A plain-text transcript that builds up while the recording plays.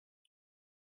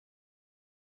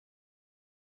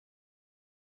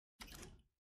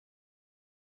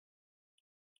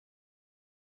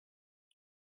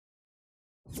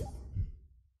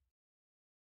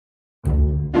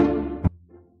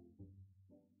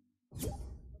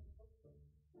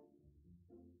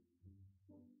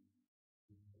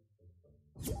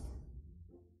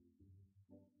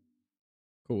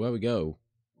Cool, there we go.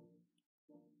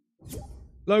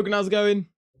 Logan, how's it going?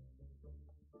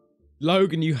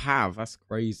 Logan, you have. That's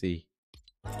crazy.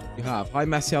 You have. Hi,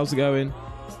 Messi, how's it going?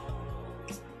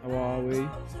 How are we?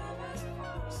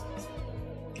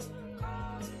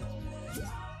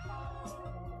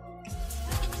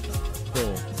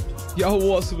 Cool. Yo,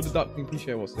 what's with the ducking?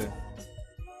 Appreciate what's here.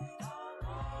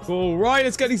 Cool. Right,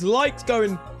 let's get these likes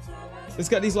going. Let's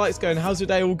get these lights going. How's your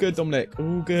day? All good, Dominic?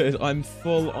 All good. I'm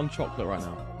full on chocolate right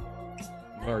now.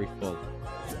 Very full.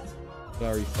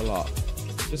 Very full up.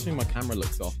 Just think my camera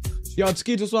looks off. Yo,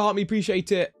 Skittles will help me.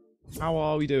 Appreciate it. How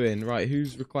are we doing? Right,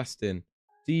 who's requesting?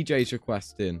 DJ's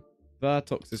requesting.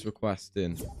 Vertox is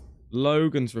requesting.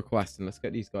 Logan's requesting. Let's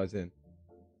get these guys in.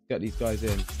 Get these guys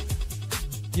in.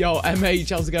 Yo, MH,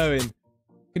 how's it going? Can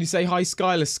you say hi,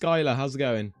 Skylar? Skylar, how's it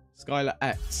going? Skylar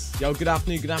X. Yo, good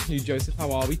afternoon, Joseph.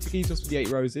 How are we? Taquitos for the 8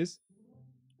 roses.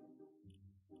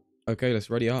 Okay, let's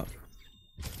ready up.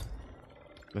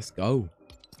 Let's go.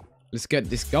 Let's get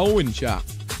this going, chat.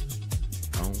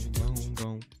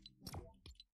 Go.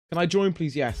 Can I join,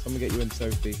 please? Yes, I'm gonna get you in,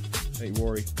 Sophie. Don't you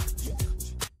worry.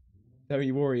 Don't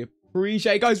you worry.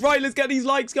 Appreciate it, guys. Right, let's get these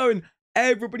likes going.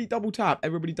 Everybody double tap.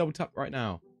 Everybody double tap right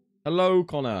now. Hello,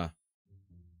 Connor.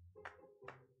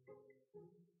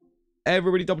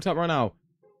 Everybody double tap right now.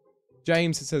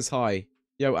 James says hi.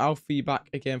 Yo, Alfie back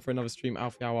again for another stream.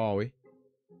 Alfie, how are we?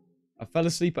 I fell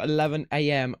asleep at 11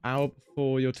 AM, hour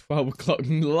before your 12 o'clock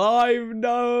live.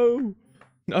 No.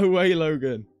 No way,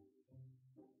 Logan.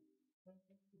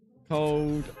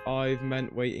 Cold, I've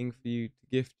meant waiting for you to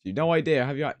gift you. No idea.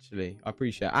 Have you actually? I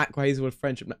appreciate it. Aqua Hazelwood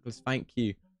Friendship Necklace. Thank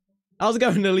you. How's it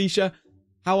going, Alicia?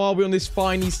 How are we on this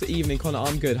fine Easter evening? Connor,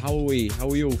 I'm good. How are we? How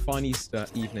are we all? Fine Easter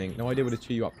evening. No idea what to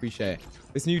cheer you up. Appreciate it.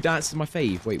 This new dance is my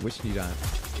fave. Wait, which new dance?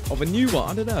 Oh, the new one?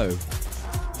 I don't know.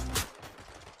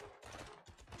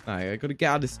 No, I got to get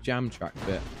out of this jam track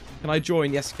bit. Can I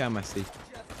join? Yes, you can, Messi.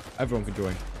 Everyone can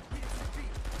join.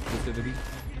 Hit it to the beat.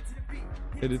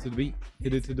 Hit it to the beat.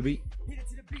 Hit it to the beat.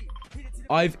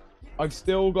 I've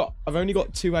only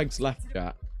got 2 eggs left,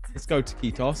 chat. Let's go,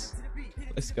 Taquitos.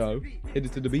 Let's go. Hit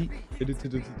it to the beat. Hit it to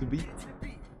the beat.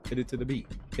 Hit it to the beat.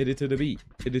 Hit it to the beat.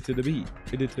 Hit it to the beat.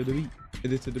 Hit it to the beat.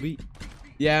 Hit it to the beat.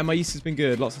 Yeah, my Easter's been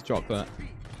good. Lots of chocolate.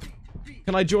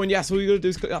 Can I join? Yes, all you gotta do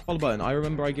is click that follow button. I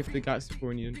remember I gifted Galaxy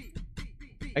 4 and you didn't.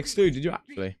 Exclude, did you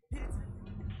actually?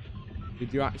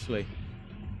 Did you actually?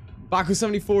 Back with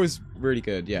 74 is really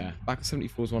good, yeah. Back with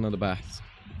 74 is one of the best.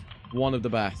 One of the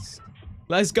best.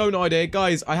 Let's go, no idea.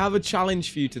 Guys, I have a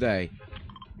challenge for you today.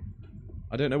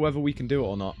 I don't know whether we can do it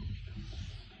or not.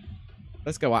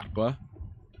 Let's go, Aqua.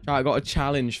 I got a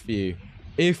challenge for you.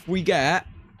 If we get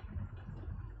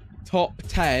top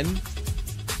 10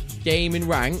 gaming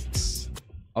ranks,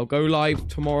 I'll go live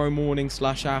tomorrow morning /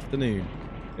 afternoon.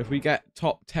 If we get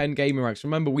top 10 gaming ranks,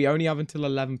 remember we only have until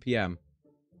 11 PM.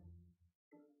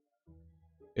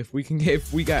 If we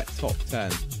get top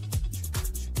 10.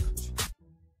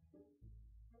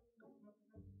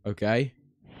 Okay.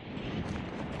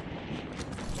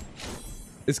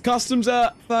 Is customs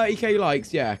at 30k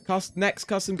likes? Yeah. Next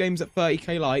custom game's at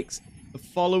 30k likes. The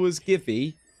followers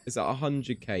givey is at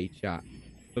 100k, chat.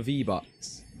 For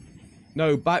V-Bucks.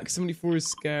 No, back 74 is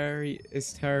scary.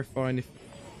 It's terrifying. If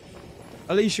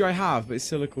Alicia, I have, but it's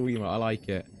still a cool emote. I like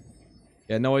it.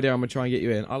 Yeah, no idea. I'm gonna try and get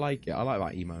you in. I like it. I like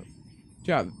that emote.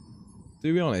 Chat,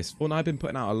 to be honest, Fortnite have been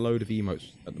putting out a load of emotes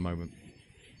at the moment.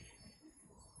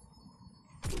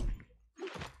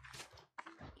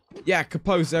 Yeah,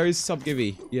 Compose, there is sub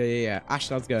givey. Yeah. Ash,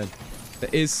 how's it going? There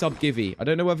is sub givey. I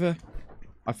don't know whether...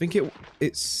 I think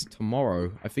it's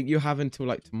tomorrow. I think you have until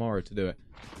like tomorrow to do it.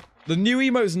 The new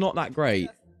emote's not that great.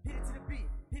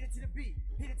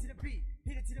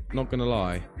 Not gonna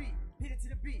lie.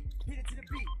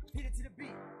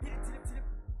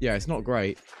 Yeah, it's not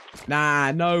great.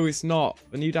 Nah, no, it's not.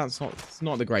 The new dance it's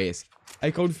not the greatest.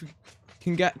 Hey, Cold, if we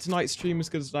can get tonight's stream as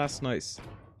good as last night's.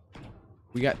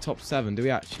 We get top 7, do we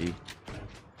actually?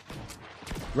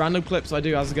 Random clips, I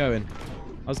do. How's it going?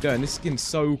 How's it going? This skin's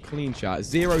so clean, chat.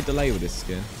 0 delay with this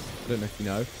skin. I don't know if you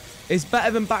know. It's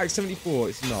better than back 74.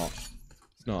 It's not.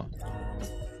 It's not.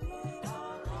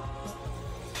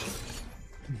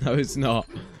 No, it's not.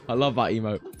 I love that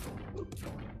emote.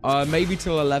 Maybe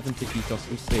till 11 Taquitos.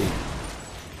 We'll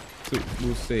see.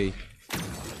 We'll see.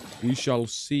 We shall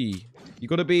see. You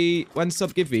gotta be... When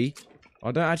sub givey...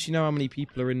 I don't actually know how many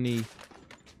people are in the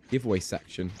giveaway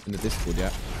section in the Discord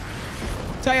yet.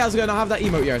 Tell you how's it going. I have that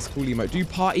emote. Yeah, it's a cool emote. Do you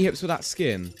party hips with that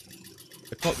skin?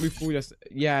 The clock moved forward.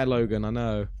 Yeah, Logan, I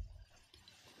know.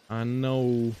 I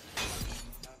know.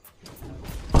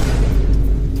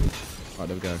 Right,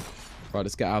 there we go. Right,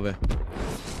 let's get out of here.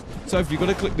 So if you've got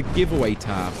to click the giveaway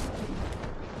tab.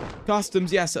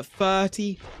 Customs, yes, at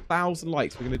 30,000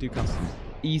 likes, we're going to do customs.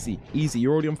 Easy, easy.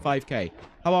 You're already on 5k.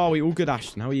 How are we? All good,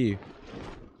 Ashton. How are you?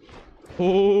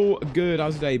 Oh, good.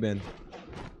 How's your day been?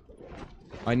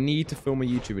 I need to film a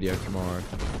YouTube video tomorrow.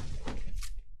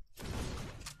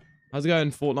 How's it going,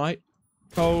 Fortnite?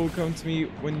 Cole, come to me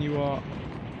when you are...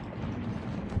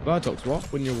 Birdox, what?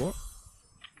 When you're what?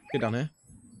 Get down here.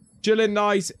 Chillin',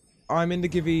 nice. I'm in the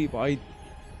givey, but I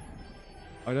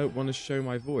don't want to show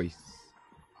my voice.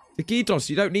 Taquitos,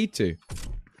 you don't need to.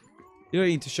 You don't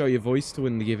need to show your voice to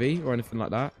win the givey or anything like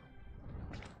that.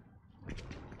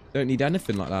 Don't need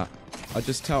anything like that. I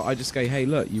just go, hey,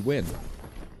 look, you win.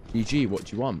 GG, what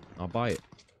do you want? I'll buy it.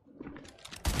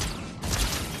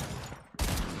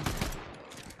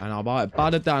 And I'll buy it.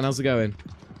 Battered down, how's it going?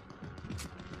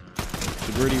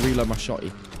 Should really reload my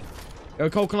shotty. Yo,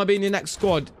 Cole, can I be in your next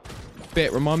squad?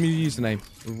 Bit, remind me of your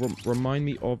username. Remind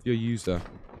me of your user.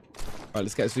 Alright,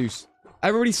 let's get Zeus.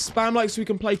 Everybody spam like so we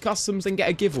can play customs and get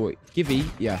a giveaway. Givey,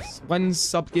 yes. When's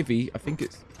sub givey? I think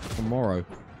it's tomorrow.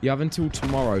 You have until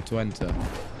tomorrow to enter.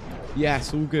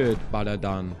 Yes, all good. Bada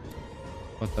done.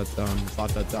 Bada done.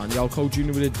 Bada done. Yo, Cole Jr.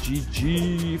 with a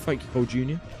GG. Thank you, Cole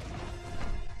Jr.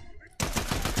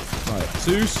 Right,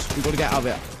 Zeus, we've got to get out of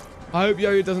it. I hope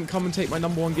Yo-Yo doesn't come and take my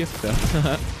 #1 gifter.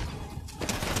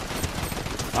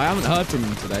 I haven't heard from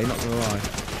him today, not gonna lie.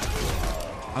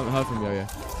 I haven't heard from Yo-Yo.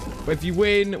 But if you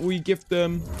win, we gift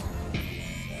them.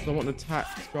 So I want a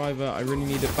tax driver. I really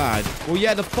need it bad. Well,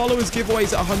 yeah, the followers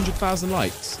giveaways at 100,000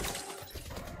 likes.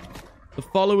 The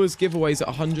followers giveaways at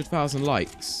 100,000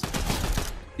 likes.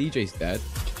 DJ's dead.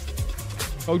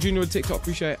 Cole Jr. with TikTok,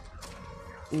 appreciate it.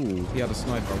 Ooh, he had a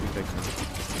sniper. I'll be taking that.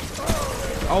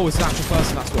 Oh, it's an actual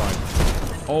person, that's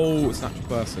why. Oh, it's an actual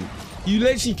person. You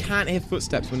literally can't hear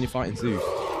footsteps when you're fighting Zeus.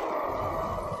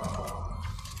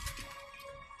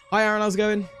 Hi, Aaron, how's it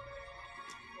going?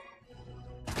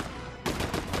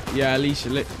 Yeah, Alicia,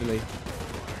 literally.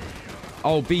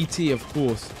 Oh, BT, of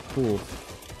course. Of course.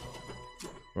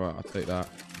 Right, I'll take that.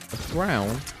 A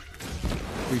crown.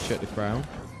 Appreciate the crown.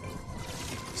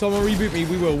 Someone reboot me.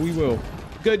 We will. We will.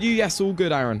 Good. You, yes, all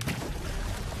good, Aaron.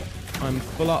 I'm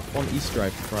full up on Easter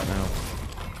eggs right now.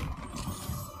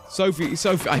 Sophie,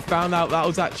 I found out that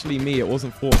was actually me. It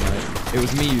wasn't Fortnite. It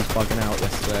was me who was bugging out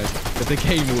yesterday with the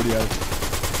game audio.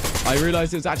 I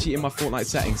realized it was actually in my Fortnite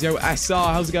settings. Yo, SR,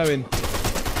 how's it going?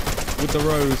 With the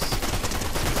rose.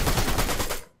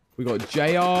 We got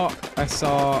JR,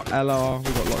 SR, LR.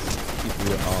 We got lots of people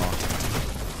with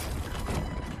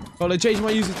R. Well, I changed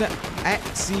my user to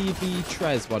XCB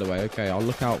Trez, by the way. Okay, I'll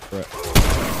look out for it.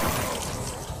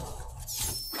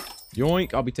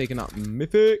 Yoink, I'll be taking that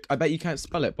mythic. I bet you can't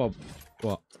spell it, Bob.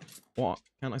 What? What?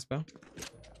 Can't I spell?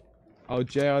 Oh,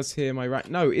 JR's here, my right.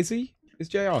 No, is he? Is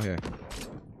JR here?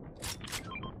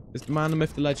 Is the man, the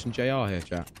myth, the legend, JR here,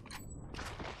 chat?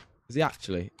 Is he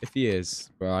actually? If he is,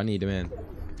 bro, I need him in.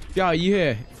 JR, are you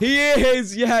here? He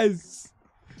is! Yes!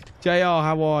 JR,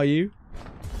 how are you?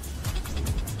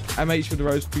 MH for the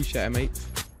rose. Appreciate it, mate.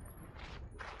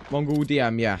 Mongol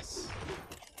DM, yes.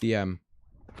 DM.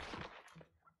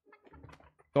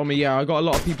 Tommy, yeah, I got a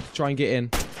lot of people to try and get in.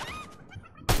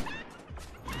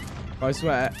 I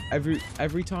swear,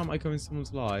 every time I come in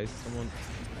someone's live, someone...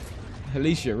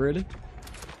 Alicia, really?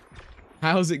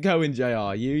 How's it going,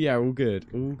 JR? You? Yeah, all good.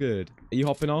 All good. Are you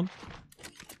hopping on?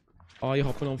 Are you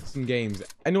hopping on for some games?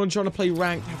 Anyone trying to play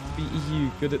ranked have to be EU,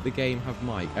 good at the game, have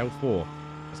mic. L4.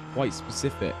 That's quite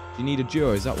specific. Do you need a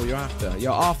duo? Is that what you're after?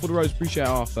 Yeah, Arthur the Rose. Appreciate it,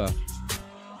 Arthur.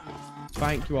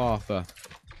 Thank you, Arthur.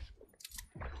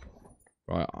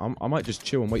 Right, I might just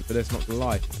chill and wait for this, not gonna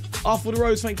lie. Arthur the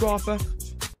Rose, thank you, Arthur.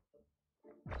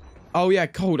 Oh, yeah,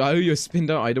 cold. I owe you a spin,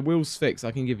 don't I? The wheel's fixed.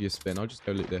 I can give you a spin. I'll just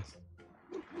go like this.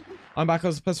 I'm back. I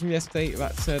was a person from yesterday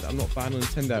that said I'm not banned on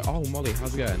Nintendo. Oh, Molly,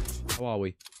 how's it going? How are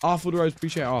we? Arthur the Rose,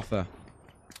 appreciate it, Arthur.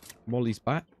 Molly's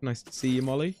back. Nice to see you,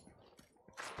 Molly.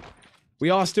 We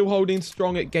are still holding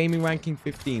strong at gaming ranking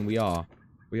 15. We are.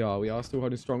 We are still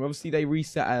holding strong. Obviously, they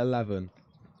reset at 11.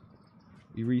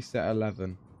 We reset at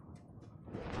 11.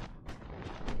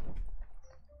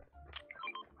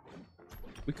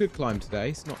 We could climb today.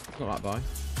 It's not that bad.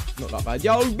 Not that bad.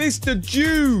 Yo, Mr.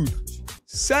 Jude!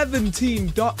 17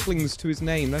 ducklings to his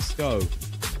name. Let's go.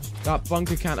 That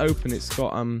bunker can't open. It's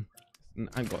got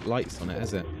ain't got lights on it,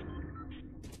 has it?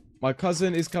 My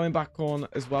cousin is coming back on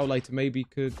as well later. Maybe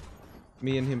could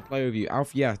me and him play with you.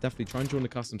 Alf, yeah, definitely. Try and join the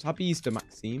customs. Happy Easter,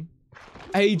 Maxime.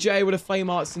 AJ with a flame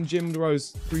arts and Jim the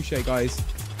Rose. Appreciate it, guys.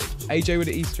 AJ with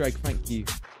the Easter egg. Thank you.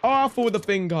 Arthur with the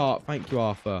finger heart. Thank you,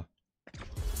 Arthur.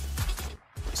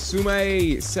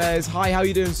 Sume says, hi, how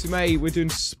you doing, Sume? We're doing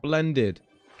splendid.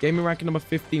 Gaming rank number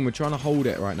 15. We're trying to hold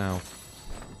it right now.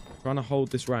 Trying to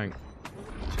hold this rank.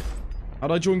 How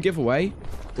do I join giveaway?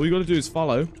 All you got to do is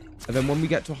follow. And then when we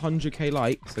get to 100k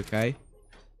likes, okay,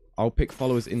 I'll pick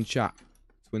followers in chat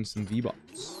to win some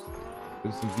V-Bucks.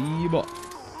 Win some V-Bucks.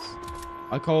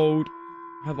 I called,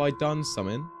 have I done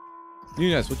something?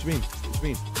 Nunes, what do you mean? What do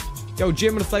you mean? Yo,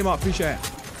 Jim with a flame up, appreciate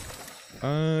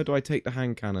it. Do I take the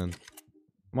hand cannon?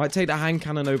 I might take the hand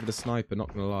cannon over the sniper,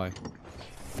 not gonna lie.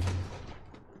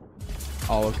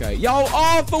 Oh, okay. Yo,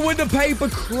 Arthur with the paper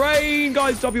crane,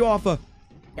 guys. W Arthur.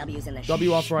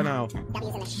 W Arthur right now.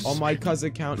 On my cousin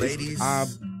account, it's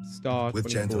Abstar24. With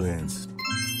gentle hands.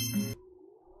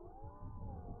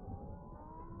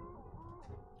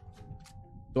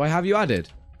 Do I have you added?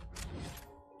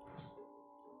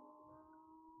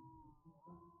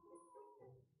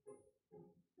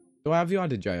 Do I have you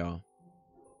added, JR?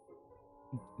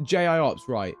 JI Ops,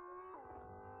 right.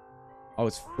 Oh,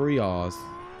 it's 3 R's.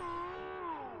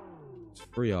 It's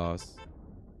 3 R's.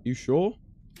 You sure?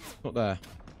 Not there.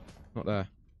 Not there.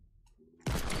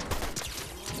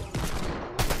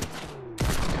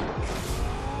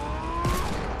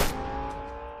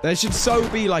 There should so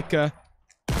be like a...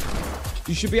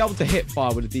 You should be able to hit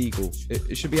fire with a deagle.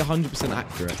 It should be 100%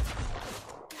 accurate.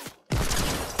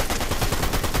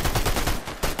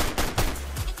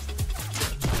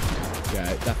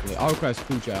 Yeah, definitely. I'll request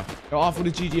cool chair. Yo, Arthur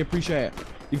with the GG, appreciate it.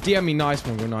 You've DM'd me nice,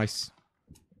 one, real nice.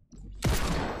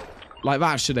 Like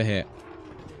that should have hit.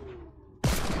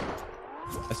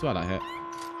 I swear that hit.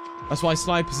 That's why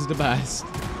snipers is the best.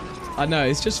 I know,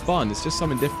 it's just fun. It's just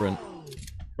something different.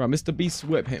 Right, Mr. Beast's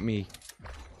whip hit me.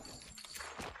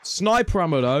 Sniper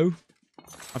ammo, though.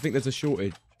 I think there's a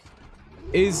shortage.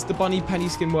 Is the bunny penny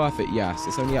skin worth it? Yes,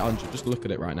 it's only at 100. Just look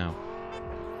at it right now.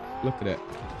 Look at it.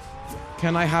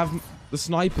 Can I have the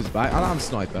snipers back? I don't have a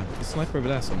sniper. There's a sniper over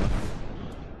there somewhere.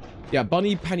 Yeah,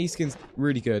 bunny penny skin's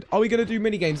really good. Are we going to do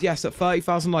mini games? Yes, at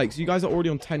 30,000 likes. You guys are already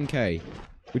on 10k,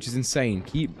 which is insane.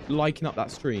 Keep liking up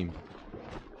that stream.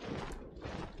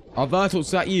 Virtual,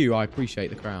 is that you? I appreciate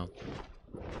the crown.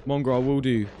 Mongrel, I will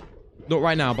do. Not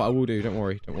right now, but I will do. Don't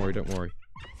worry. Don't worry. Don't worry.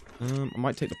 I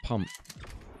might take the pump.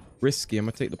 Risky. I'm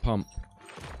going to take the pump.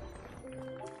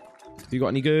 You got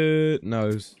any good?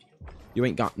 No's. You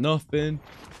ain't got nothing.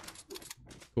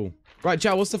 Cool. Right,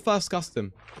 Joe, what's the first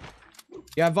custom?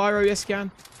 Yeah, Viro, yes, you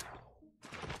can.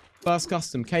 First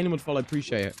custom. Kanan would follow.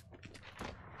 Appreciate it.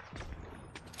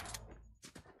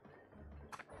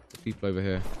 People over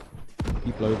here.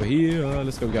 People over here.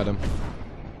 Let's go get them.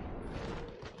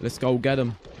 Let's go get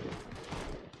them.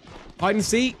 Hide and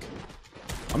seek.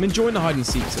 I'm enjoying the hide and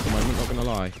seeks at the moment, not gonna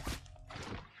lie.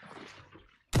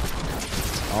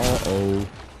 Uh-oh.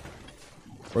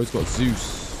 Bro's got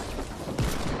Zeus.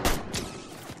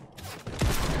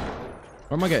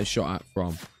 Where am I getting shot at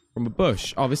from? From a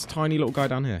bush. Oh, this tiny little guy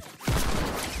down here.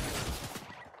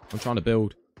 I'm trying to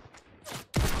build.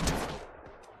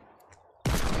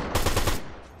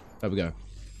 There we go.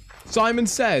 Simon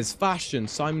says. Fashion.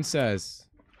 Simon says.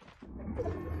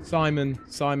 Simon,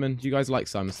 you guys like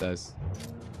Simon says.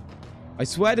 I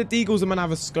swear the deagles are meant to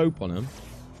have a scope on them.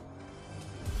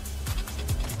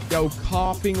 Yo,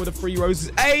 carping with the 3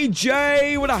 roses.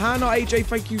 AJ with a hand. AJ,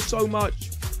 thank you so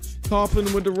much.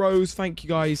 Carping with the rose. Thank you,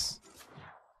 guys.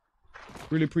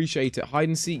 Really appreciate it. Hide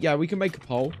and seek. Yeah, we can make a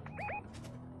poll.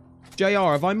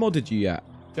 JR, have I modded you yet?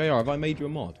 JR, have I made you a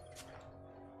mod?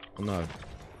 Oh, no.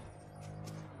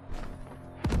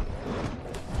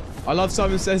 I love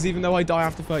Simon Says even though I die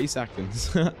after 30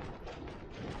 seconds. There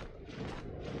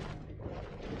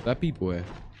are people here.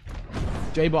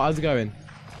 J-Bot, how's it going?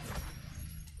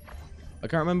 I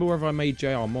can't remember whether I made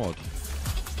JR mod.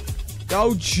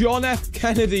 Oh, John F.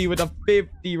 Kennedy with the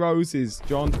 50 roses.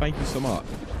 John, thank you so much.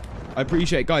 I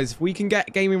appreciate it. Guys, if we can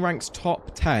get Gaming Rank's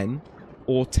top 10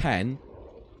 or 10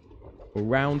 or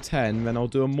round 10, then I'll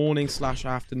do a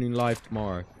morning/afternoon live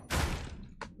tomorrow.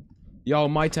 Yo,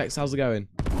 my text, how's it going?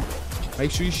 Make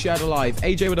sure you share the live.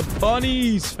 AJ with the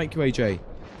bunnies. Thank you, AJ.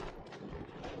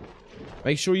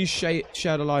 Make sure you share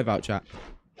the live out, chat.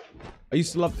 I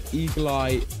used to love the eagle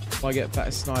eye. If I get better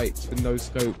snipes with no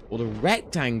scope or the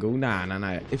rectangle. Nah.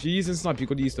 If you're using snipe, you've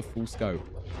got to use the full scope.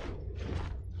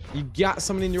 You got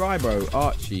something in your eye, bro.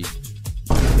 Archie.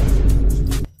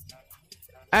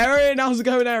 Erin, how's it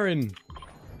going, Erin?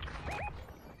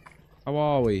 How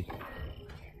are we?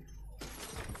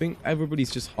 I think everybody's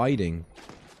just hiding.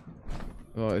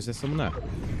 Oh, is there someone there?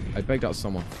 I begged out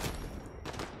someone.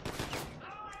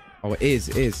 Oh, it is.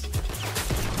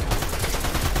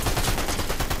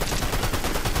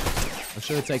 I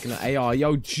should have taken an AR.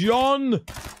 Yo, John!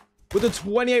 With the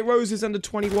 28 roses and the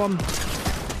 21.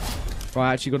 Right,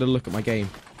 I actually got to look at my game.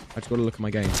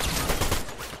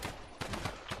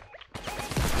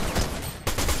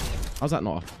 How's that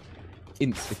not a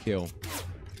insta-kill?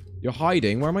 You're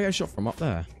hiding? Where am I getting shot from? Up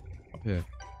there. Up here.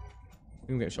 Where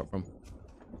am I getting shot from?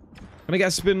 Can I get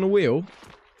a spin on the wheel?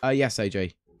 Yes,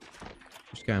 AJ.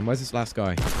 Just can. Where's this last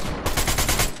guy?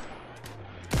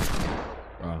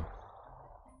 Wow.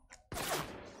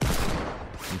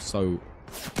 I'm so...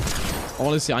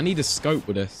 Honestly, I need a scope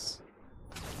with this.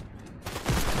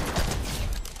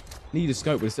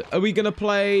 Are we going to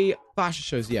play fashion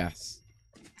shows? Yes.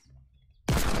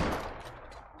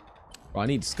 Right, I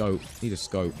need a scope.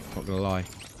 Not going to lie.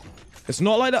 It's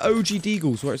not like the OG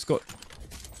Deagles where it's got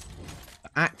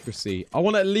accuracy. I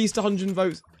want at least 100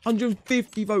 votes.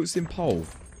 150 votes in poll.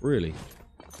 Really?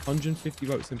 150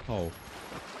 votes in poll.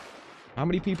 How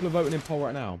many people are voting in poll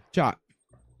right now? Chat.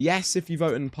 Yes, if you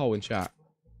vote in poll in chat.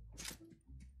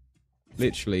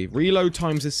 Literally. Reload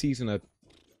times this season are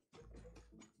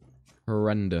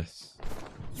horrendous.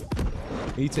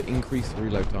 We need to increase the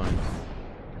reload time.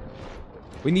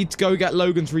 We need to go get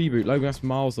Logan's reboot. Logan, that's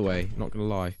miles away. Not gonna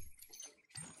lie.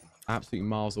 Absolutely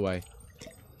miles away.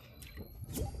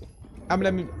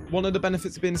 One of the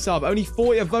benefits of being a sub. Only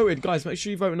 40 have voted. Guys, make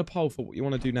sure you vote in the poll for what you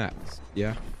want to do next.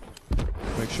 Yeah?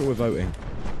 Make sure we're voting.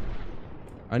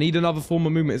 I need another form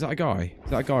of movement. Is that a guy?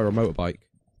 Is that a guy or a motorbike?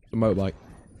 It's a motorbike.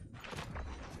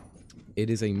 It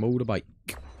is a motorbike.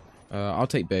 I'll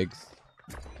take bigs.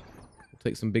 I'll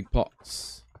take some big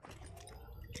pots.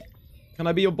 Can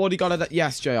I be your bodyguard?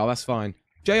 Yes, JR, that's fine.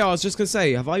 JR, I was just going to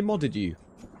say, have I modded you?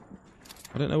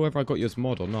 I don't know whether I got you as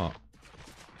mod or not.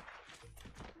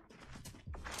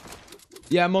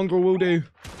 Yeah, Mongrel, will do.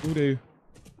 Will do.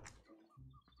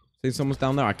 See, someone's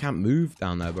down there. I can't move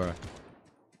down there, bro.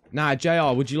 Nah,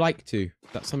 JR, would you like to?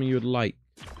 That's something you would like.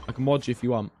 I can mod you if you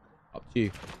want. Up to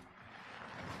you.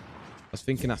 I was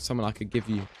thinking that's something I could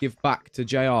give back to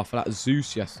JR for that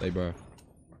Zeus yesterday, bro.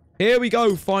 Here we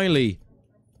go, finally.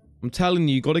 I'm telling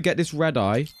you, you got to get this red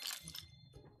eye.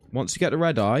 Once you get the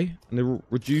red eye and the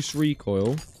reduced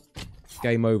recoil,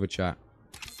 game over, chat.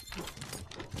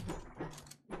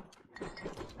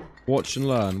 Watch and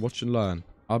learn. Watch and learn.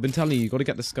 I've been telling you, you got to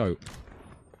get the scope.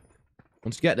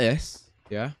 Once you get this,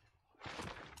 yeah.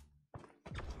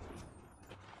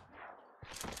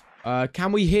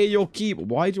 Can we hear your keyboard?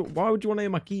 Why would you want to hear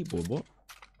my keyboard? What?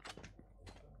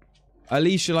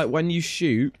 Alicia, like when you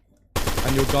shoot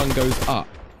and your gun goes up.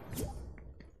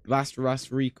 Last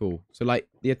recall. So like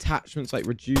the attachments like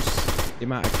reduce the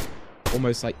amount of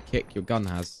almost like kick your gun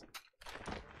has.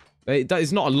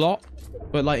 It's not a lot,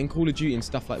 but like in Call of Duty and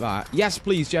stuff like that. Yes,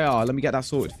 please, JR. Let me get that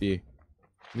sorted for you.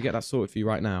 Let me get that sorted for you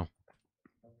right now.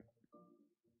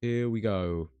 Here we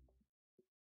go.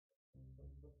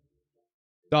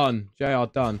 Done. JR,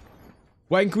 done.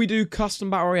 When can we do custom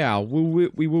battle royale?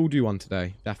 We will do one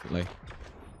today. Definitely.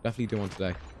 Definitely do one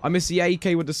today. I miss the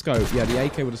AK with the scope. Yeah, the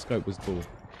AK with the scope was cool.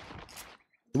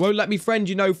 It won't let me friend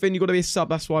you, know, Finn. You got to be a sub.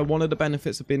 That's why one of the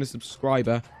benefits of being a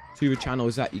subscriber to the channel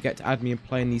is that you get to add me and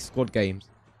play in these squad games.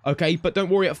 Okay, but don't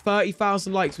worry. At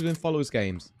 30,000 likes within followers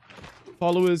games.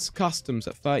 Followers customs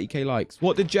at 30k likes.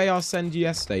 What did JR send you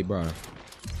yesterday, bro?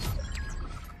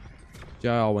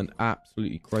 JR went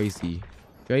absolutely crazy.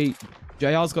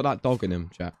 JR's got that dog in him,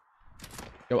 chat.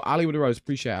 Yo, Ali with the rose.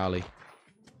 Appreciate it, Ali.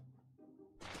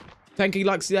 10k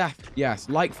likes, yeah. Yes,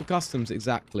 like for customs.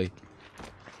 Exactly.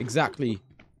 Exactly.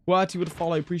 QWERTY with a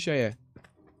follow. Appreciate it.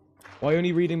 Why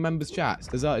only reading members' chats?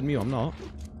 Deserted me. I'm not.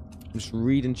 I'm just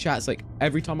reading chats. Like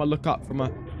every time I look up from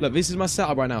a... Look, this is my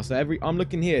setup right now. So I'm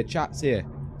looking here. Chat's here.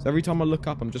 So every time I look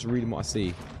up, I'm just reading what I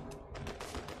see.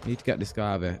 Need to get this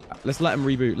guy out of here. Let's let him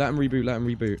reboot. Let him reboot. Let him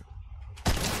reboot.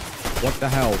 What the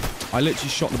hell? I literally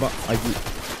shot the button.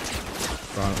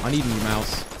 Bro, I need a new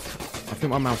mouse. I think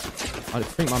my mouse is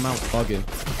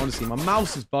bugging. Honestly, my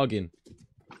mouse is bugging.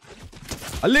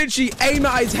 I literally aim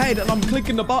at his head and I'm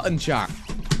clicking the button, chat.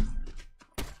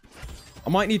 I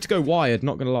might need to go wired,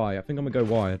 not gonna lie. I think I'm gonna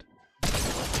go wired. I'm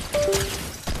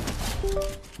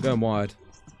going wired.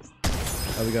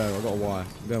 There we go, I got a wire.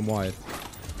 I'm going wired.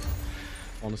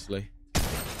 Honestly.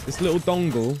 This little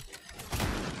dongle.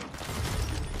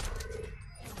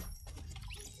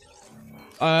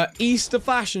 Easter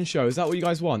fashion show. Is that what you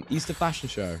guys want? Easter fashion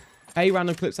show. Hey,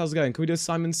 random clips, how's it going? Can we do a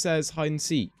Simon Says hide and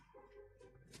seek?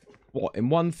 What, in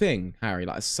one thing, Harry?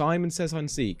 Like a Simon Says hide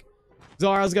and seek.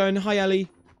 Zara, how's it going? Hi, Ellie.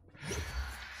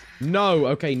 No.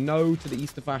 Okay, no to the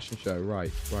Easter fashion show.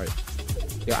 Right, right.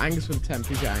 Yo, Angus with 10.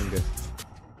 Appreciate Angus.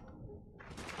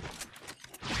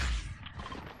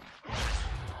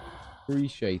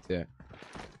 Appreciate it.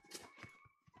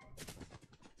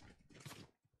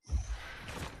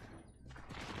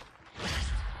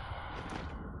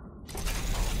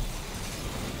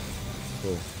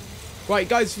 Cool. Right,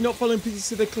 guys, if you're not following, please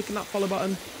consider clicking that follow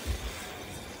button.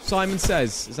 Simon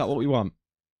Says. Is that what we want?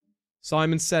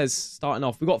 Simon Says, starting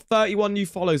off. We've got 31 new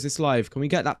follows this live. Can we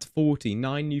get that to 40?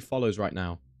 9 new follows right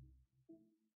now.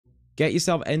 Get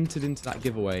yourself entered into that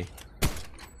giveaway.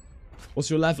 What's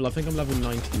your level? I think I'm level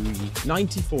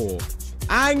 94.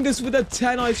 Angus with a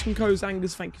 10 ice cream codes.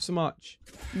 Angus, thank you so much.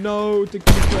 No, to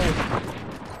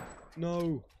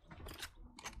no.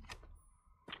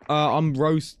 I'm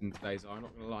roasting today, so I'm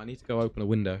not gonna lie. I need to go open a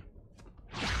window.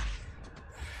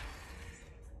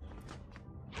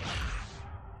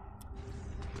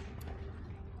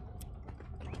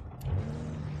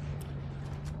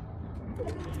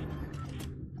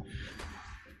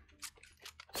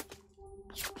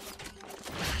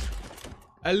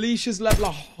 Alicia's level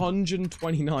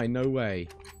 129. No way.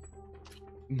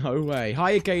 No way.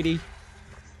 Hiya, Katie.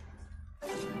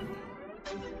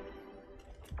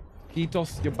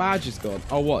 Kitos, your badge is gone.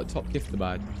 Oh, what? Top gifter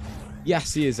badge.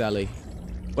 Yes, he is, Ellie.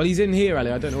 Well, he's in here,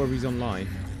 Ellie. I don't know whether he's online.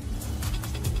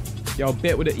 Yo,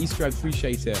 bit with the Easter egg.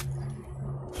 Appreciate it.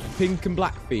 Pink and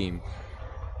black theme.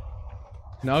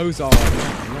 No, Zara.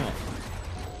 I'm not.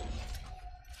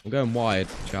 I'm going wide,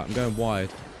 chat. I'm going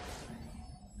wide.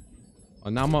 Oh,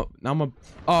 now I'm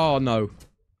oh, no.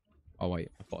 Oh, wait.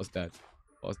 I thought I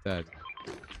was dead.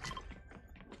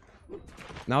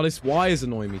 Now this wire's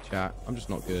annoying me, chat. I'm just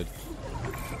not good.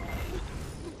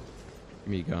 Give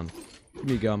me a gun. Give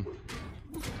me a gun.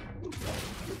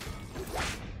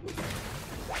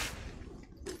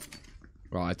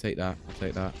 Right, I take that.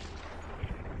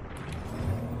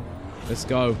 Let's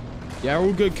go. Yeah,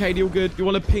 all good, Katie, all good. You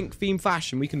want a pink theme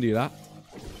fashion? We can do that.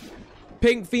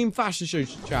 Pink theme fashion show,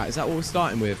 chat. Is that what we're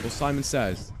starting with? Or Simon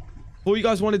Says? Thought you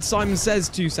guys wanted Simon Says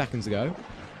 2 seconds ago.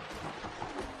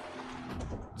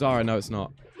 Zara, no, it's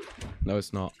not. No,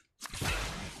 it's not.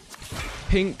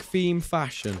 Pink theme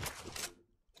fashion.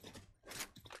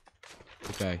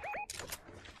 Okay.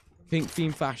 Pink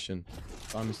theme fashion.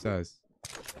 Simon Says.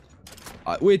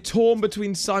 We're torn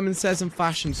between Simon Says and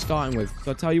fashion starting with.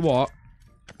 So I'll tell you what.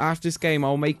 After this game,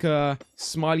 I'll make a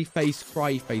smiley face,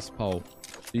 cry face poll.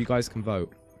 So you guys can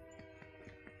vote.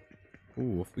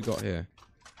 Ooh, what have we got here?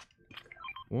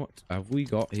 What have we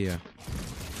got here?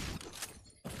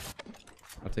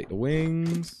 I'll take the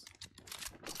wings.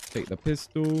 Take the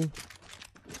pistol.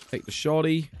 Take the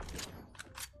shotty.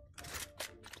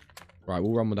 Right,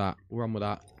 we'll run with that.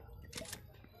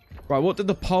 Right, what did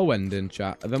the poll end in,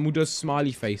 chat? And then we'll do a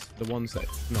smiley face for the ones that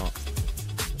not.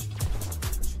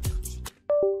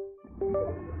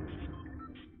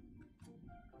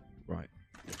 Right.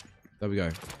 There we go.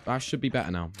 That should be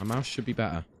better now. My mouse should be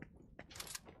better.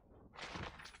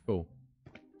 Cool.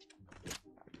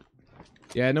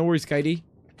 Yeah, no worries, Katie.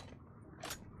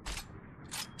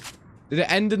 Did it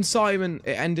end in Simon?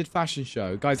 It ended fashion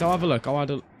show. Guys, I'll have a look.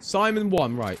 Simon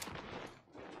won, right.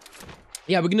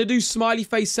 Yeah, we're going to do smiley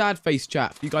face, sad face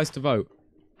chat for you guys to vote.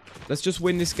 Let's just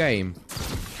win this game.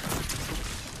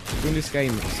 Win this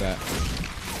game set.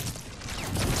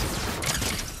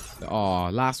 Oh,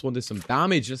 last one did some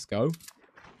damage. Let's go.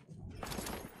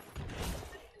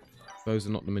 Those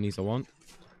are not the minis I want.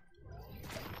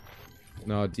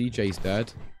 No, DJ's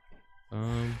dead. There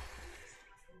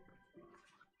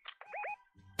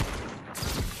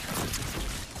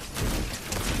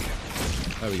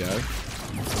we go.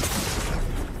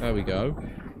 There we go.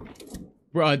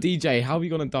 Bro, DJ, how are you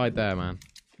gonna die there, man?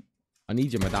 I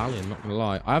need your medallion, not gonna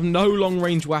lie. I have no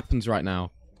long-range weapons right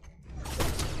now.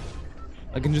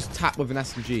 I can just tap with an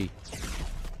SMG.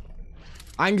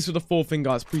 Angus with a 4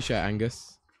 fingers. Appreciate it,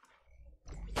 Angus.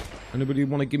 Anybody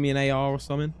want to give me an AR or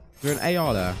something? Is there an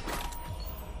AR there?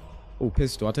 Oh,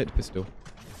 pistol. I'll take the pistol.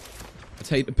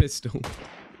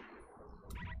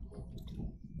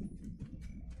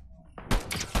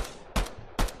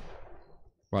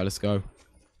 Right, let's go.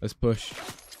 Let's push.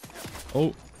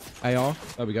 Oh, AR.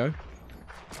 There we go.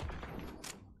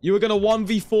 You were going to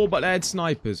 1v4, but they had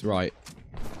snipers. Right.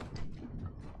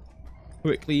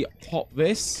 Quickly pop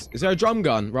this. Is there a drum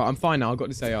gun? Right, I'm fine now. I've got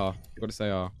this AR.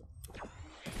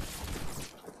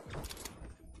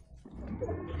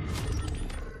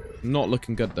 Not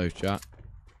looking good, though, chat.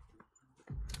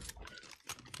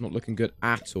 Not looking good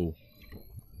at all.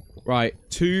 Right,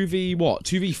 2v what?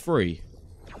 2v3.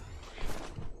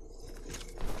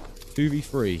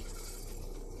 2v3.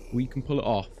 We can pull it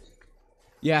off.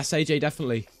 Yes, AJ,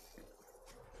 definitely.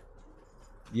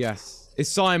 Yes. It's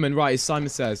Simon, right, it's Simon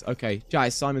Says. Okay, chat,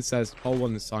 it's Simon Says. Whole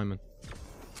one is Simon.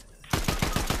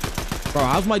 Bro,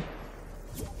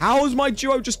 how's my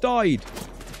duo just died?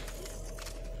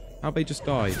 How they just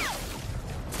died?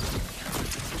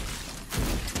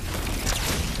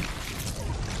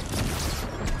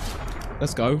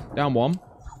 Let's go. Down one.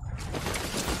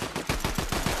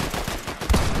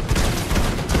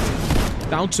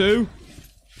 Down two.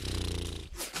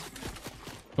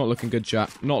 Not looking good,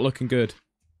 chat. Not looking good.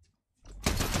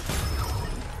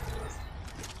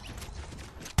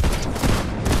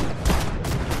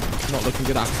 Not looking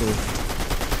good at all.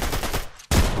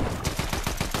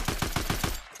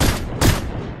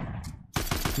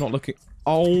 Not looking...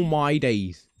 Oh my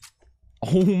days.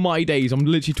 Oh my days. I'm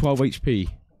literally 12 HP.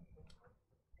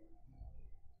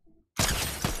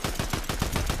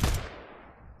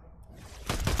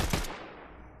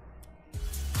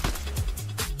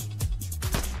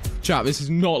 Chat, this is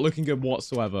not looking good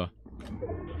whatsoever.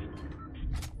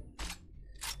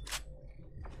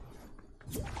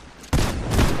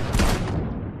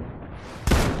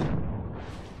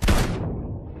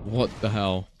 What the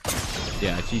hell?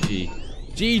 Yeah, GG.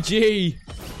 GG!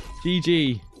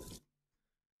 GG.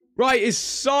 Right, it's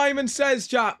Simon Says,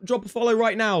 chat. Drop a follow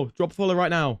right now. Drop a follow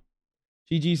right now.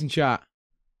 GG's in chat.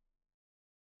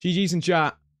 GG's in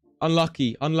chat.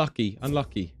 Unlucky, unlucky,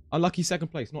 unlucky. Unlucky second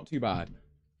place, not too bad.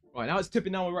 Right, now it's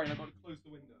tipping down with rain. I've got to close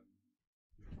the window.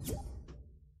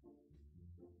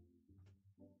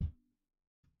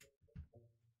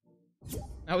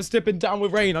 Now it's tipping down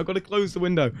with rain. I've got to close the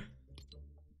window.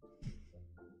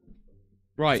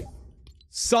 Right.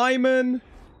 Simon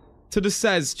to the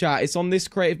Says, chat. It's on this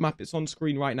creative map. It's on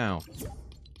screen right now.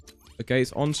 Okay,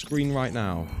 it's on screen right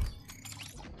now.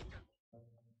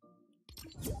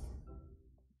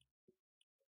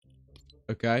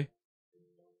 Okay.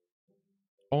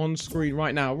 On screen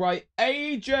right now. Right,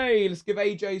 AJ. Let's give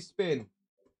AJ a spin.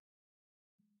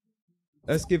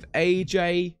 Let's give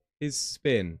AJ his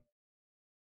spin.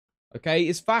 Okay,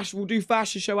 it's fashion. We'll do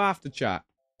fashion show after, chat.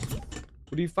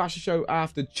 We'll do fashion show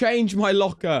after. Change my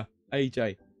locker,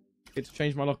 AJ. Get to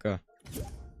change my locker.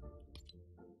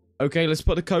 Okay, let's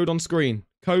put the code on screen.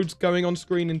 Code's going on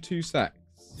screen in 2 secs.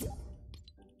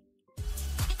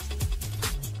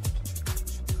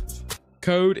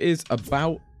 Code is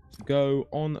about to go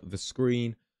on the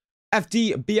screen.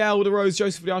 FDBL with the rose,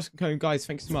 Joseph with the ice cream cone. Guys,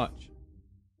 thanks so much.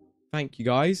 Thank you,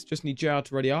 guys. Just need JR to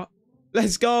ready up.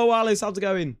 Let's go, Alice. How's it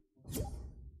going?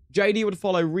 JD with a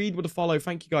follow. Reed with a follow.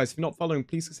 Thank you, guys. If you're not following,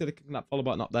 please consider clicking that follow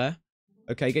button up there.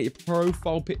 Okay, get your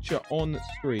profile picture on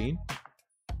screen.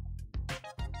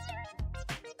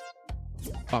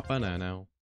 Papa now.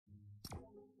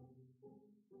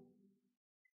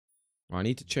 I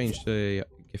need to change the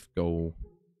gift goal.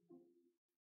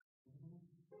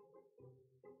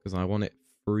 Because I want it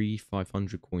free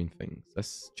 500 coin things.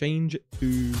 Let's change it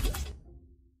to...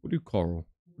 We'll do coral.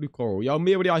 We'll do coral. Yo,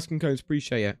 Mia with the ice cream cones.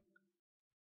 Appreciate it.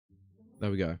 There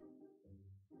we go.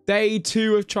 Day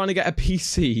 2 of trying to get a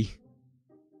PC.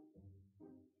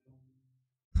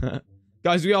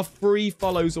 Guys, we are 3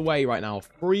 follows away right now.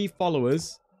 3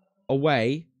 followers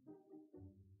away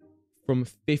from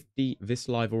 50 this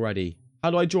live already.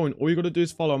 How do I join? All you got to do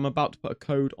is follow. I'm about to put a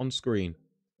code on screen.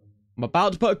 I'm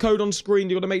about to put a code on screen.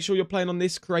 You got to make sure you're playing on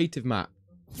this creative map.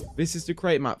 This is the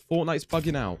creative map. Fortnite's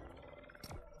bugging out.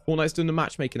 Fortnite's doing the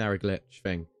matchmaking error glitch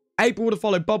thing. April would have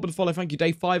followed. Bob would have followed. Thank you.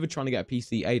 Day 5 are trying to get a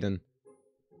PC. Aiden.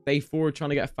 Day 4 are trying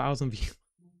to get 1,000 views.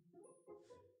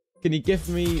 Can you gift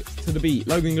me to the beat?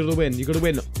 Logan, you got to win. You got to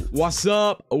win. What's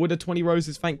up? Oh, with the 20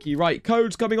 roses. Thank you. Right.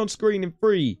 Code's coming on screen in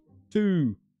 3,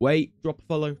 2. Wait. Drop a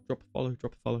follow. Drop a follow.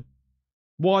 Drop a follow.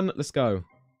 1. Let's go.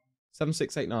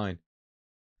 7689.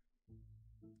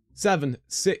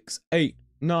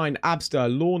 7689.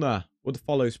 Abster. Lorna with the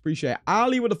follows. Appreciate it.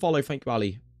 Ali with the follow. Thank you,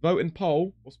 Ali. Vote in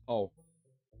poll. What's poll?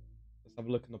 Let's have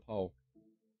a look in the poll.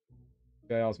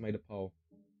 JR's made a poll.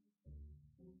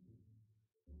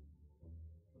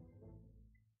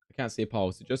 I can't see a poll.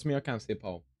 Is it just me? I can't see a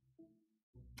poll.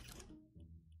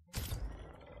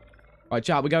 Right,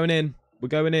 chat. We're going in. We're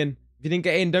going in. If you didn't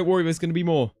get in, don't worry. There's going to be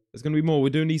more. There's going to be more. We're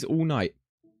doing these all night.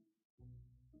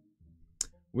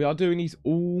 We are doing these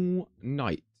all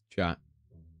night, chat.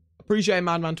 Appreciate it,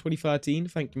 Madman 2013.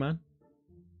 Thank you, man.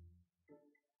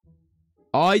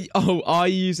 Are you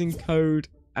using code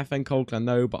FNCOLDCLAN?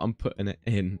 No, but I'm putting it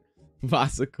in.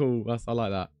 That's a cool. I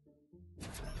like that.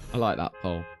 I like that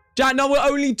poll. Chat, no, we're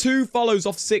only 2 follows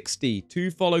off 60.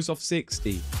 2 follows off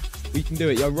 60. We can do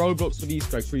it. Yo, Roblox with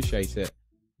Easter egg. Appreciate it.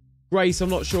 Grace, I'm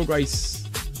not sure, Grace.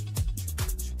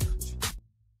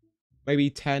 Maybe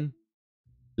 10.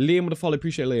 Liam with a follow.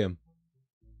 Appreciate Liam.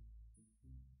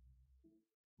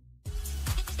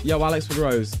 Yo, Alex with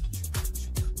Rose.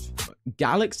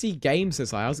 Galaxy Games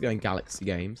says hi. How's it going, Galaxy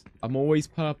Games? I'm always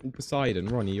purple Poseidon.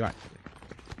 Ronnie, you actually.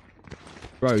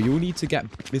 Bro, you'll need to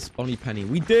get Miss Bonnie Penny.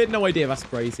 We did. No idea. That's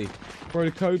crazy. Bro,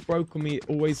 the code broke on me. It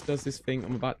always does this thing.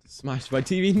 I'm about to smash my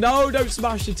TV. No, don't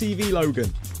smash the TV,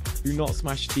 Logan. Do not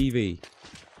smash TV.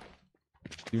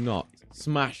 Do not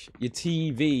smash your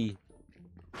TV.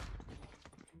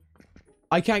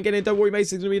 I can't get in. Don't worry, mate.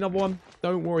 There's going to be another one.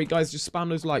 Don't worry, guys. Just spam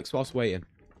those likes whilst waiting.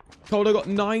 Told I got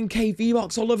 9k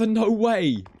V-Bucks, Oliver. No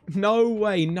way. No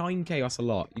way. 9k. That's a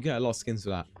lot. You get a lot of skins for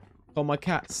that. Oh, my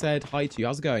cat said hi to you.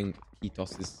 How's it going,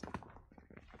 Ketos?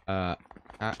 Cat,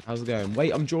 how's it going?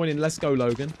 Wait, I'm joining. Let's go,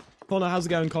 Logan. Connor, how's it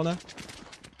going, Connor?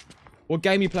 What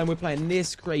game are you playing? We're playing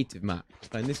this creative map.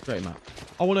 Playing this creative map.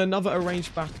 I want another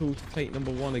arranged battle to take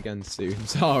 #1 again soon.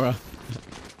 Zara.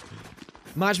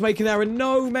 Matchmaking error.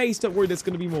 No, Mace. Don't worry. There's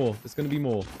going to be more. There's going to be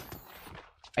more.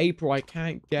 April, I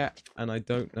can't get, and I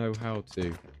don't know how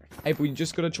to. April, you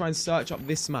just got to try and search up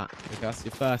this map. Okay, that's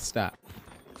your first step.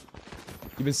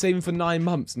 You've been saving for 9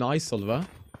 months. Nice, Oliver.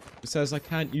 It says I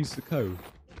can't use the code.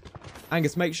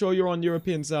 Angus, make sure you're on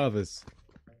European servers.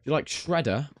 You like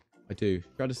Shredder? I do.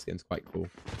 Shredder skin's quite cool.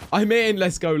 I'm in.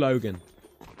 Let's go, Logan.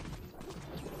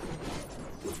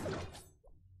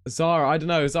 Zara, I don't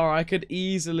know. Zara, I could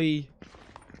easily...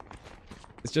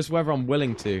 It's just whether I'm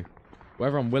willing to.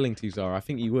 Whether I'm willing to, Zara. I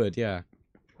think you would, yeah.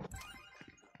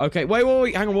 Okay,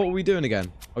 wait. Hang on, what were we doing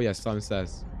again? Oh, yes, Simon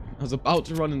says. I was about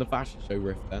to run in the fashion show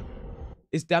rift then.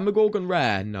 Is Demogorgon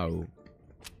rare? No.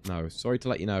 No, sorry to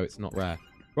let you know, it's not rare.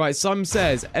 Right, Simon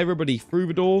says, everybody through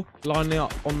the door, lining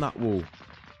up on that wall.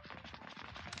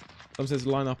 Simon says,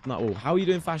 line up on that wall. How are you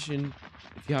doing fashion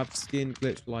if you have skin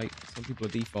glitch like some people are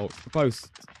default? The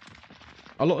post.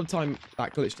 A lot of the time,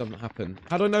 that glitch doesn't happen.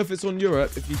 How do I know if it's on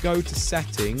Europe? If you go to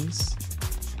settings,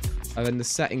 and then the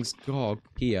settings cog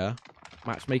here,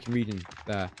 matchmaking region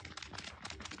there.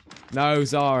 No,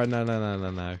 Zara,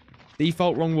 no.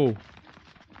 Default wrong wall.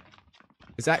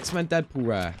 Is X-Men Deadpool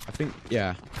rare? I think,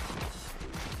 yeah.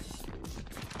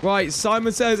 Right,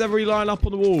 Simon says every line up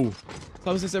on the wall.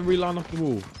 Simon says every line up on the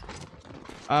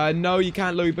wall. No, you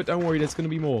can't, Louis, but don't worry, there's going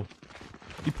to be more.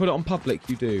 You put it on public,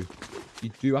 you do. You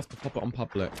do have to pop it on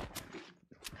public.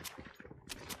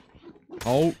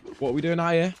 Oh, what are we doing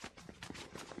out here?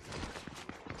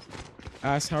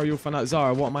 Ask Harry, you'll find out.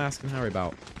 Zara, what am I asking Harry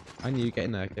about? I knew you. Get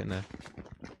in there, get in there.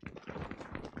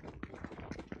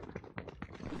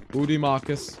 We'll do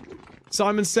Marcus.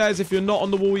 Simon says if you're not on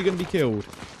the wall, you're going to be killed.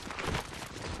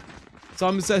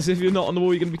 Simon says if you're not on the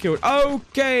wall, you're going to be killed.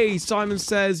 Okay, Simon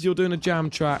says you're doing a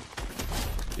jam track.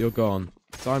 You're gone.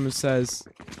 Simon says...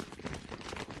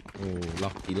 Oh,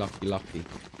 lucky.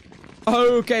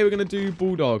 Okay, we're going to do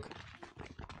Bulldog.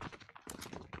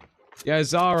 Yeah,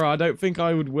 Zara, I don't think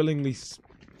I would willingly...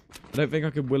 I don't think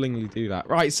I could willingly do that.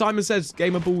 Right, Simon says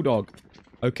game of Bulldog.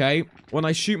 Okay, when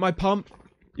I shoot my pump,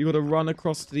 you got to run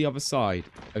across to the other side.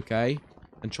 Okay?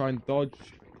 And try and dodge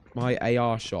my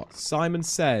AR shot. Simon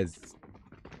says...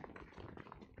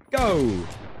 Go!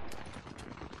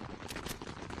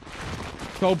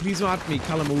 Cole, please don't add me.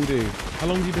 Callum will do. How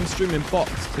long have you been streaming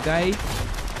bots? Today?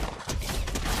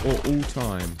 Or all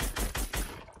time?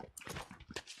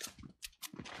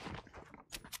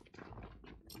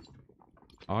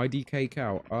 IDK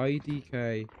cow.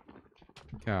 IDK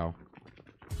cow.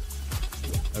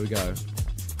 There we go.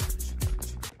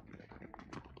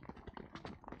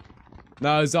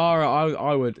 No, Zara,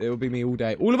 I would. It would be me all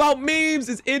day. All about memes!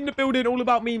 It's in the building. All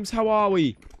about memes. How are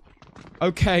we?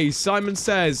 Okay, Simon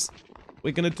says...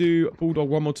 We're going to do Bulldog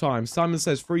one more time. Simon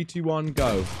says 3, 2, 1,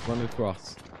 go. Run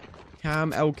across.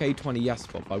 Cam LK20. Yes,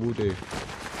 Bob. I will do.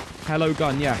 Hello,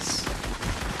 gun. Yes.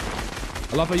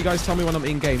 I love how you guys tell me when I'm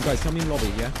in game. Guys, tell me in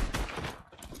lobby, yeah?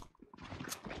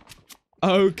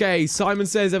 Okay. Simon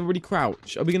says everybody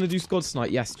crouch. Are we going to do squad snipe?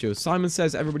 Yes, Joe. Simon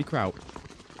says everybody crouch.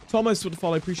 Thomas with the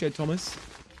follow. Appreciate Thomas.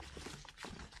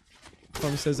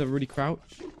 Thomas says everybody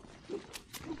crouch.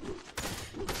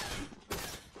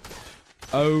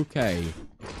 Okay.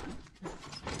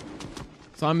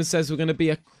 Simon says we're going to be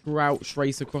a crouch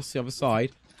race across the other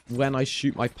side when I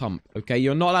shoot my pump. Okay,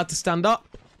 you're not allowed to stand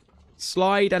up,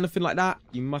 slide, anything like that.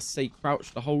 You must stay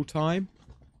crouched the whole time.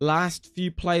 Last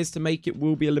few players to make it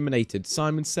will be eliminated.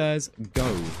 Simon says go.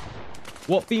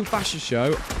 What theme fashion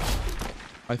show?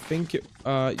 I think it...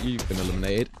 you've been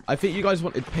eliminated. I think you guys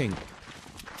wanted pink.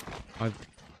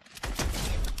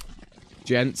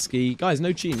 Gent ski. Guys,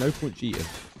 no cheating. No point cheating.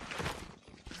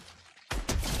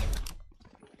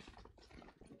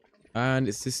 And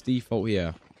it's this default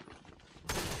here.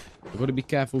 I've got to be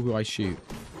careful who I shoot.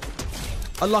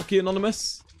 Unlucky,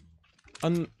 Anonymous.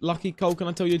 Unlucky, Cole. Can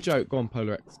I tell you a joke? Go on,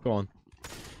 Polarx. Go on.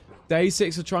 Day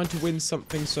 6 of trying to win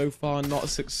something so far. Not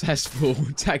successful.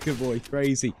 Tacker boy.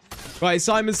 Crazy. Right,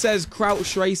 Simon says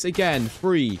crouch race again.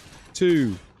 3,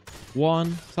 2,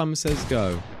 1. Simon says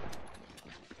go.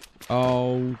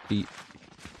 Oh,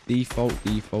 default.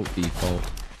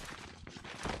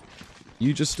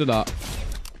 You just stood up.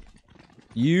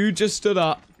 You just stood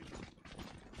up.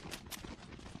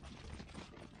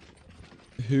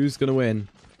 Who's gonna win?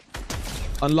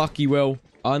 Unlucky, Will.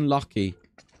 Unlucky.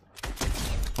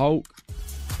 Hulk.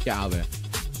 Get out of here.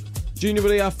 Junior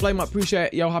Willie, Flame, I appreciate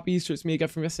it. Yo, happy Easter. It's me again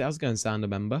from yesterday. How's it going, Sander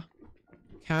member?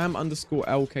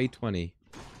 Cam_LK20.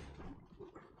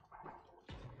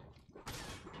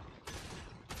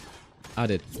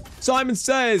 Added. Simon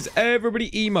says, everybody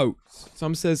emotes.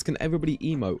 Simon says, can everybody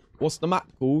emote? What's the map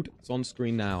called? It's on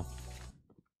screen now.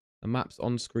 The map's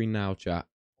on screen now, chat.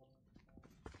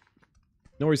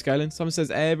 No worries, Galen. Simon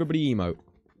says, everybody emote.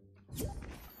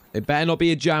 It better not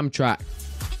be a jam track.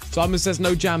 Simon says,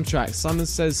 no jam tracks. Simon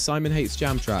says, Simon hates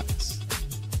jam tracks.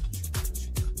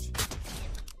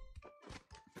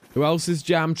 Who else is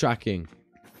jam tracking?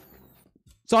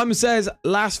 Simon says,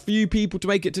 last few people to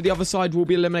make it to the other side will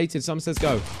be eliminated. Simon says,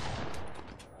 go.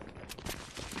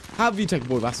 How have you taken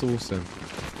ball? That's awesome.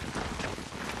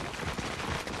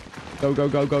 Go, go,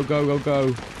 go, go, go, go,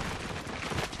 go.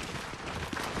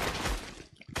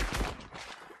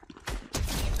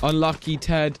 Unlucky,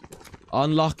 Ted.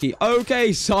 Unlucky.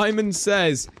 Okay, Simon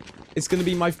says it's going to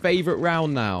be my favorite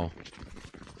round now.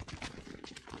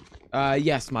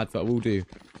 Yes, Madfoot, will do.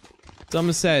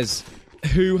 Simon says,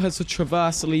 who has a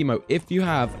traversal emote? If you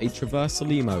have a traversal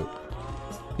emote,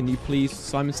 can you please...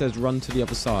 Simon says, run to the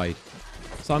other side.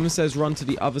 Simon says, run to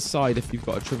the other side if you've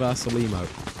got a traversal emote.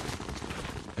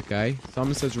 Okay.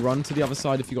 Simon says, run to the other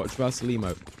side if you've got a traversal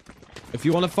emote. If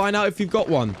you want to find out if you've got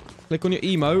one, click on your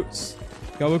emotes.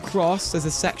 Go across. There's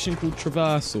a section called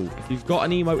traversal. If you've got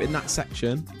an emote in that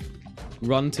section,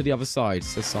 run to the other side,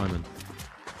 says Simon.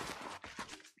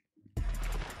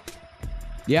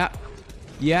 Yeah.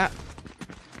 Yeah.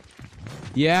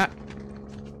 Yeah.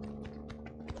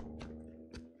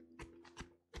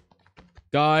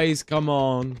 Guys, come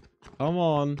on. Come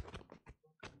on.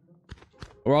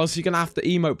 Or else you're going to have to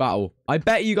emote battle. I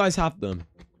bet you guys have them.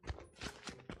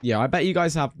 Yeah, I bet you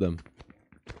guys have them.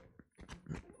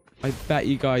 I bet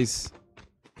you guys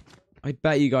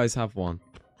have one.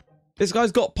 This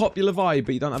guy's got popular vibe,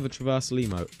 but you don't have a traversal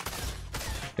emote.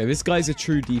 Okay, this guy's a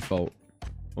true default.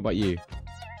 What about you?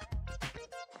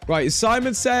 Right,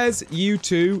 Simon says, you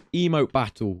two, emote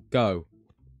battle. Go.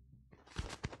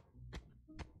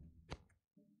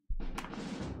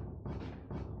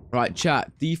 Right,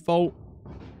 chat. Default.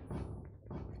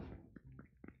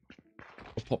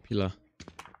 Or popular.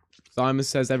 Simon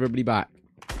says, everybody back.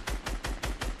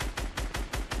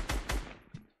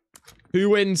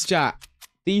 Who wins, chat?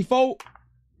 Default?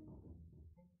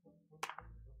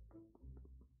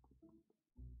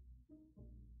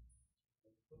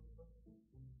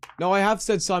 No, I have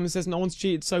said Simon says no one's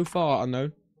cheated so far.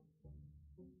 Unknown.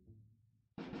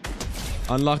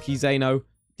 Unlucky, Zeno.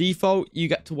 Default, you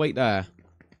get to wait there.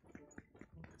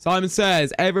 Simon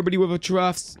says, everybody with a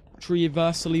traversal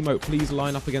emote, please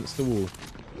line up against the wall.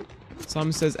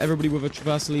 Simon says, everybody with a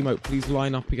traversal emote, please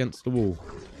line up against the wall.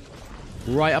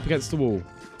 Right up against the wall.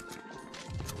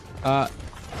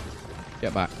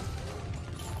 Get back.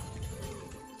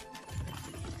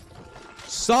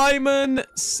 Simon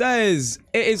says,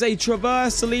 it is a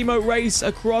traversal emote race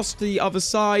across to the other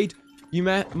side. You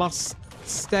must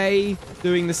stay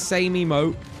doing the same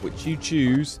emote, which you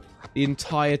choose, the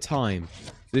entire time.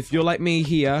 So if you're like me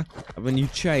here, and when you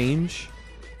change...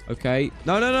 Okay.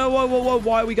 No, no, no. Whoa, whoa, whoa.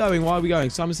 Why are we going? Why are we going?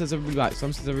 Simon says everybody back.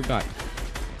 Simon says everybody back.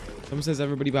 Someone says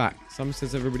everybody back. Someone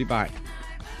says everybody back.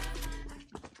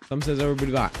 Someone says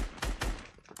everybody back.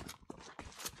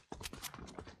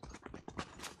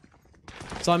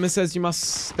 Simon says you must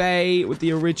stay with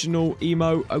the original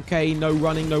emote. Okay, no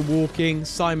running, no walking.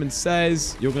 Simon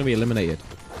says you're going to be eliminated.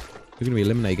 You're going to be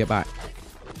eliminated. Get back.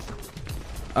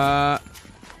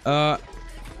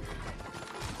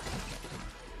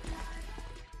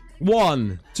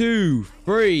 1, 2,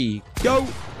 3, go!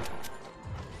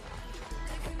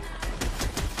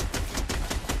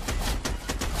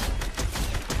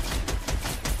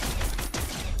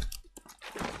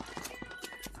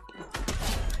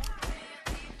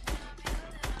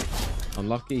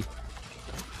 Unlucky.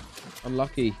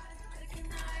 Unlucky.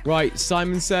 Right,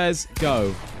 Simon says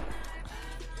go.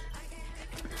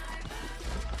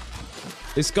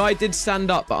 This guy did stand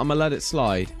up, but I'm gonna let it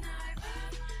slide.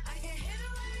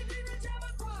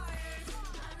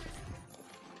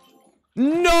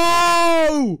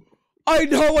 No! I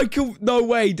know I killed... No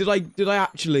way. Did I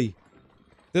actually?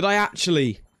 Did I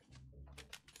actually?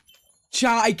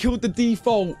 Chat, I killed the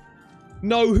default.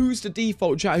 No, who's the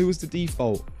default? Chat, who was the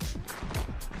default?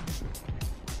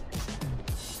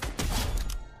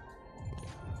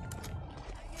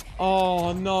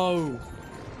 Oh, no.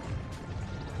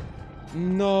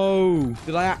 No.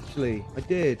 Did I actually? I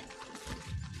did.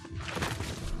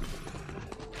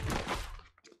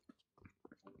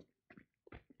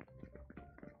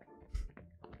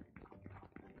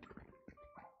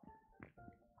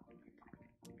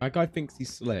 That guy thinks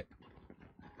he's slick.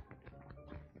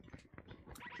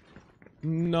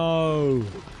 No.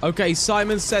 Okay,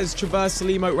 Simon says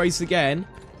traversal emote race again.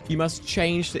 You must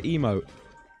change the emote.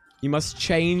 You must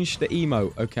change the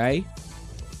emote, okay?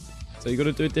 So you got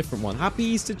to do a different one. Happy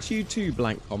Easter to you too,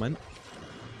 blank comment.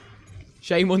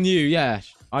 Shame on you, yeah.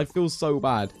 I feel so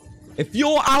bad. If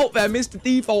you're out there, Mr.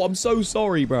 Default, I'm so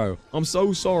sorry, bro. I'm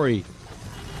so sorry.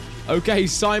 Okay,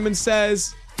 Simon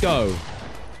says, go.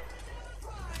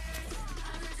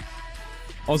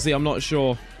 Ozzy, I'm not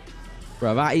sure.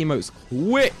 Bro, that emote's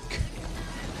quick.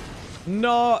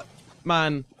 No,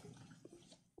 man.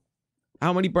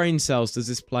 How many brain cells does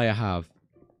this player have?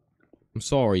 I'm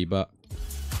sorry, but...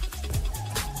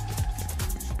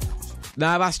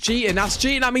 Nah, that's cheating. That's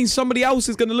cheating. That means somebody else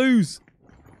is going to lose.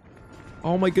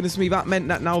 Oh my goodness me. That meant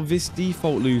that now this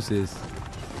default loses.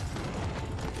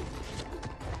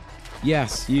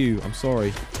 Yes, you. I'm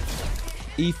sorry.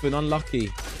 Ethan,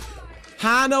 unlucky.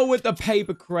 Hannah with the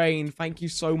paper crane. Thank you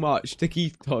so much to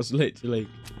Keith Toss, literally.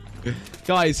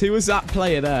 Guys, who was that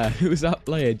player there? Who was that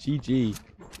player? GG.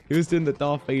 Who was doing the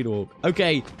Darth Vader walk?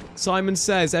 Okay, Simon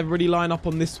says, everybody line up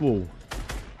on this wall.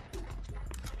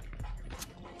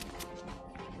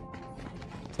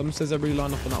 Simon says, everybody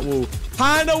line up on that wall.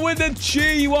 Hannah with the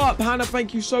cheer you up. Hannah,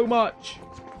 thank you so much.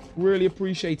 Really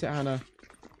appreciate it, Hannah.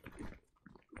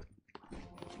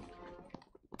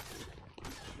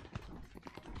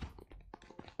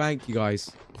 Thank you,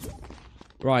 guys.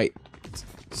 Right.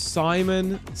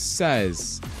 Simon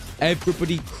says,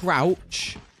 everybody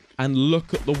crouch and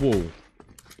look at the wall.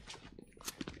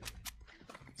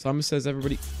 Simon says,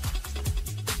 everybody...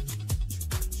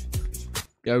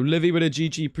 Yo, Livy with a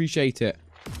GG. Appreciate it.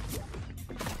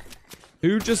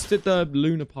 Who just did the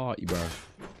lunar party, bro?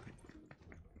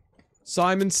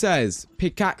 Simon says,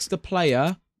 pickaxe the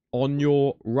player on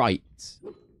your right.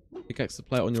 Pickaxe the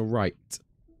player on your right.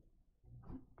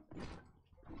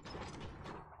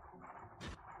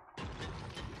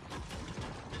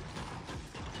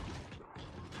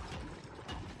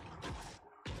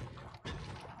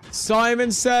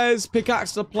 Simon says,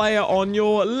 pickaxe the player on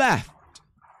your left.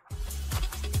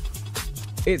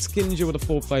 It's Kinja with the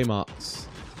 4 play marks.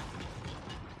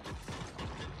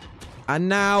 And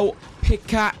now,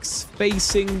 pickaxe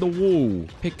facing the wall.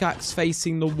 Pickaxe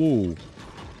facing the wall.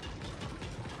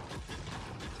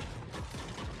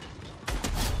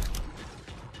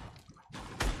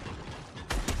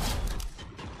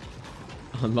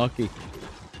 Unlucky.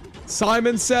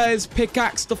 Simon says,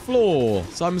 pickaxe the floor.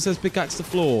 Simon says, pickaxe the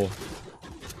floor.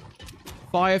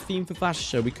 Fire theme for Flash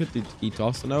Show. We could do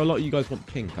Ethos. I know a lot of you guys want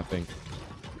pink, I think.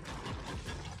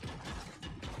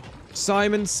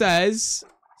 Simon says,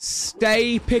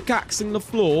 stay pickaxing the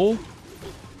floor,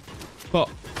 but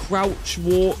crouch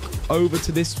walk over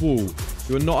to this wall.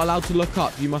 You are not allowed to look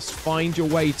up. You must find your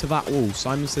way to that wall.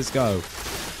 Simon says, go.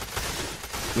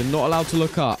 You're not allowed to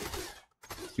look up.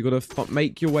 You got to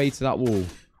make your way to that wall.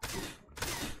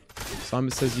 Simon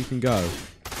says you can go.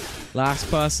 Last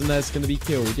person there's going to be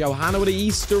killed. Yo, Hannah with the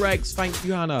Easter eggs. Thank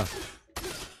you, Hannah.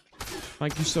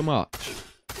 Thank you so much.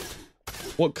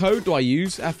 What code do I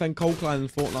use? FNCOLDCLAN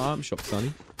and Fortnite item shop,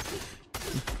 Sonny.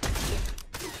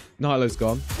 Nilo's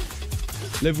gone.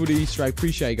 Live with the Easter egg.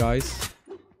 Appreciate it, guys.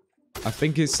 I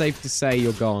think it's safe to say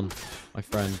you're gone, my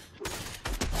friend.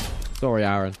 Sorry,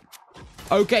 Aaron.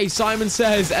 Okay, Simon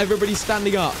says everybody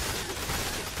standing up.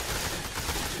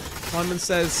 Simon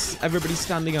says everybody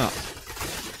standing up.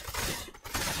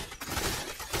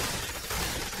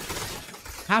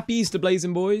 Happy Easter,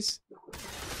 Blazing Boys.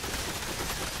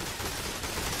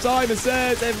 Simon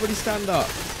says everybody stand up.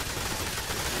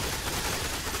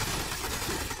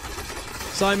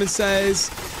 Simon says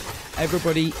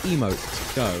everybody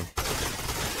emote. Go.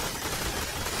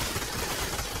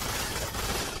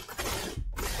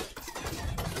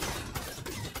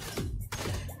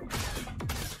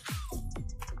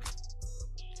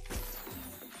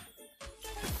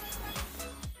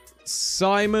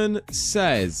 Simon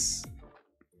says,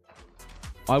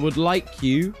 I would like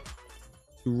you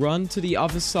to run to the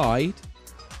other side,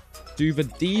 do the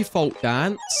default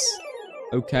dance,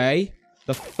 okay?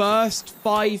 The first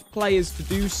 5 players to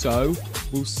do so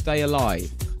will stay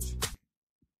alive.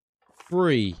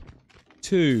 3,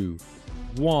 2,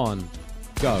 1,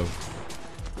 go.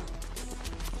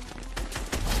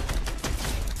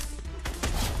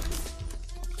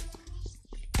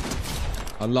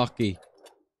 Unlucky.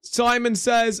 Simon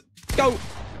says, Go.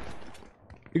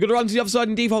 You're going to run to the other side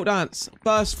and default dance.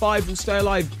 First 5 will stay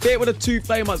alive. Bit with the 2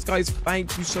 flame ups, guys.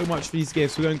 Thank you so much for these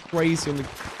gifts. We're going crazy on the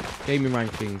gaming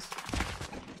rankings.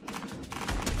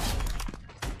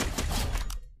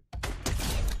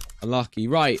 Unlucky.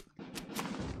 Right.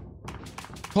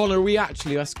 Connor, we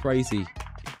actually... That's crazy.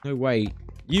 No way.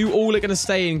 You all are going to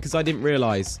stay in because I didn't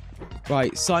realise.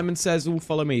 Right. Simon says all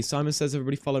follow me. Simon says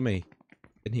everybody follow me.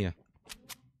 In here.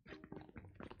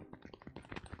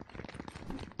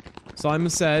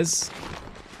 Simon says,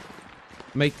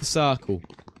 make a circle.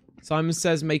 Simon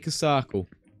says, make a circle.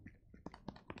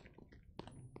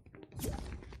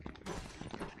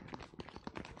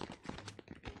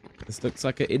 This looks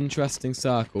like an interesting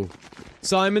circle.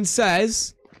 Simon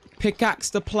says,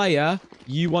 pickaxe the player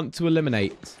you want to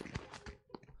eliminate.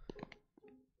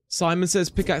 Simon says,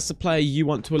 pickaxe the player you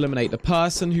want to eliminate. The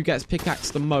person who gets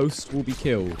pickaxed the most will be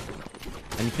killed.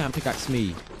 And you can't pickaxe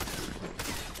me.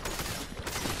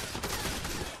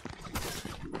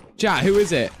 Chat, who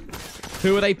is it?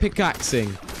 Who are they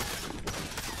pickaxing?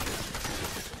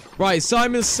 Right,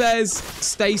 Simon says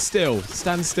stay still.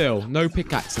 Stand still. No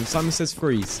pickaxing. Simon says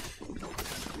freeze.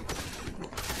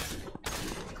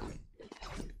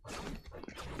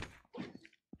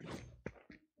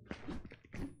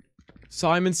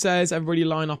 Simon says everybody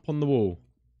line up on the wall.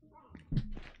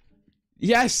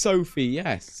 Yes, Sophie.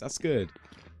 Yes, that's good.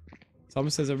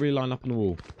 Simon says everybody line up on the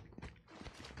wall.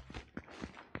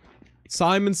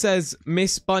 Simon says,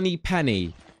 Miss Bunny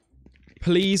Penny,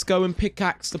 please go and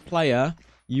pickaxe the player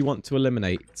you want to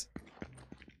eliminate.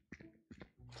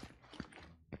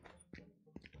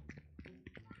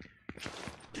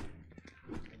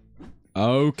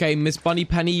 Okay, Miss Bunny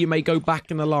Penny, you may go back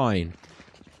in the line.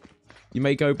 You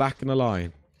may go back in the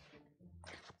line.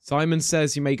 Simon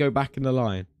says you may go back in the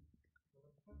line.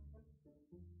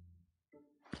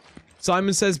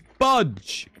 Simon says,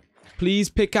 Budge!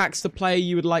 Please pickaxe the player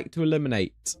you would like to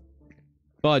eliminate.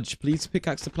 Budge, please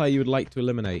pickaxe the player you would like to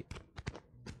eliminate.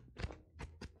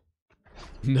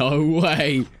 No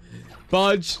way.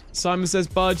 Budge. Simon says,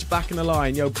 Budge, back in the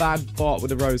line. Yo, bad bot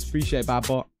with a rose. Appreciate it, bad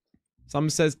bot. Simon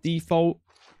says, default.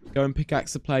 Go and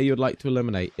pickaxe the player you would like to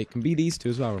eliminate. It can be these two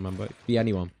as well, remember. It can be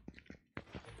anyone.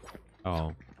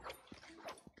 Oh.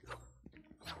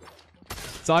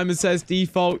 Simon says,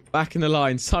 default. Back in the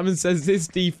line. Simon says, this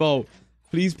default.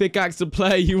 Please pickaxe the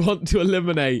player you want to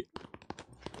eliminate.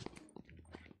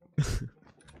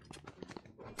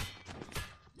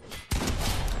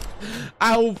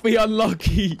 Alfie,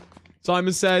 unlucky.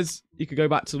 Simon says you could go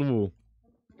back to the wall.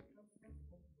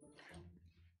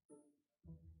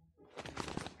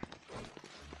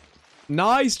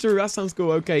 Nice, Drew. That sounds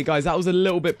cool. Okay, guys, that was a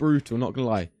little bit brutal, not gonna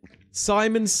lie.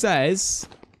 Simon says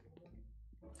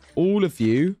all of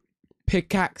you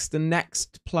pickaxe the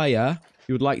next player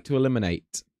you would like to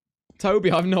eliminate.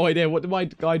 Toby, I have no idea. What did my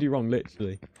guy do wrong,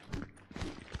 literally?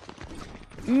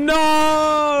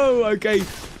 No! Okay.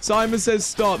 Simon says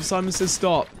stop. Simon says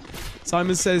stop.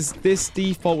 Simon says this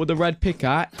default with the red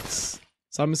pickaxe.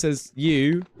 Simon says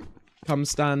you come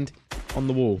stand on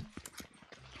the wall.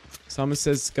 Simon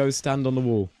says go stand on the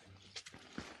wall.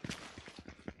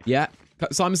 Yeah.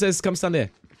 Simon says come stand here.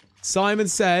 Simon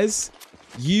says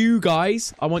you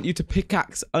guys, I want you to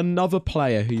pickaxe another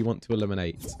player who you want to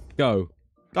eliminate. Go.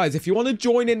 Guys, if you want to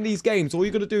join in these games, all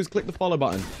you got to do is click the follow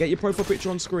button. Get your profile picture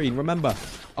on screen. Remember,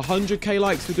 100k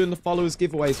likes for doing the followers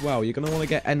giveaway as well. You're going to want to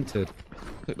get entered.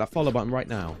 Click that follow button right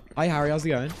now. Hi, Harry. How's it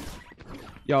going?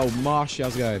 Yo, Marshy,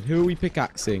 how's it going? Who are we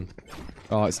pickaxing?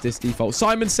 Oh, it's this default.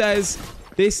 Simon says,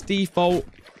 this default,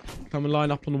 come and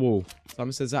line up on the wall.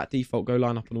 Simon says that default, go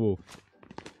line up on the wall.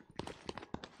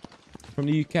 From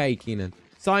the UK, Keenan.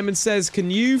 Simon says, can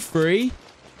you three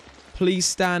please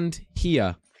stand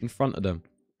here in front of them?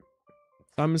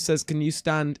 Simon says, can you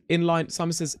stand in line?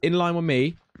 Simon says, in line with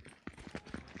me.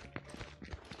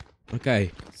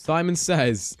 Okay. Simon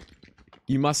says,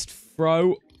 you must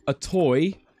throw a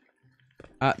toy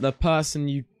at the person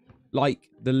you like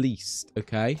the least.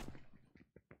 Okay.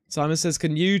 Simon says,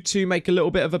 can you two make a little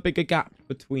bit of a bigger gap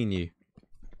between you?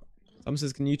 Simon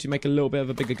says, can you two make a little bit of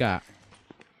a bigger gap?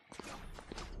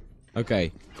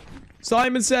 Okay.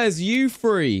 Simon says, you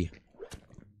three.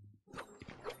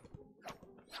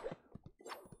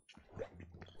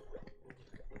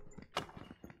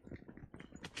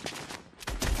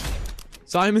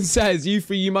 Simon says, you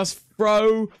three, you must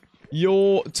throw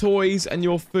your toys and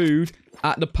your food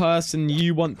at the person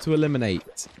you want to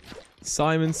eliminate.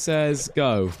 Simon says,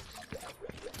 go.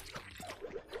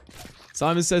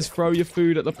 Simon says, throw your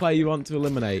food at the player you want to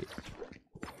eliminate.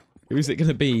 Who's it going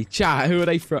to be? Chat, who are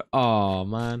they for? Oh,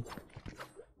 man.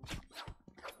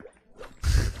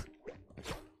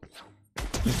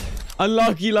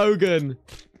 Unlucky Logan.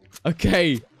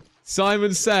 Okay.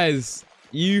 Simon says,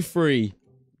 you three,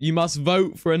 you must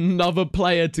vote for another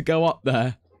player to go up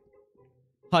there.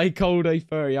 Hi, Cold A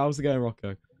Furry. How's it going,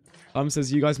 Rocco? Simon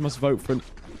says, you guys must vote for an...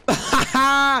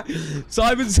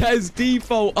 Simon says,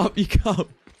 default, up you come.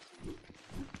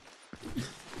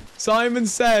 Simon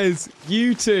says,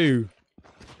 you two,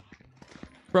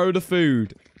 throw the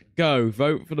food. Go.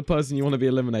 Vote for the person you want to be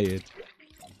eliminated.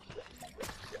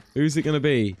 Who's it going to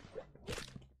be?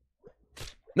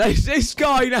 No, it's this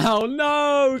guy now.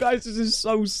 No, guys, this is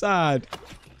so sad.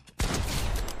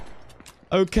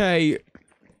 Okay.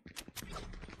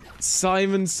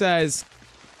 Simon says,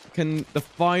 can the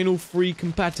final 3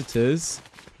 competitors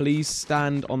please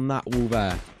stand on that wall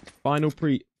there? Final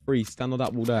 3, stand on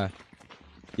that wall there.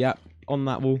 Yep, on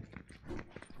that wall.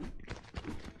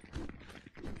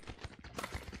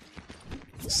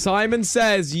 Simon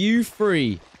says, you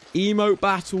 3, emote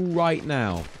battle right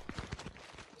now.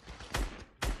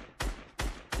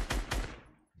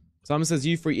 Simon says,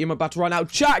 you 3, emote battle right now.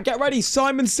 Chat, get ready.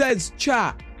 Simon says,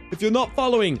 chat, if you're not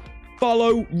following,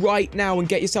 follow right now and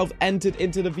get yourself entered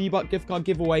into the V-Buck gift card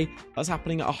giveaway that's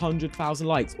happening at 100,000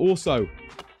 likes. Also,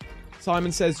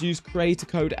 Simon says, use creator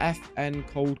code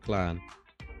FNCOLDCLAN.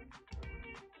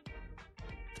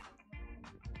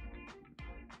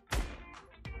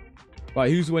 Right,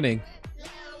 who's winning?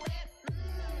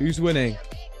 Who's winning?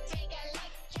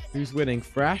 Who's winning?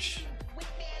 Fresh?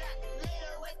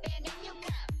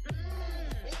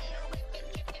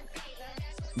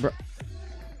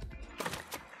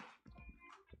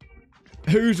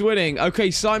 Who's winning? Okay,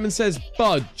 Simon says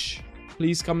Budge.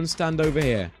 Please come and stand over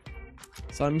here.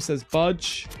 Simon says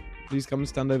Budge. Please come and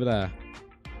stand over there.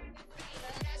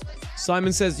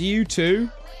 Simon says you two.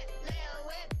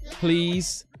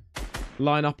 Please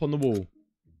line up on the wall.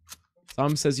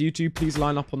 Simon says you two, please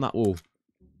line up on that wall.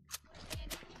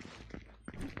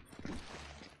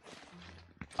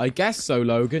 I guess so,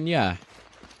 Logan, yeah.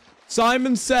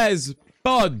 Simon says,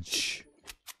 Budge,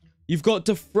 you've got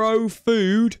to throw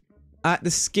food at the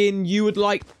skin you would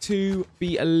like to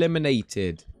be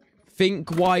eliminated.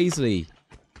 Think wisely.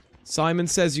 Simon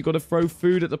says you've got to throw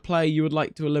food at the player you would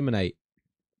like to eliminate.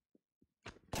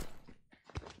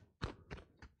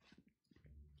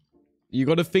 You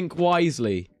got to think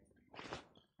wisely.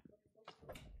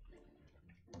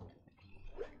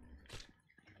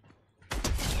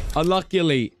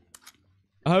 Unluckily.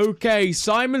 Okay,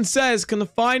 Simon says, can the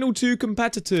final 2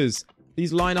 competitors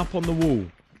please line up on the wall?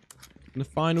 Can the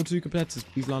final 2 competitors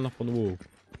please line up on the wall?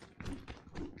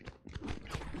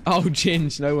 Oh,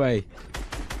 Ginge, no way.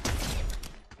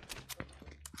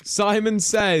 Simon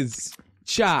says,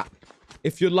 chat,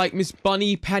 if you'd like Miss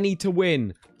Bunny Penny to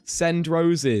win, send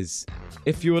roses.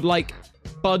 If you would like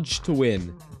Budge to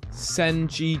win, send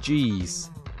GGs.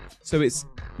 So it's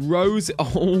Rose.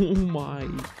 Oh my.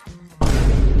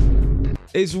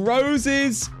 It's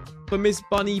roses for Miss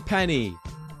Bunny Penny.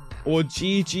 Or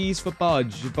GG's for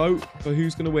Budge. Vote for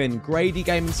who's going to win. Grady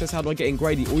Gaming says, how do I get in?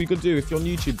 Grady, all you got to do, if you're on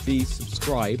YouTube, be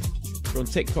subscribed. If you're on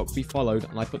TikTok, be followed.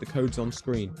 And I put the codes on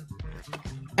screen.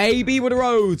 AB with a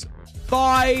rose.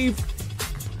 5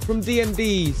 from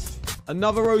D&D's.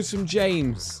 Another rose from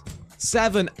James.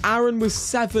 7. Aaron with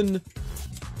 7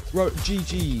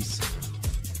 GG's.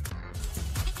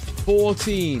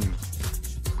 14.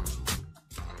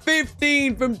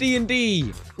 15 from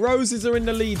D&D. Roses are in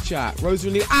the lead, chat. Roses are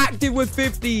in the active with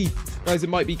 50. Guys, it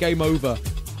might be game over.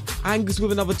 Angus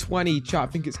with another 20. Chat, I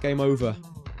think it's game over.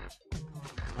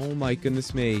 Oh my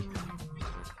goodness me.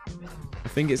 I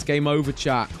think it's game over,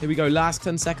 chat. Here we go. Last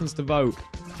 10 seconds to vote.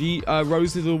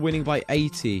 Roses are winning by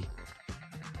 80.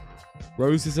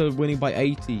 Roses are winning by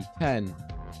 80. 10,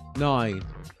 9,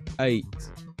 8,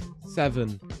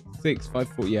 7, 6, 5,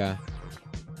 4. Yeah.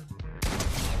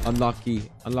 Unlucky.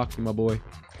 Unlucky, my boy.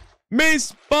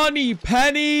 Miss Bunny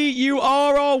Penny, you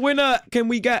are our winner. Can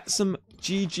we get some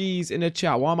GG's in the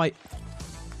chat? Why am I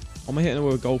hitting her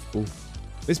with a golf ball?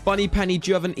 Miss Bunny Penny, do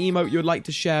you have an emote you'd like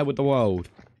to share with the world?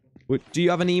 Do you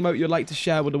have an emote you'd like to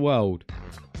share with the world?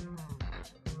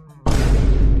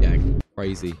 Yeah,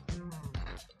 crazy.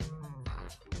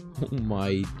 Oh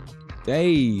my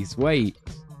days. Wait.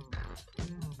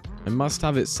 I must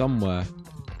have it somewhere.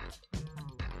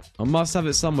 I must have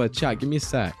it somewhere. Chat, give me a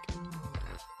sec.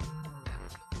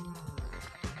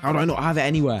 How do I not have it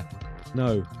anywhere?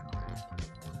 No.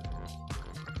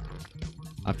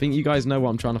 I think you guys know what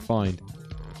I'm trying to find.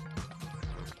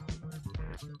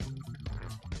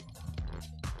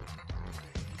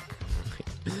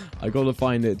 I gotta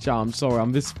find it. Chat, I'm sorry.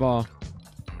 I'm this far.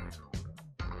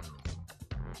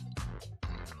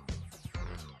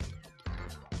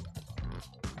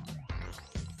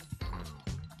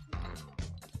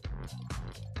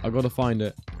 I gotta find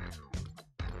it.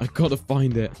 I gotta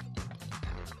find it.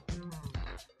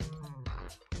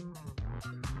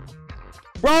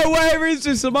 Bro, where is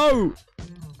this emote?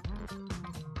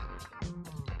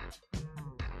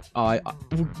 Alright,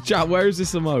 chat, where is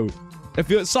this emote?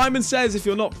 Simon says if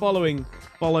you're not following,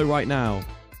 follow right now.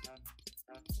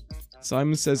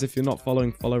 Simon says if you're not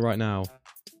following, follow right now.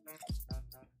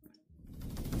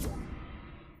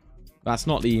 That's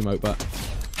not the emote, but...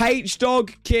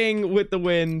 H-Dog King with the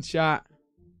win, chat.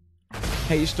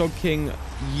 H-Dog King,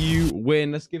 you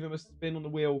win. Let's give him a spin on the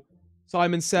wheel.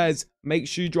 Simon says, make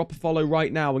sure you drop a follow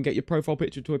right now and get your profile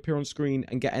picture to appear on screen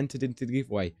and get entered into the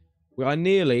giveaway. We are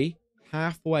nearly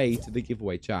halfway to the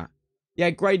giveaway, chat.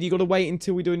 Yeah, Grady, you got to wait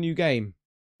until we do a new game.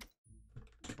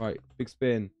 Right, big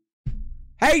spin.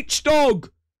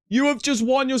 H-Dog! You have just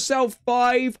won yourself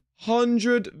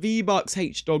 500 V-Bucks,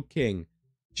 H-Dog King.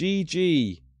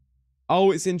 GG.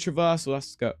 Oh, it's in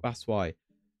traversal. That's why.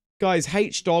 Guys,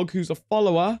 H-Dog, who's a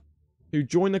follower, who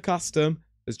joined the custom,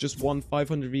 has just won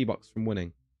 500 V-Bucks from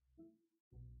winning.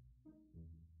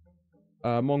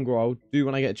 Mongrel, I'll do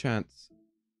when I get a chance.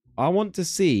 I want to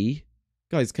see...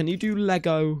 Guys, can you do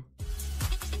Lego?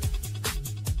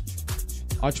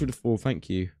 Archer with a 4, thank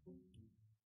you.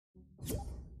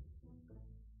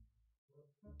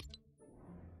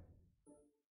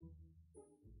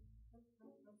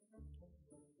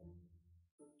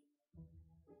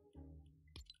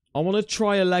 I want to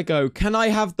try a Lego. Can I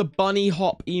have the bunny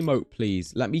hop emote,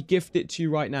 please? Let me gift it to you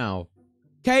right now.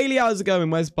 Kaylee, how's it going?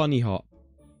 Where's bunny hop?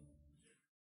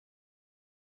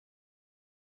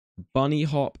 Bunny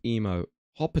hop emote.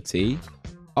 Hoppity?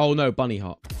 Oh, no, bunny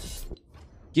hop.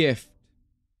 Gift.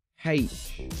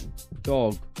 H.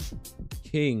 Dog.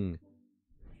 King.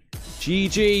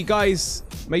 GG, guys.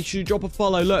 Make sure you drop a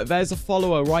follow. Look, there's a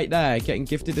follower right there getting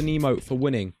gifted an emote for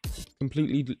winning.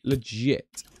 Completely legit.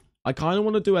 I kind of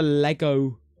want to do a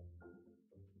Lego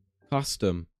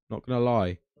custom. Not going to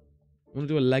lie. I want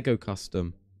to do a Lego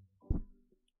custom.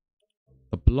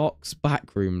 The blocks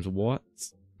backrooms. What?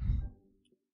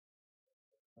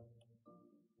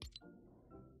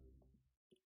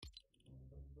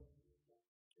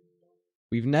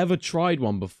 We've never tried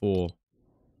one before.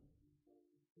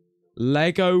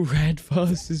 Lego red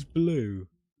versus blue.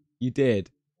 You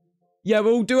did. Yeah,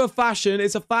 we'll do a fashion.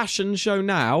 It's a fashion show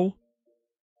now.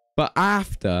 But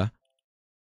after,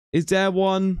 is there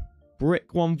one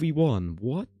brick 1v1?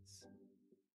 What?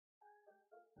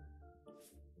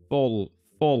 Full,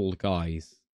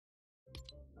 guys.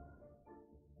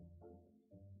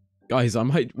 Guys,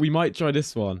 we might try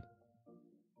this one.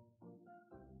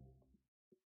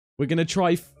 We're gonna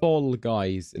try full,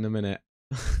 guys, in a minute.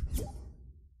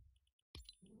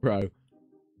 Bro.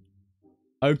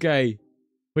 Okay.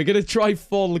 We're gonna try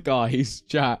full, guys,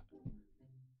 chat.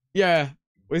 Yeah.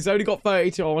 It's only got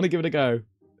 32. I want to give it a go.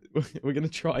 We're going to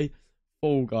try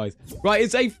full, guys. Right,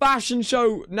 it's a fashion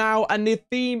show now, and the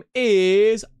theme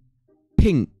is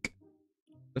pink.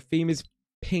 The theme is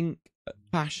pink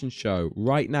fashion show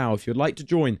right now. If you'd like to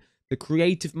join, the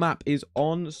creative map is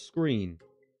on screen.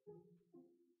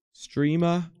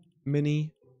 Streamer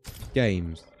mini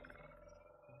games.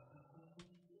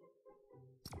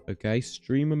 Okay,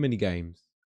 streamer mini games.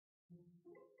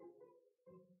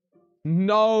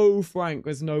 No, Frank,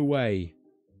 there's no way.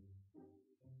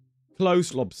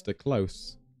 Close, Lobster,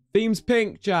 close. Theme's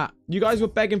pink, chat. You guys were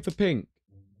begging for pink.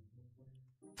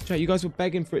 Chat, you guys were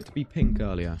begging for it to be pink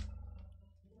earlier.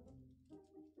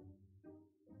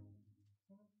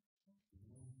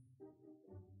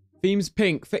 Theme's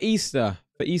pink for Easter.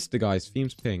 For Easter, guys.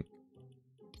 Theme's pink.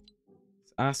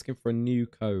 It's asking for a new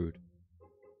code.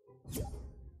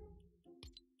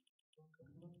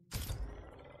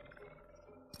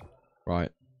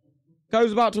 Right.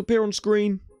 Code's about to appear on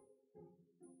screen.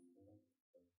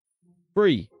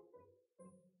 3,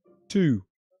 2,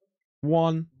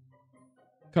 1.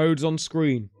 Code's on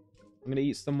screen. I'm going to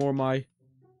eat some more of my...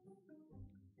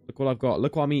 Look what I've got.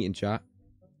 Look what I'm eating, chat.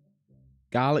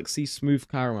 Galaxy Smooth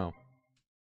Caramel.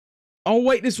 Oh,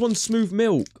 wait, this one's Smooth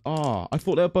Milk. Ah, I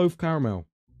thought they were both caramel.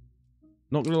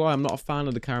 Not going to lie, I'm not a fan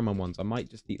of the caramel ones. I might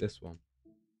just eat this one.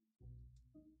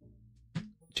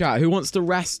 Chat, who wants the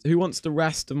rest? Who wants the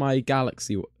rest of my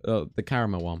Galaxy, the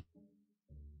caramel one?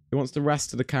 Who wants the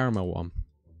rest of the caramel one?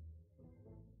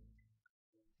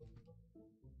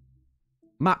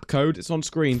 Map code, it's on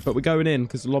screen, but we're going in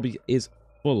because the lobby is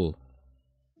full.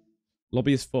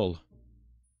 Lobby is full.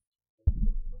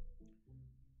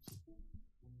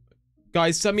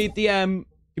 Guys, send me a DM.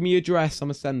 Give me your address. I'm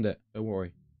gonna send it. Don't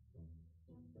worry.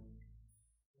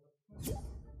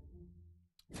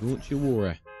 Don't you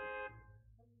worry.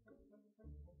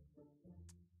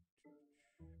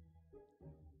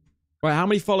 Right, how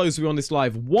many follows are we on this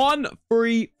live?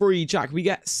 133, chat. Can we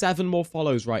get 7 more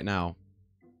follows right now?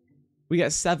 We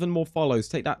get 7 more follows.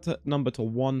 Take that number to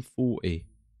 140.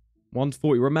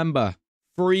 140. Remember,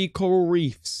 free coral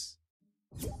reefs.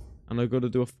 And I've got to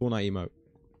do a Fortnite emote.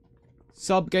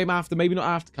 Sub game after. Maybe not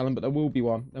after, Callum, but there will be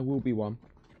one. There will be one.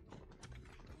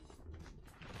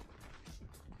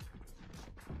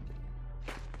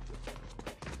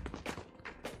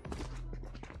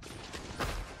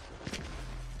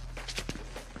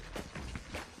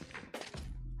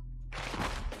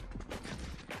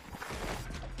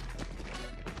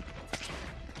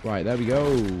 Right, there we go.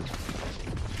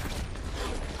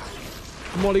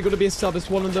 Molly, got to be a sub. It's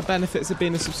one of the benefits of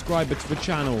being a subscriber to the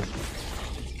channel.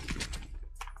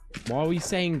 Why are we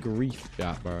saying grief,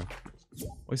 chat, bro? Why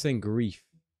are we saying grief?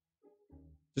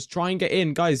 Just try and get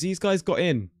in. Guys, these guys got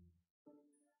in.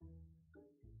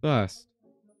 First.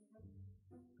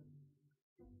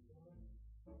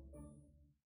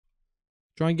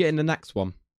 Try and get in the next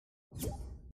one.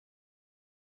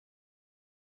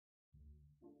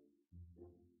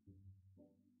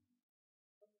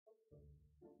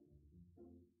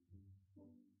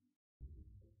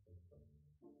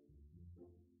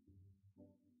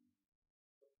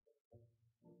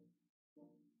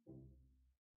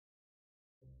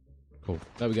 Cool.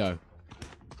 There we go.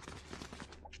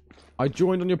 I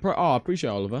joined on your pro. Oh, I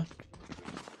appreciate it, Oliver.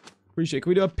 Appreciate it.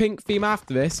 Can we do a pink theme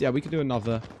after this? Yeah, we can do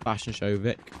another fashion show,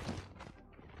 Vic.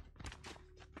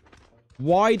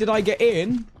 Why did I get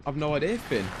in? I've no idea,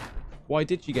 Finn. Why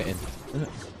did you get in?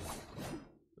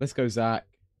 Let's go, Zach.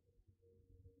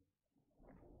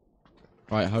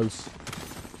 Right, host.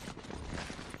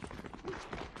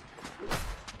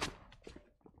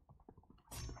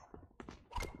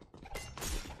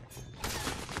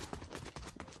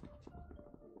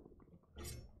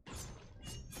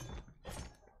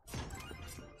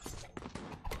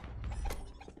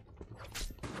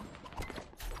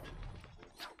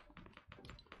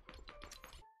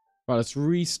 Right, let's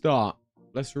restart.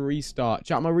 Let's restart.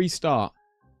 Chat, I'm gonna restart.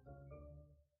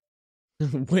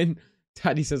 When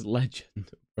Daddy says legend,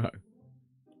 bro.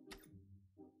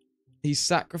 He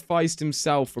sacrificed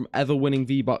himself from ever winning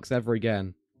V-Bucks ever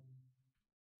again.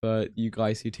 For you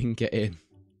guys who didn't get in.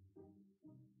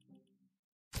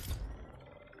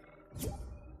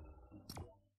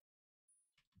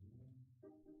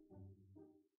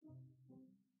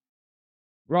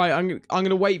 Right, I'm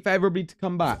gonna wait for everybody to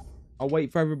come back. I'll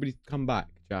wait for everybody to come back,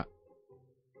 chat.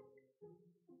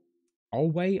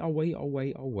 I'll wait.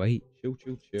 Chill,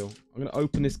 chill, chill. I'm gonna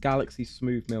open this Galaxy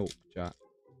Smooth Milk, chat.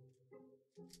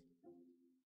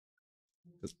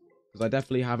 Because I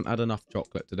definitely haven't had enough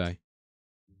chocolate today.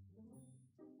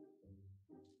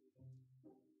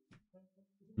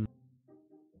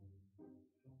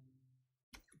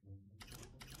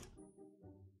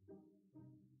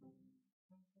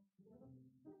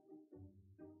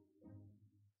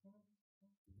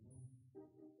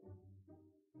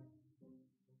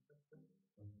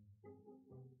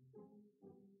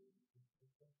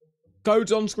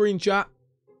 Code's on screen, chat.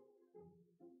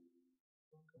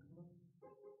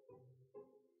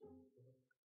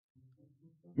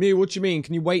 Me, what you mean?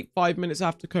 Can you wait 5 minutes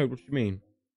after code? What you mean?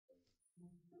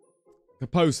 The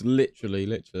post, literally.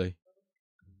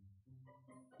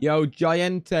 Yo,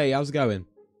 Giante, how's it going?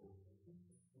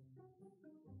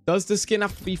 Does the skin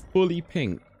have to be fully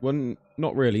pink? Well,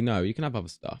 not really, no. You can have other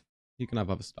stuff.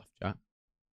 Chat.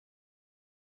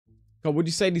 God, would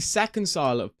you say the second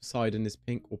style of Poseidon is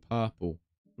pink or purple?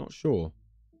 Not sure.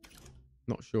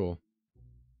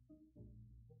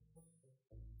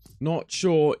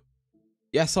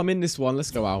 Yes, I'm in this one. Let's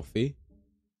go, Alfie.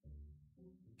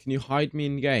 Can you hide me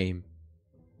in game?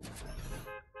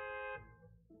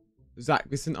 Zach,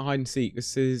 this isn't hide and seek.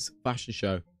 This is fashion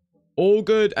show. All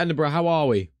good, Edinburgh. How are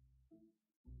we?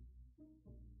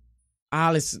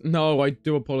 Alice. No, I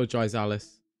do apologize,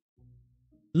 Alice.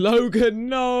 Logan,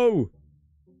 no!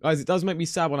 Guys, it does make me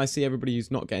sad when I see everybody who's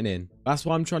not getting in. That's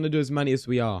why I'm trying to do as many as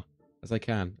we are. As I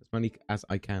can. As many as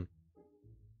I can.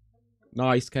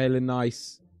 Nice, Kaylin,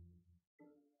 nice.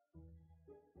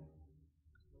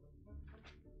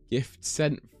 Gift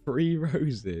sent 3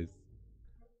 roses.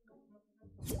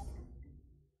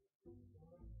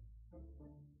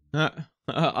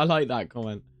 I like that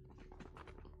comment.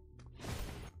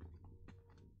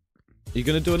 Are you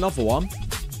going to do another one?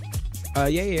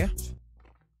 Yeah.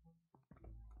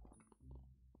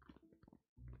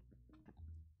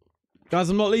 Guys,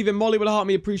 I'm not leaving. Molly will heart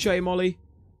me. Appreciate it, Molly.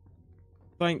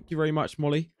 Thank you very much,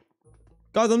 Molly.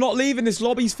 Guys, I'm not leaving. This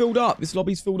lobby's filled up. This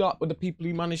lobby's filled up with the people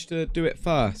who managed to do it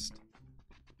first.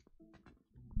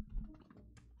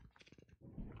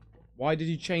 Why did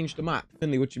you change the map?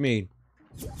 Finley, what do you mean?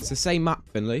 It's the same map,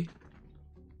 Finley.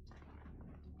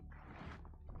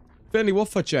 Finley, what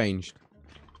for changed?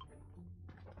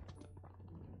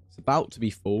 It's about to be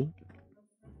full.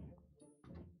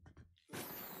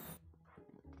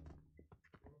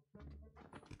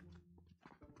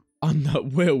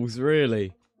 Unnut Wills,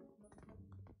 really?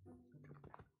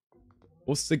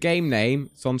 What's the game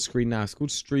name? It's on screen now. It's called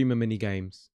Streamer Mini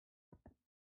Games.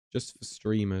 Just for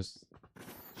streamers.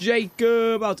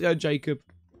 Jacob! How's it going, Jacob?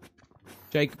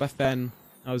 Jacob FN.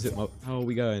 How's it? How are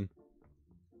we going?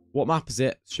 What map is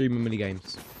it? Streamer Mini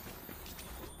Games.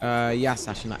 Yes,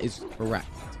 Ashen, that is correct.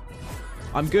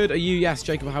 I'm good. Are you? Yes,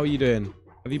 Jacob. How are you doing?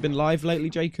 Have you been live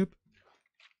lately, Jacob?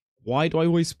 Why do I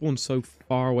always spawn so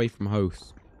far away from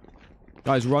host?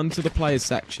 Guys, run to the players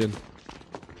section.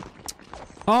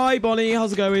 Hi, Bonnie.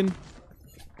 How's it going?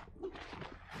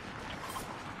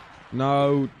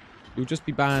 No. You'll just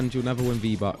be banned. You'll never win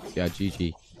V-Bucks. Yeah,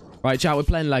 GG. Right, chat. We're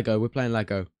playing Lego. We're playing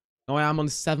Lego. No, I am on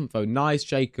the 7th phone. Nice,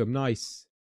 Jacob. Nice.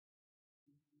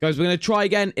 Guys, we're going to try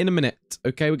again in a minute.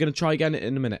 Okay, we're going to try again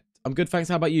in a minute. I'm good, thanks.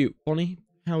 How about you? Bonnie,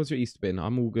 how was your Easter been?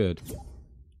 I'm all good.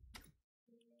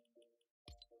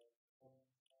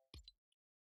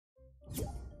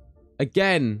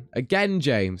 Again,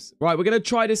 James. Right, we're going to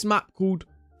try this map called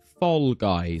Fall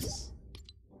Guys.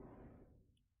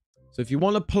 So if you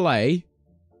want to play,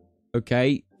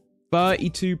 okay,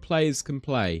 32 players can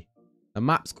play. The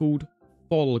map's called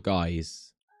Fall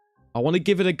Guys. I want to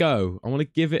give it a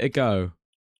go.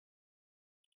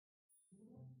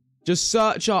 Just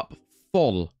search up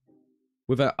Fall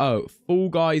with an O. Fall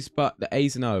Guys, but the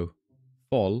A's and O.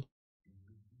 Fall.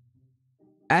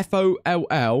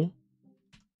 F-O-L-L.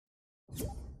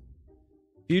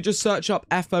 If you just search up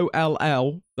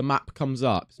F-O-L-L, the map comes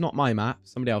up. It's not my map,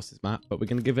 somebody else's map, but we're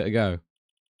going to give it a go.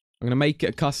 I'm going to make it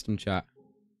a custom chat.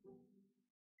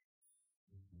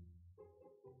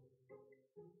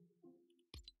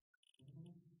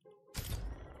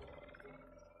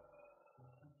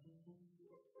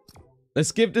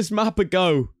 Let's give this map a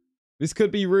go. This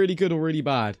could be really good or really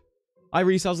bad. Hi,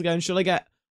 Reese. How's it going? Should I get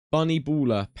Bunny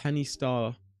Brawler, Penny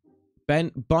Star...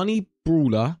 Bunny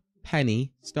Brawler,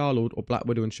 Penny, Star-Lord, or Black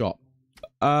Widow and Shop?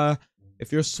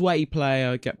 If you're a sweaty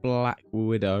player, get Black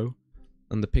Widow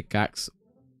and the pickaxe.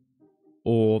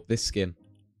 Or this skin.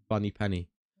 Bunny Penny.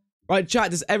 Right,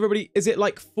 chat, does everybody... Is it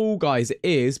like Fall Guys? It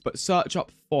is, but search up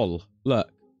Fall.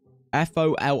 Look.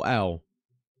 F-O-L-L.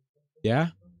 Yeah?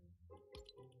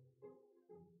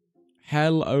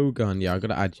 Hello, gun. Yeah, I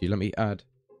gotta add you. Let me add.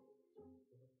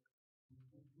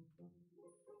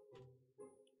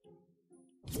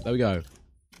 There we go.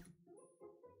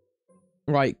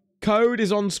 Right. Code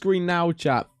is on screen now,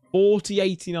 chat.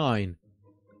 4089.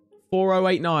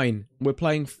 4089. We're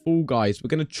playing Fall Guys. We're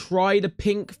gonna try the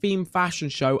pink theme fashion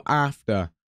show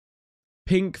after.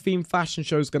 Pink theme fashion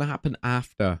show is gonna happen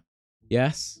after.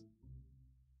 Yes?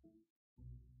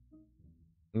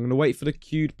 I'm going to wait for the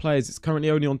queued players. It's currently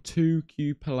only on 2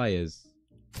 queued players.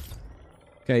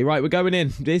 Okay, right, we're going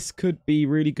in. This could be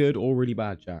really good or really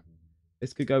bad, chat.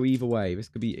 This could go either way. This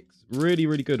could be really,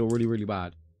 really good or really, really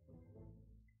bad.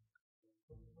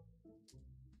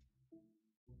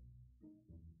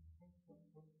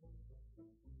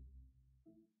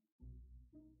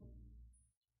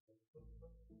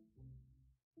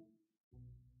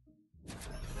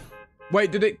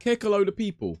 Wait, did it kick a load of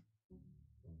people?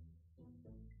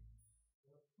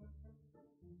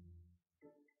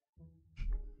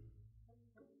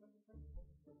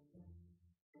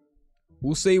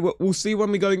 We'll see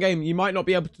when we go in game. You might not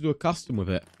be able to do a custom with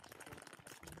it.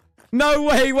 No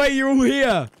way, wait, you're all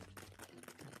here.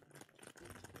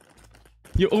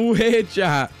 You're all here,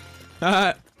 chat.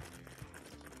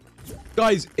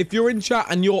 Guys, if you're in chat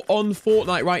and you're on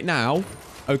Fortnite right now,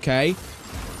 okay,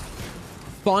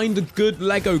 find a good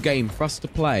Lego game for us to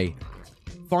play.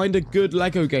 Find a good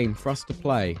Lego game for us to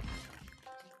play.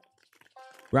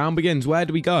 Round begins. Where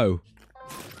do we go?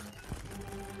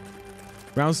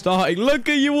 Round starting. Look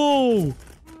at you all.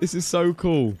 This is so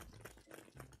cool.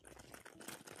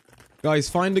 Guys,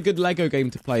 find a good Lego game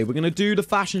to play. We're going to do the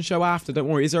fashion show after. Don't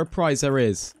worry. Is there a prize? There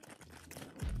is.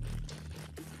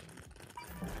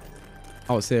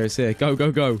 Oh, it's here. It's here. Go,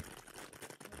 go, go.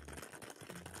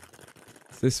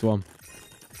 It's this one.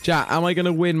 Chat, am I going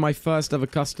to win my first ever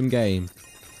custom game?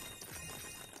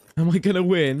 Am I going to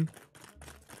win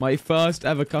my first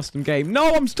ever custom game?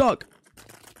 No, I'm stuck.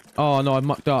 Oh, no, I've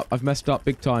mucked up. I've messed up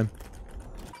big time.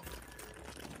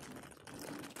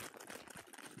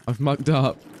 I've mucked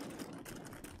up.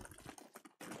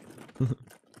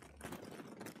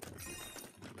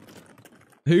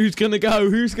 Who's gonna go?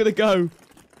 Who's gonna go?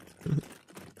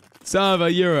 Server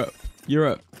Europe.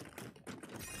 Europe.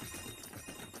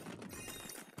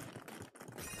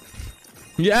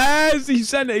 Yes, he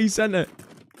sent it. He sent it.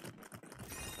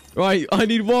 Right, I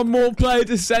need one more player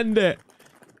to send it.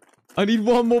 I need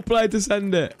one more player to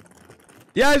send it.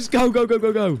 Yes, go, go, go,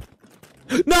 go, go.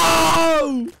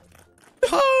 No!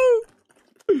 No!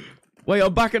 Wait,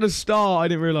 I'm back at the start. I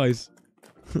didn't realize.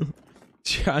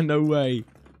 Yeah, no way.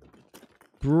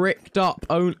 Bricked up.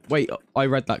 Oh, wait, I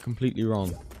read that completely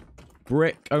wrong.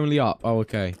 Brick only up. Oh,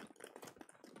 okay.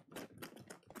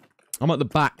 I'm at the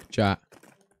back, chat.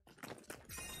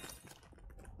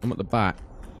 I'm at the back.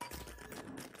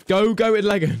 Go, go with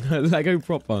Lego. Lego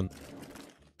prop on.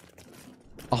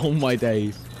 Oh, my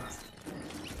days.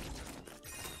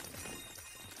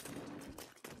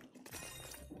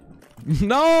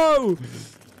 No!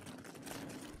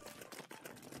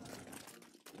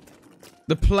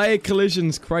 The player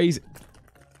collision's crazy.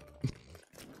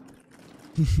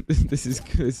 This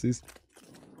is...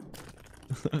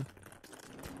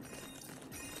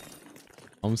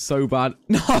 I'm so bad.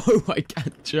 No, I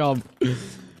can't jump.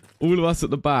 All of us at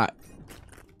the back.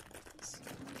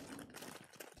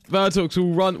 Vertox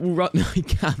will run, No, I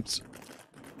can't.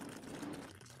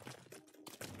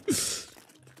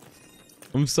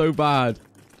 I'm so bad.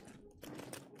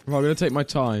 Right, I'm gonna take my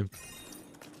time.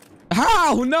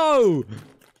 Ow! No!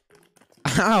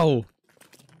 Ow!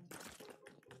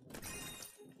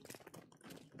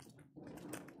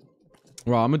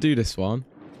 Right, I'm gonna do this one.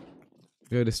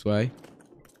 Go this way.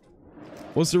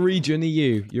 What's the region?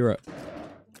 EU? Europe.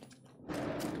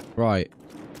 Right.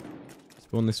 Let's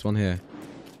go on this one here.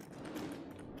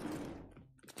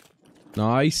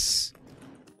 Nice.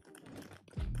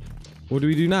 What do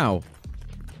we do now?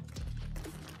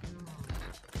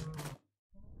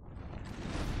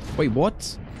 Wait,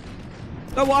 what?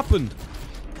 No, what happened?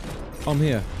 I'm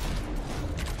here.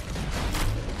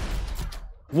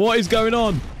 What is going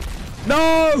on?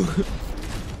 No!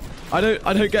 I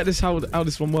don't get this how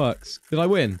this one works. Did I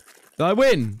win? Did I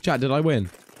win? Chat, did I win?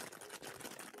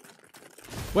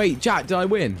 Wait, chat, did I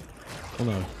win? Oh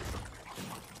no.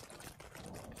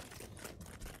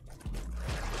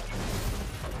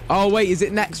 Oh wait, is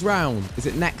it next round? Is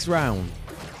it next round?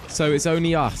 So it's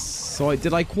only us. So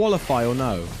did I qualify or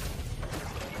no?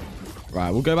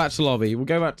 Right, we'll go back to lobby. We'll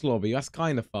go back to lobby. That's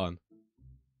kind of fun.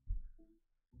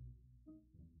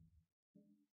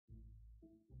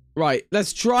 Right,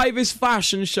 let's try this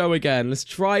fashion show again. Let's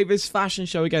try this fashion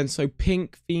show again. So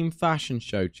pink theme fashion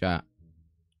show, chat.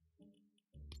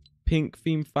 Pink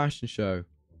theme fashion show.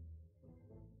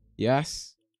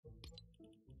 Yes.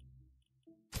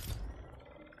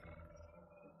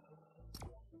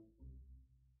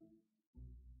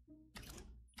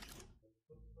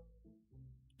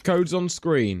 Codes on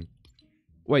screen.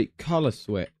 Wait, color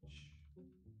switch.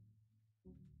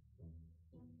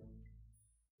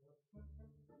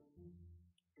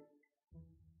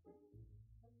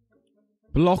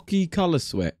 Blocky color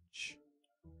switch.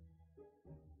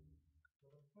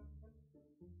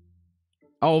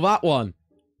 Oh, that one.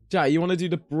 Chat, you want to do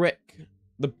the brick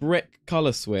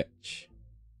color switch?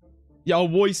 Yo,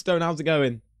 Voidstone, how's it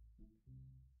going?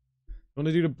 Want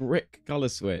to do the brick color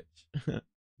switch?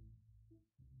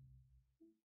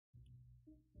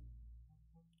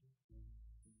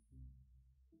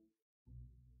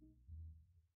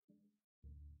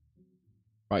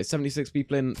 Right, 76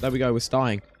 people in. There we go. We're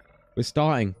starting. We're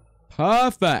starting.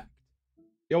 Perfect.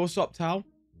 Yo, what's up, Tal?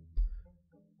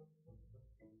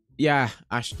 Yeah,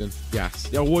 Ashton. Yes.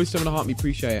 Yo, always having a heart. Me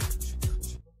appreciate it.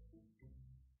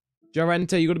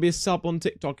 Jarente, you got to be a sub on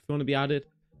TikTok if you want to be added.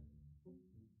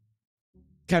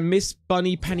 Can Miss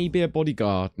Bunny Penny be a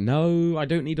bodyguard? No, I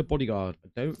don't need a bodyguard. I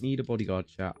don't need a bodyguard,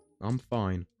 chat. I'm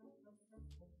fine.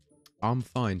 I'm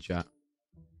fine, chat.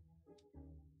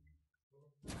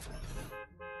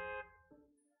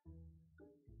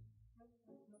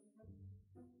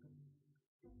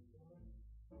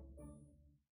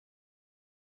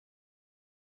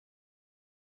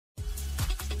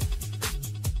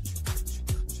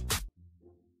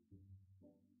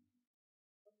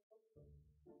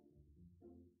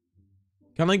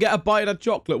 Can I get a bite of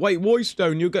chocolate? Wait,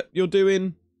 Voidstone, you're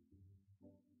doing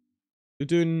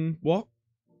what?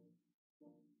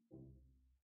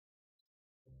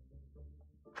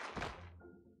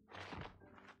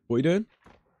 What are you doing?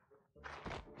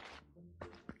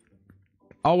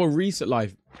 Oh, a reset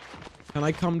life. Can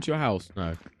I come to your house?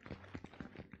 No.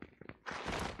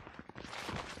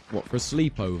 What, for a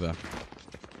sleepover?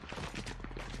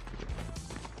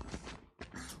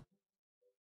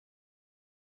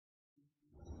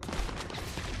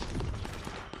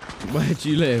 Where do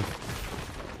you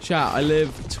live? Chat, I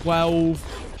live 12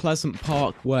 Pleasant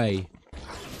Park Way.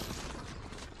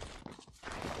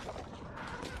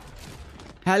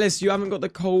 Hellis, you haven't got the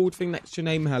cold thing next to your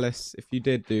name, Hellis. If you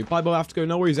did, do. Bye, bye. I have to go.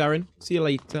 No worries, Aaron. See you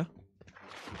later.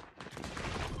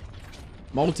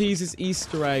 Maltese is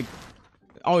Easter egg.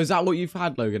 Oh, is that what you've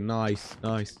had, Logan? Nice,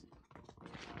 nice.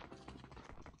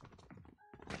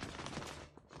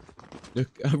 Look,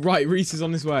 right, Reese is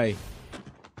on his way.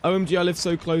 OMG, I live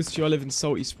so close to you. I live in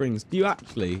Salty Springs. Do you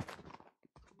actually?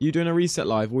 You doing a reset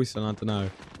live? Voicestone, I don't know.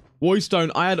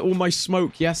 Voicestone, I had all my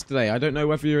smoke yesterday. I don't know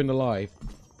whether you're in the live.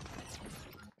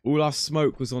 All our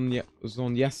smoke was on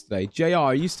yesterday. JR,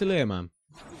 are you still here, man?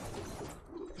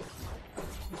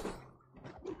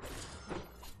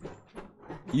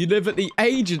 You live at the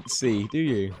agency, do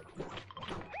you?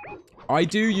 I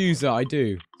do, user, I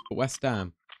do. West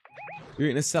Ham. You're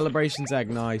eating a celebrations egg,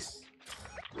 nice.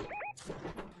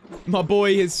 My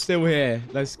boy is still here.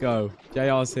 Let's go.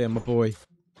 JR's here, my boy.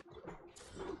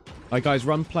 Alright, guys,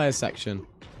 run player section.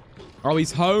 Oh,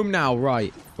 he's home now.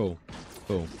 Right. Cool.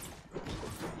 Cool.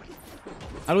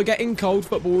 How do we get in cold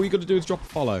football? All you got to do is drop a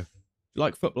follow. If you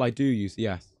like football, I do use,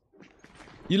 yes.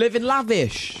 You live in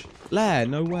Lavish. Lair,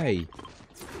 no way.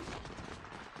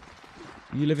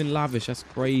 You live in Lavish. That's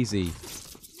crazy.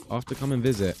 I'll have to come and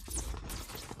visit.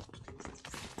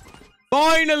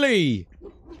 Finally!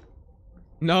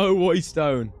 No,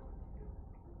 Voicestone.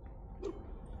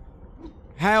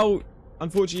 Hell,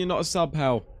 unfortunately, you're not a sub,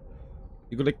 Hell.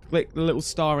 You got to click the little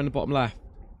star in the bottom left.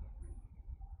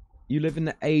 You live in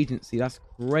the agency. That's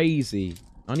crazy.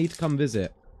 I need to come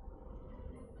visit.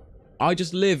 I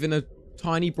just live in a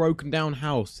tiny broken down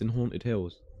house in Haunted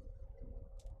Hills.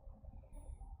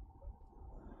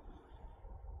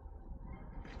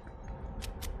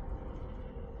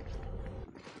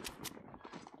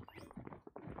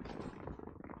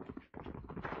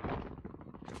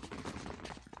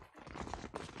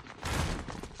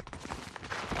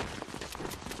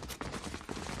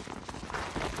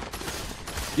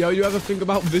 Yo, you ever think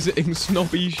about visiting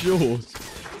Snobby Shores?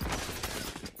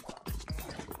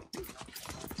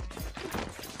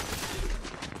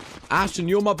 Ashton,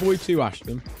 you're my boy too,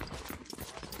 Ashton.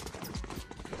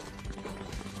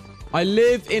 I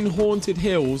live in Haunted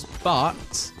Hills,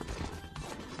 but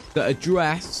the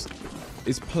address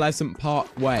is Pleasant Park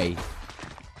Way.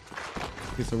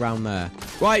 It's around there.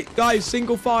 Right, guys,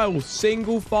 single file.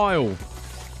 Single file.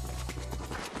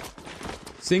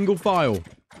 Single file.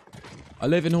 I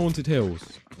live in Haunted Hills.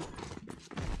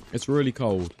 It's really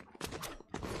cold.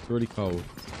 It's really cold.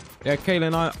 Yeah,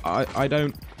 Kaylin, I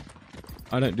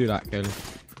don't do that,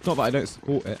 Kaylin. Not that I don't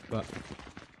support it, but...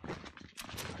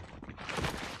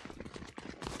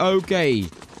 Okay.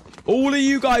 All of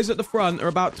you guys at the front are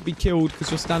about to be killed because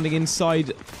you're standing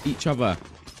inside each other.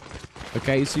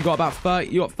 Okay, so you got about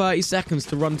 30 seconds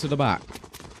to run to the back.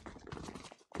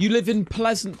 You live in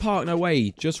Pleasant Park, no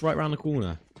way, just right around the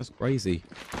corner. That's crazy.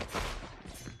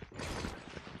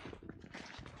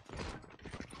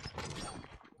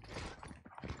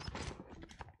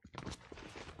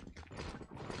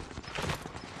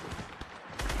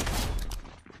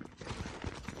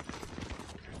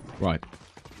 Right.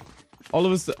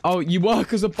 Oliver's... Oh, you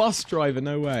work as a bus driver?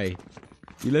 No way.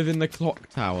 You live in the clock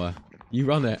tower. You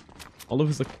run it.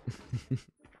 Oliver's a...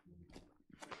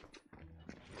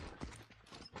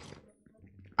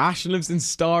 Ashton lives in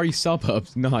starry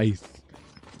suburbs. Nice.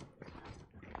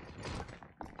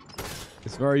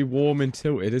 It's very warm and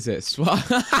tilted, is it?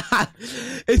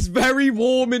 It's very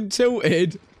warm and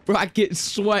tilted. Bracket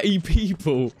sweaty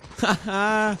people.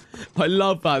 I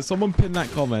love that. Someone pin that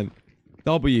comment.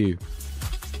 W.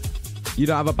 You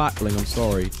don't have a backling, I'm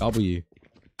sorry. W.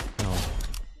 Oh.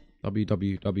 W,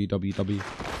 W, W, W, W.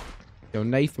 Yo,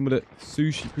 Nathan with a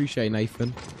sushi. Appreciate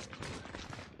Nathan.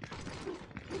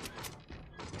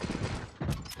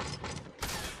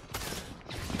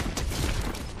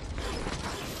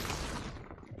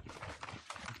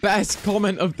 Best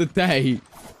comment of the day.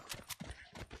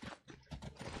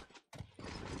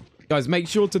 Guys, make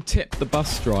sure to tip the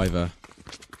bus driver.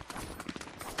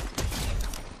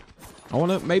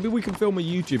 Maybe we can film a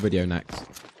YouTube video next.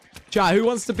 Chat, who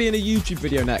wants to be in a YouTube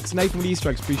video next? Nathan with Easter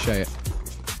eggs, appreciate it.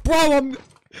 Bro,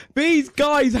 these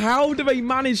guys, how do they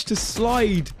manage to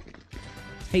slide?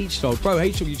 H-Dog. Bro,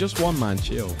 H-Dog, you just won, man.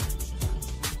 Chill.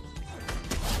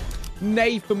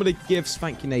 Nathan with the gifts.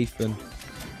 Thank you, Nathan.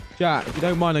 Chat, if you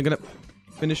don't mind, I'm going to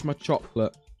finish my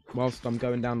chocolate whilst I'm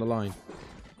going down the line.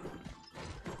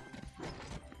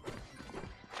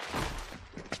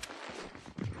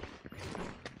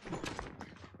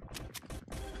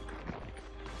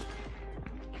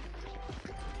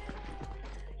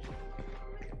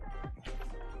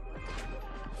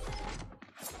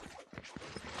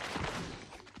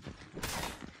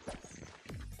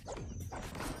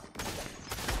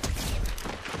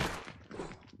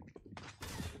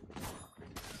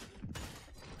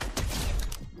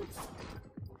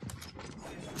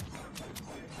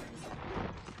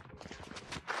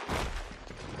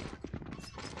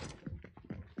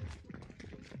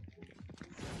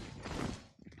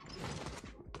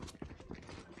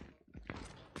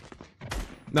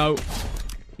 No.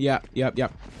 Yep.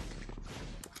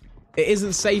 It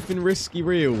isn't safe in risky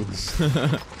reels.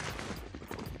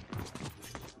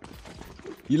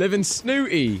 You live in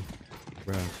Snooty.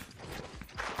 Bro.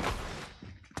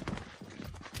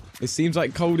 It seems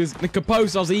like cold is... The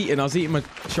Capos I was eating my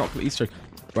chocolate Easter egg.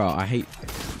 Bro, I hate...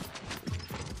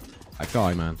 that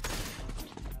guy, man.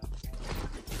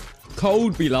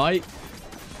 Cold be like...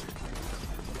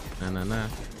 Nah.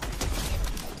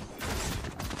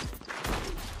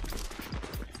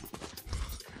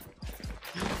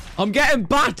 I'm getting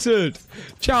battered.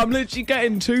 Chat, I'm literally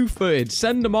getting two-footed.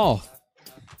 Send them off.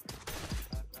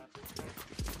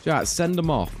 Chat, send them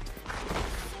off.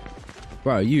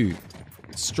 Bro, you...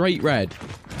 straight red.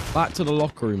 Back to the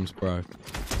locker rooms, bro.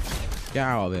 Get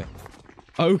out of it.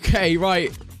 Okay,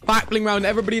 right. Backbling round.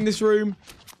 Everybody in this room.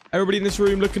 Everybody in this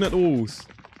room looking at the walls.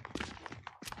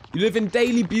 You live in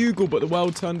Daily Bugle, but the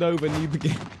world turned over and you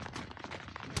begin.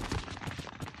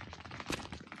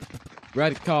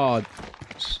 Red card.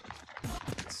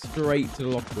 Straight to the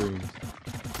locker rooms.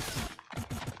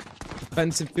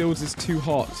 Defensive fields is too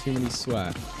hot. Too many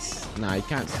sweats. Nah, you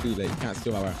can't steal it. You can't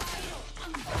steal our...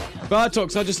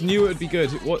 Bertox, I just knew it would be good.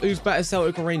 Who's better,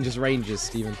 Celtic or Rangers? Rangers,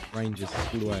 Steven. Rangers,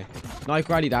 all the way.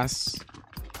 Nike or Adidas?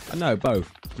 No, both.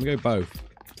 I'm gonna go both.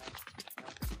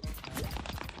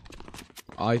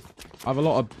 I have a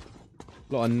lot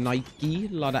of Nike, a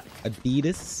lot of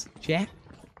Adidas. Check.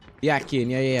 Yeah, Kian,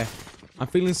 yeah. I'm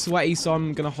feeling sweaty, so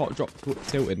I'm gonna hot drop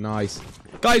tilted. Nice.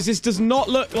 Guys, this does not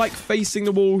look like facing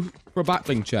the wall for a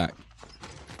backbling check.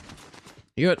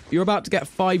 You're about to get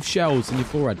 5 shells in your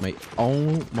forehead, mate.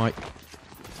 Oh my.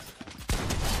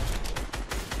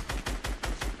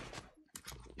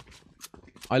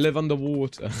 I live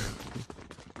underwater.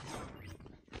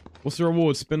 What's the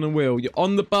reward? Spin the wheel. You're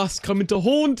on the bus coming to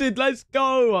Haunted. Let's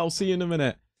go. I'll see you in a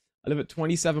minute. I live at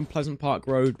 27 Pleasant Park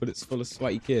Road, but it's full of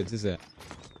sweaty kids, is it?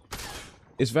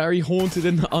 It's very haunted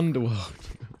in the underworld.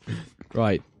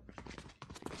 Right.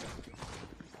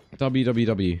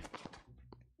 www.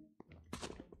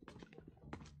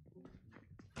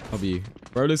 W.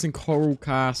 Bro lives in Coral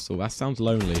Castle. That sounds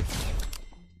lonely.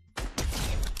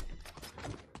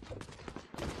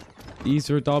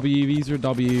 These are a W. These are a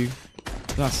W.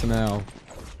 That's an L.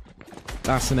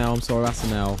 That's an L. I'm sorry. That's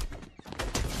an L.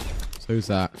 So who's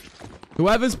that?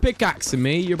 Whoever's pickaxing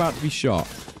me, you're about to be shot.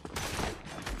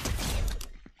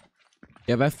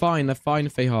 Yeah, they're fine. They're fine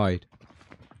if they hide.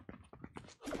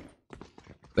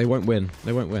 They won't win.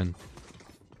 They won't win.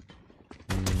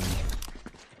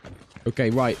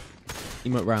 Okay, right.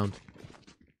 Emote round.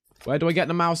 Where do I get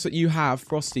the mouse that you have?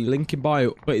 Frosty, link in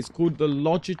bio. But it's called the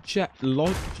Logitech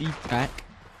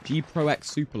G Pro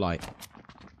X Superlight.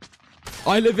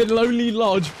 I live in Lonely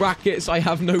Lodge, brackets, I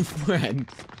have no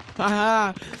friends.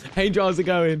 Haha. Hey, how's it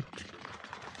going?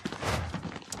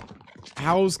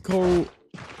 How's Coral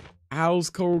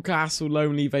Castle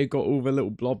lonely? They got all the little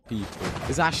blob people.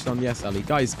 Is Ashton on? Yes, Ellie.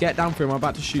 Guys, get down for him. I'm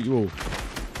about to shoot you all.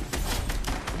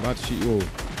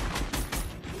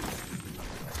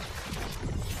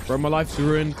 Bro, my life's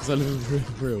ruined because I live in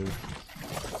real.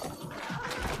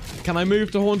 Can I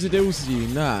move to Haunted Hills with you?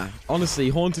 Nah. Honestly,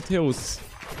 Haunted Hills,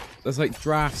 there's like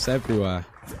drafts everywhere.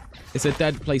 It's a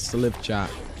dead place to live, chat.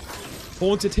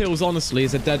 Haunted Hills, honestly,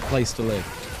 is a dead place to live.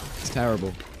 It's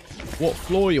terrible. What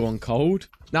floor are you on, Cold?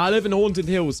 Now, I live in Haunted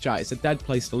Hills, chat. It's a dead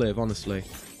place to live, honestly.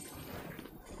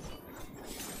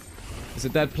 It's a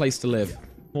dead place to live.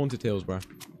 Haunted Hills, bro.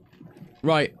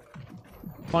 Right.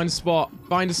 Find a spot,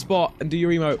 and do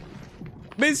your emote.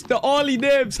 Mr. Ollie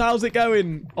Nibs, how's it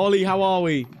going? Ollie, how are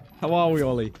we? How are we,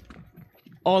 Ollie?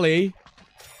 Ollie,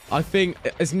 I think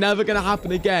it's never gonna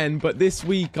happen again, but this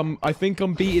week, I think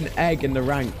I'm beating Egg in the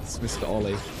ranks, Mr.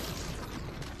 Ollie.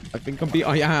 I think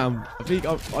I am. I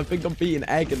think I'm beating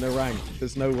Egg in the ranks.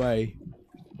 There's no way.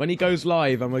 When he goes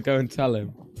live, I'm gonna go and tell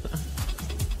him.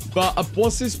 But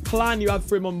what's this plan you have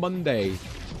for him on Monday?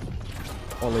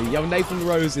 Ollie, yo, Nathan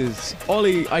Roses.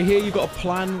 Ollie, I hear you got a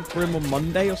plan for him on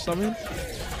Monday or something?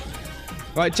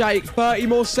 Right, Jake, 30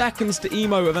 more seconds to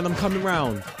emote and then I'm coming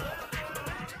round.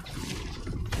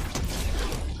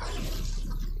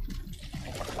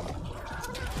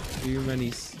 Too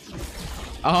many...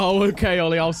 Oh, okay,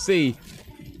 Ollie, I'll see.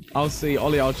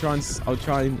 Ollie, I'll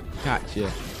try and catch you.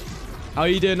 How are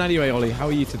you doing anyway, Ollie? How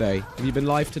are you today? Have you been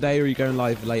live today or are you going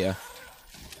live later?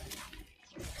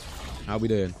 How are we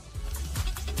doing?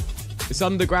 It's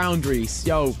underground, Reese.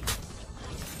 Yo.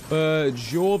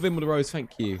 Jorvin with the rose,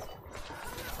 thank you.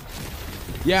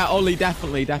 Yeah, Ollie,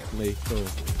 definitely. Cool.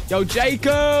 Yo,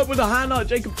 Jacob with the hand heart.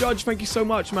 Jacob Judge, thank you so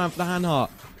much, man, for the hand heart.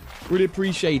 Really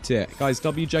appreciate it. Guys,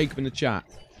 W Jacob in the chat.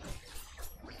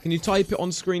 Can you type it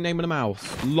on screen name of the mouse?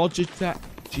 Logitech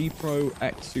G Pro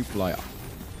X Superlight.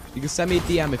 You can send me a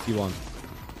DM if you want.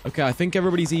 Okay, I think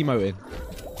everybody's emoting.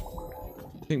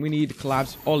 I think we need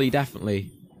collabs. Ollie,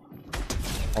 definitely.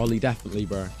 Ollie, definitely,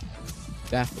 bro.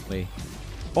 Definitely.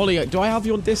 Ollie, do I have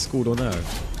you on Discord or no?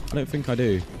 I don't think I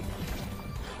do.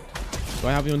 Do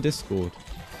I have you on Discord?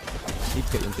 I need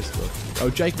to get you on Discord. Oh,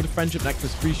 Jake with the friendship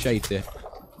necklace. Appreciate it.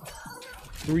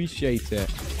 Appreciate it.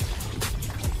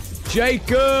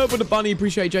 Jacob with the bunny.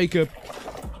 Appreciate Jacob.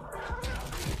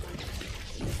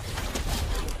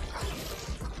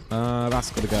 That's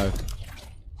gotta go.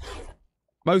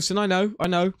 Mosin, I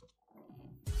know.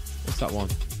 What's that one?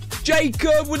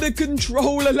 Jacob with the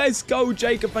controller. Let's go,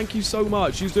 Jacob. Thank you so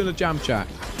much. Who's doing a jam track?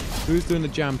 Who's doing the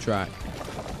jam track?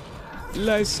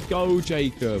 Let's go,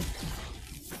 Jacob.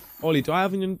 Ollie, do I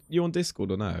have you on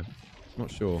Discord or no? I'm not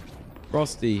sure.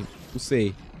 Frosty, we'll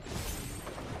see.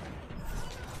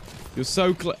 You're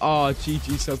so close. Oh,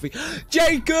 GG, Sophie.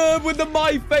 Jacob with the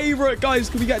my favorite. Guys,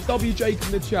 can we get W Jacob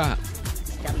in the chat?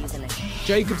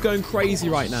 Jacob's going crazy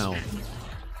right now.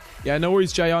 Yeah, no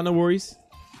worries, JR. No worries.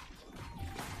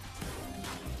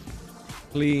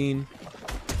 Clean.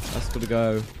 That's got to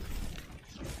go.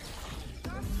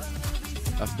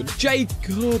 That's good.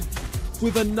 Jacob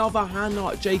with another hand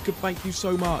art. Jacob, thank you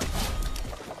so much.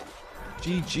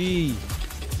 GG.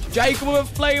 Jacob with a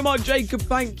flame art. Jacob,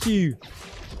 thank you.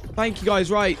 Thank you,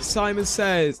 guys. Right. Simon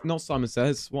says. Not Simon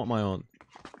says. What am I on?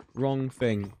 Wrong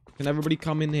thing. Can everybody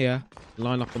come in here?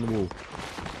 Line up on the wall.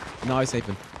 Nice,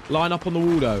 Ethan. Line up on the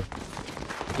wall, though.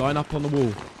 Line up on the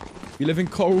wall. You live in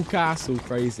Coral Castle.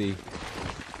 Crazy.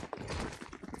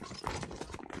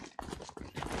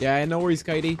 Yeah, no worries,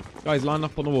 Katie. Guys, line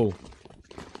up on the wall.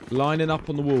 Lining up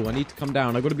on the wall. I need to come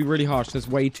down. I've got to be really harsh. There's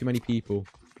way too many people.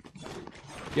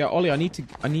 Yeah, Ollie, I need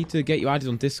to get you added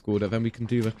on Discord, and then we can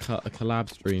do a collab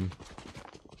stream.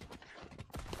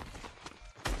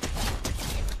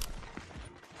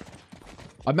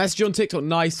 I messaged you on TikTok.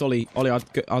 Nice, Ollie. Ollie,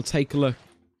 I'll take a look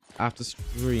after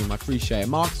stream. I appreciate it.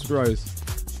 Marcus Rose.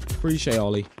 Appreciate it,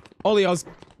 Ollie. Ollie,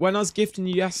 when I was gifting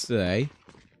you yesterday,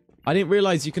 I didn't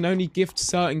realize you can only gift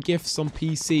certain gifts on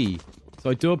PC.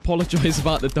 So I do apologize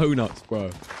about the donuts,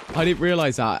 bro. I didn't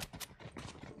realize that.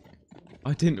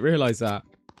 I didn't realize that.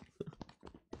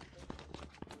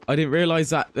 I didn't realize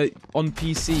that on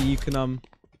PC you can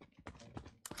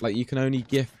like you can only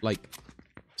gift like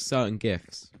certain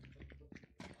gifts.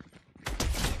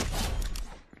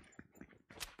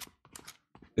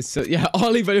 It's yeah,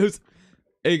 Ollie, but it was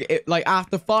like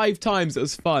after 5 times it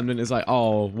was fun and it's like,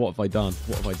 oh, what have I done?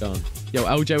 What have I done? Yo,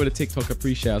 LJ with a TikTok,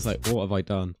 appreciate it. I was like, what have I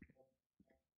done?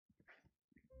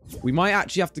 We might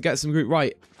actually have to get some group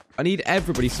right. I need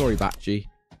everybody. Sorry, Batchy.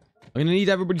 I'm gonna need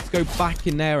everybody to go back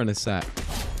in there in a sec.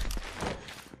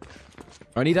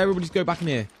 I need everybody to go back in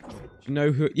here. Do you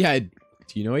know who? Yeah. Do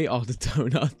you know who ate all the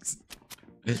donuts?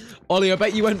 Ollie, I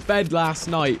bet you went bed last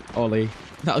night, Ollie.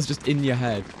 That was just in your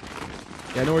head.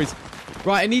 Yeah, no worries.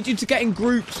 Right, I need you to get in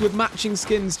groups with matching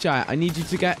skins, chat. I need you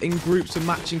to get in groups with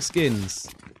matching skins.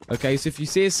 Okay, so if you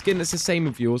see a skin that's the same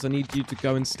as yours, I need you to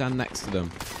go and stand next to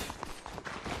them.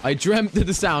 I dreamt of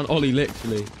the sound, Ollie,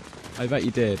 literally. I bet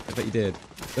you did. I bet you did.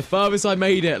 The furthest I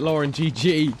made it, Lauren,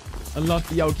 GG.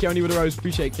 Unlucky. Yo, Keone with a rose.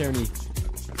 Appreciate Keone.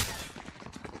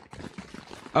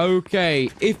 Okay,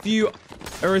 if you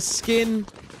are a skin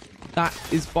that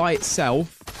is by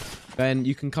itself, then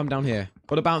you can come down here.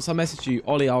 Got to bounce. I'll message you.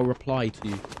 Ollie, I'll reply to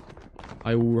you.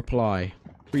 I will reply.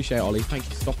 Appreciate it, Ollie. Thank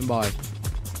you for stopping by.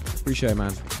 Appreciate it,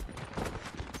 man.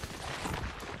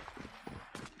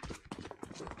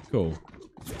 Cool.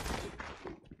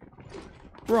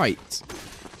 Right.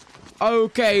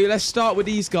 Okay, let's start with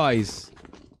these guys.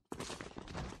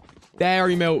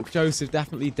 Dairy milk, Joseph.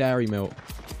 Definitely dairy milk.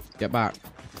 Get back.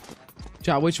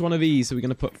 Chat, which one of these are we going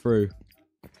to put through?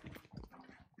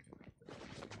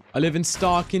 I live in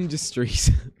Stark Industries.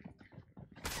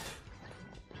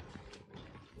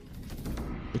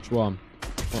 Which one?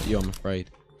 Not you, I'm afraid.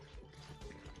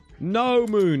 No,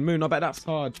 Moon. Moon, I bet that's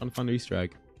hard. Trying to find an Easter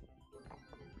egg.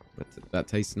 But that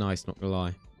tastes nice, not gonna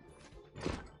lie.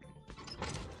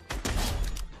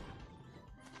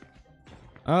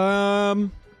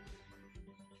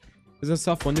 This is a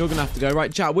tough one. You're gonna have to go.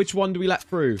 Right, chat, which one do we let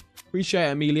through? Appreciate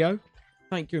it, Emilio.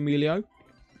 Thank you, Emilio.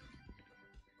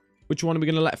 Which one are we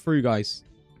going to let through, guys?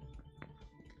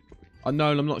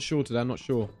 Unknown, I'm not sure today. I'm not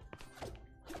sure.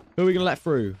 Who are we going to let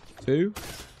through? 2?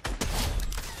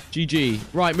 GG.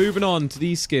 Right, moving on to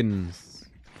these skins.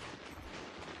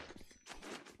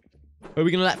 Who are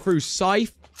we going to let through?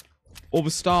 Scythe or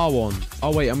the star one?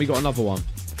 Oh, wait, and we got another one.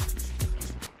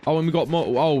 Oh, and we got more.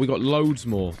 Oh, we got loads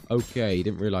more. Okay,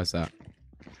 didn't realize that.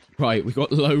 Right, we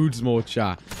got loads more,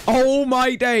 chat. Oh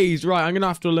my days. Right, I'm going to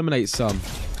have to eliminate some.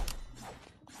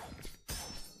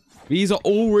 These are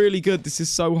all really good. This is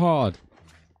so hard.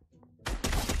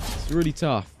 It's really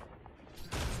tough.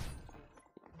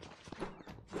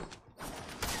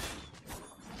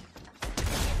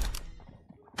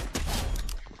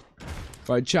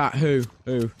 Right, chat. Who?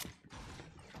 Who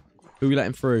are we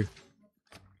letting through?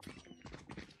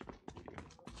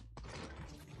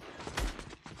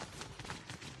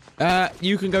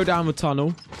 You can go down the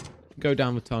tunnel. Go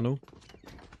down the tunnel.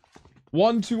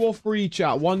 1, 2, or 3,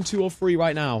 chat. 1, 2, or 3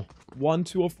 right now. 1,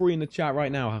 2, or 3 in the chat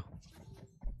right now.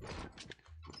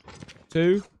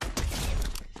 2.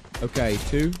 Okay,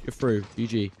 2. You're through.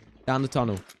 GG. Down the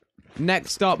tunnel.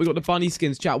 Next up, we got the bunny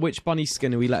skins. Chat, which bunny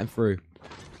skin are we letting through?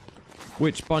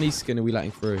 Which bunny skin are we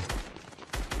letting through?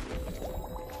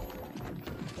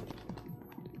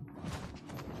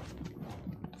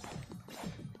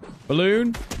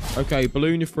 Balloon? Okay,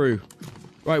 balloon, you're through.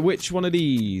 Right, which one of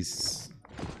these?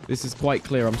 This is quite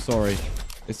clear, I'm sorry.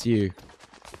 It's you.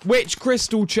 Which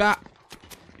crystal, chat?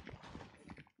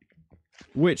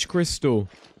 Which crystal?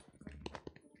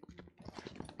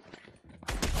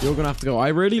 You're gonna have to go. I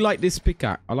really like this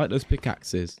pickaxe. I like those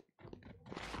pickaxes.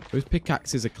 Those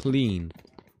pickaxes are clean.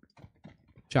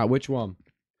 Chat, which one?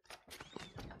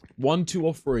 1, 2,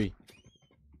 or 3?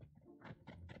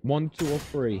 1, 2, or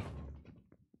 3?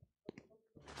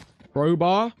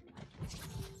 Crowbar.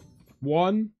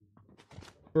 1,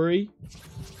 3.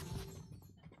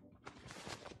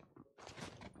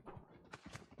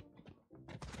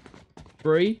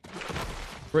 Three.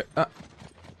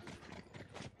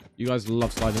 You guys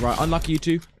love sliding. Right, unlucky you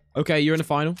two. Okay, you're in the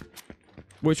final.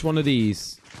 Which one of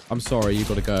these? I'm sorry, you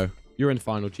gotta go. You're in the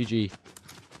final. GG.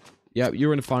 Yep,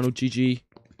 you're in the final. GG.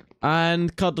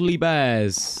 And Cuddly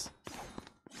Bears.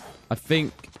 I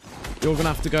think you're gonna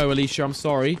have to go, Alicia. I'm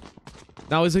sorry.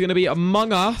 Now, is it gonna be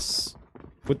Among Us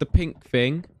with the pink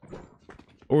thing?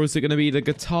 Or is it gonna be the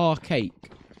guitar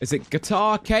cake? Is it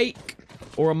guitar cake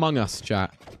or Among Us,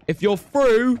 chat? If you're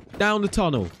through, down the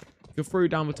tunnel. If you're through,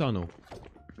 down the tunnel.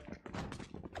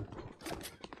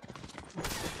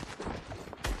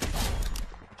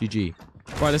 GG.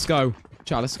 Right, let's go.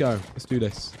 Chat, let's go. Let's do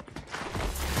this.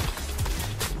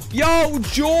 Yo,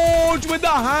 George with the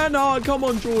hand art. Come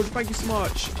on, George. Thank you so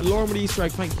much. And Lauren with the Easter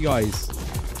egg. Thank you, guys.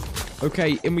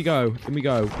 Okay, in we go. In we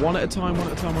go. One at a time, one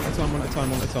at a time, one at a time, one at a time,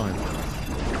 one at a time.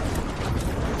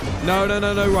 No, no,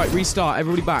 no, no. Right, restart.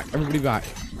 Everybody back. Everybody back.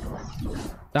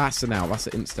 That's an L. That's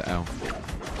an insta L.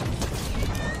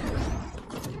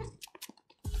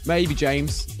 Maybe,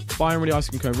 James. Fire and really ice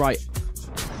cream cone. Right.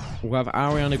 We'll have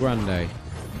Ariana Grande.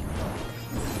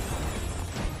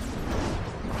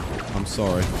 I'm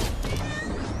sorry.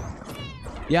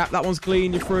 Yeah, that one's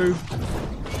clean. You're through.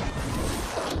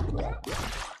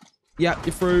 Yep,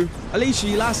 you're through. Alicia,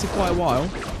 you lasted quite a while.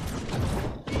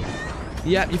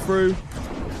 Yep, you're through.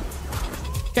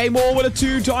 K-More with the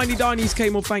 2 tiny dinies.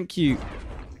 K-More, thank you.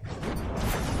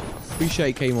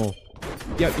 Appreciate K-More.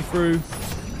 Yep, you're through.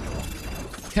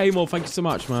 K-More, thank you so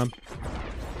much, man.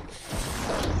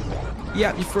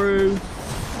 Yep, you're through.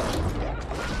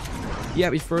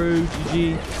 Yep, you're through.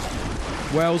 GG.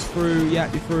 Wells through.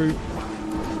 Yep, you're through.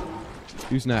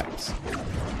 Who's next?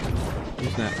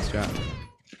 Who's next, chat?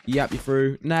 Yep, you're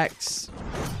through. Next.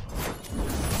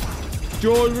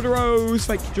 George with a rose.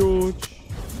 Thank you, George.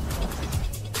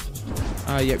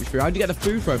 Yep, you're through. How'd you get the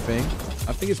food throw thing?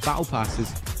 I think it's battle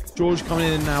passes. George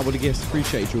coming in now with the gifts.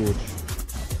 Appreciate it, George.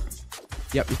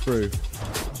 Yep, you're through.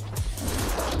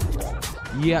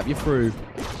 Yep, you're through.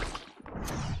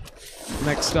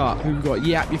 Next up, who we got?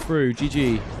 Yep, you're through.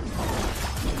 GG.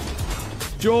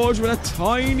 George with a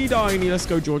tiny diny. Let's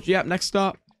go, George. Yep, next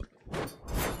up.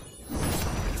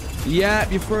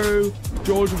 Yep, you're through.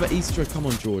 George with an Easter egg. Come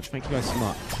on, George. Thank you guys so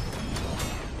much.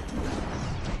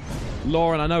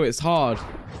 Lauren, I know it's hard.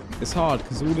 It's hard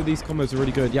because all of these combos are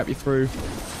really good. Yep, you're through.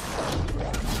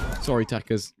 Sorry,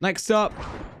 Techers. Next up.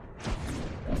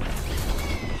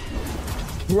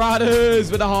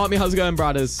 Bradders with the heart. Me, how's it going,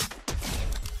 Bradders?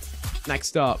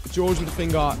 Next up. George with the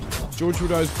finger. George with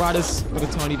those. Bradders with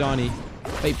a tiny diny.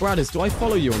 Hey, Bradders, do I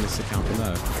follow you on this account or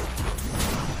no?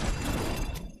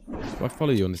 Do I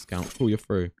follow you on this account? Cool, you're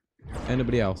through.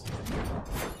 Anybody else?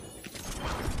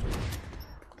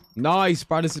 Nice.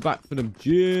 Bradders is back for the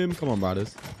gym. Come on,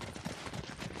 Bradders.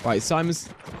 Right, Simon's...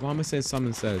 Why am I saying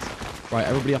Simon says? Right,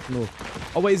 everybody up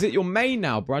north. Oh, wait, is it your main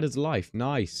now? Bradders life.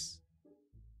 Nice.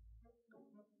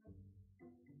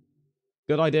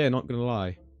 Good idea, not gonna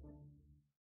lie.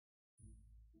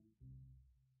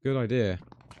 Good idea.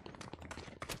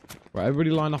 Right,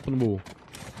 everybody line up on the wall.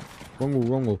 Wrong all,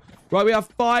 wrong all. Right, we have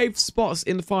 5 spots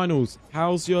in the finals.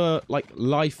 How's your, like,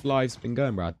 lives been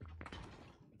going, Brad?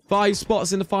 5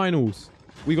 spots in the finals.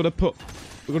 We got to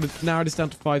narrow this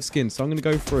down to 5 skins. So I'm going to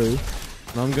go through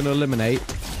and I'm going to eliminate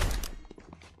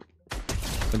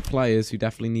some players who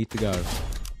definitely need to go.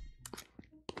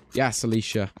 Yes,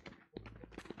 Alicia.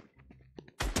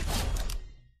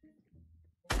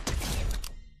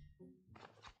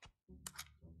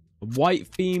 White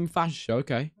theme fashion show.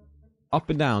 Okay. Up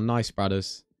and down. Nice,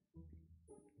 brothers.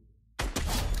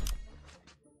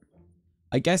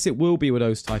 I guess it will be with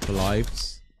those type of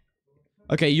lives.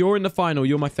 Okay, you're in the final.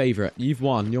 You're my favorite. You've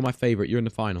won. You're my favorite. You're in the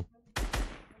final.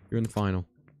 You're in the final.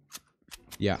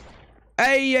 Yeah.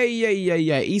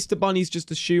 Hey. Easter Bunny's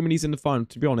just assuming he's in the final.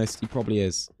 To be honest, he probably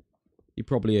is. He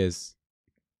probably is.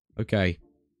 Okay.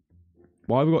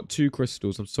 Why have we got 2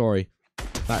 crystals? I'm sorry.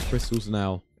 That crystal's an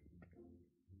L.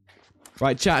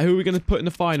 Right, chat. Who are we going to put in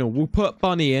the final? We'll put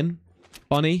Bunny in.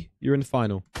 Bunny, you're in the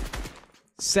final.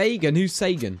 Sagan? Who's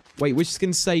Sagan? Wait, which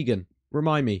skin's Sagan?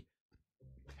 Remind me.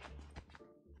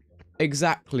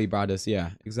 Exactly, brothers. Yeah,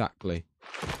 exactly.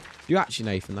 You actually,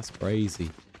 Nathan, that's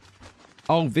crazy.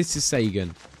 Oh, this is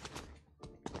Sagan.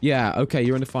 Yeah, okay,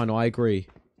 you're in the final. I agree.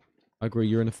 I agree,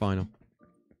 you're in the final.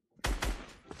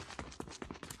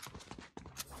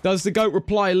 Does the GOAT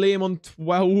reply, Liam on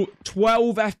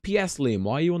 12 FPS, Liam?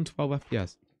 Why are you on 12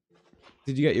 FPS?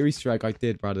 Did you get your Easter egg? I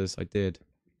did, brothers. I did.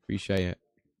 Appreciate it.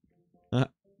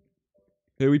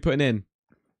 Who are we putting in?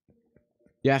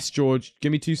 Yes, George.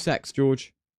 Give me 2 secs,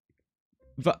 George.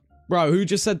 Bro, who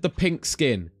just said the pink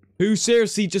skin? Who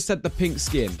seriously just said the pink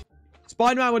skin?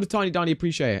 Spider-Man with a tiny Donny,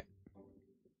 appreciate it.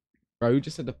 Bro, who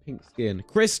just said the pink skin?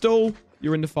 Crystal,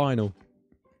 you're in the final.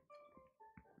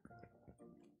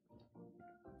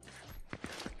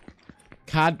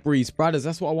 Cadbury's, brothers,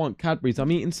 that's what I want. Cadbury's.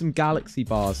 I'm eating some Galaxy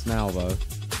bars now, though.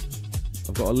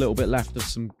 I've got a little bit left of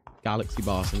some Galaxy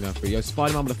bars I'm going through. Yo,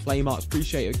 Spider-Man with a flame arts.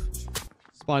 Appreciate it.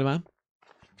 Spider-Man.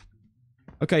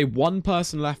 Okay, 1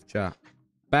 person left, chat.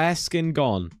 Bear skin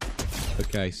gone.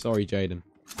 Okay, sorry, Jaden.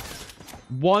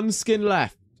 1 skin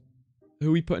left. Who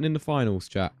are we putting in the finals,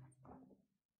 chat?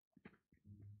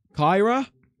 Kyra?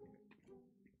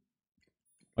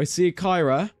 I see a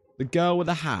Kyra. The girl with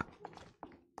the hat.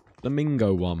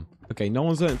 Flamingo one. Okay, no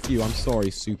one's voting for you. I'm sorry,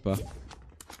 Super.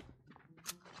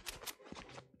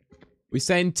 We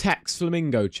saying text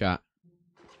Flamingo, chat.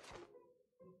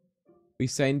 We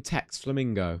saying text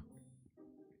Flamingo.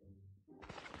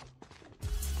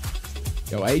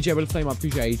 Yo, AJ with a flame. I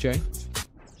appreciate AJ.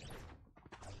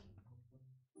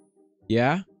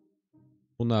 Yeah?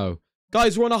 Well, no.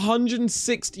 Guys, we're on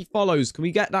 160 follows. Can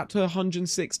we get that to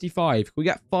 165? Can we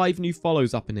get 5 new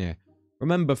follows up in here?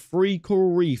 Remember, 3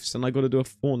 coral reefs, and I got to do a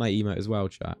Fortnite emote as well,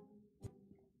 chat.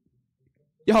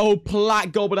 Yo,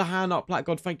 Plat God with a hand up. Plat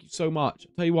God, thank you so much.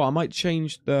 I'll tell you what, I might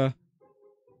change the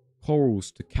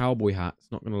corals to cowboy hats.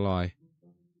 Not going to lie.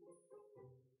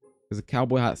 Because the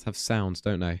cowboy hats have sounds,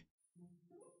 don't they?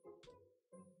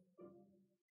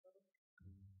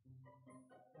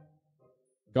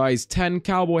 Guys, 10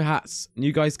 cowboy hats. And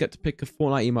you guys get to pick a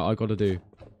Fortnite emote I got to do.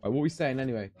 Right, what are we saying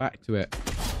anyway? Back to it.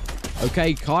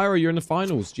 Okay, Kyra, you're in the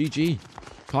finals. GG.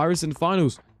 Kyra's in the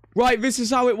finals. Right, this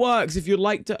is how it works. If you'd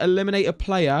like to eliminate a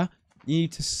player, you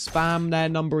need to spam their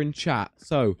number in chat.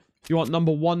 So, if you want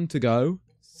number 1 to go,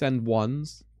 send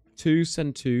 1s. 2,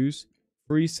 send 2s.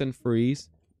 3, send 3s.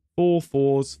 4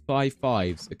 4s. 5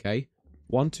 5s. Okay?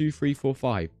 1, 2, 3, 4,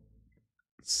 5.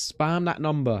 Spam that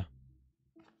number.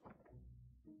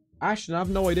 Ashton, I have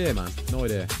no idea, man. No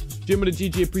idea. Jim with a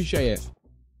GG, appreciate it.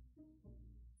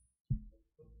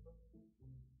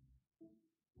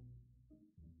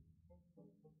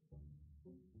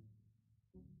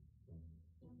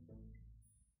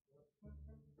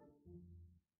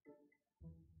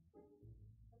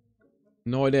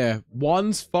 No idea.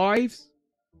 1s, 5s?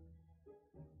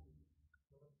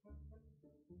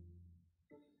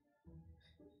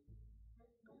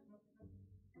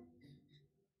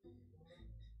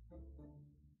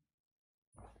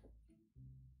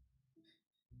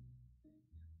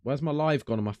 Where's my live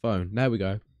gone on my phone? There we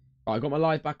go. Right, I got my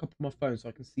live back up on my phone so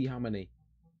I can see how many.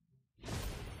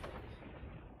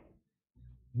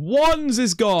 1s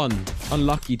is gone.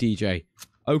 Unlucky, DJ.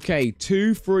 Okay,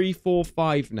 2, 3, 4,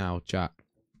 5 now, chat.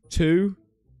 2,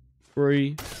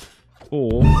 3,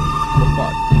 4, 5.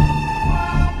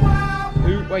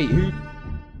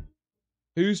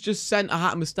 Who's just sent a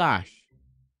hat and mustache?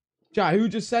 Chat, who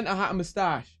just sent a hat and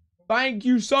mustache? Thank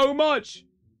you so much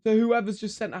to whoever's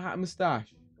just sent a hat and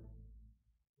mustache.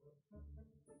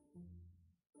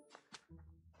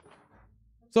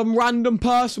 Some random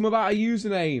person without a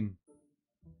username.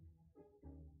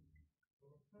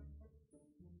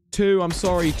 2, I'm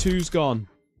sorry. 2's gone.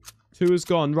 2 is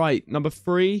gone. Right. Number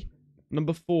 3,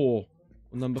 number 4,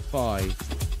 number 5.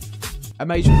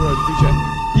 MH bro, appreciate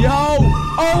it. Yo!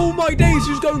 Oh my days,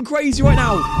 who's going crazy right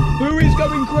now? Who is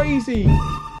going crazy?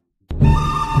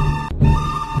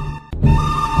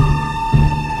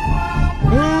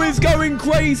 Who is going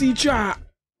crazy, chat?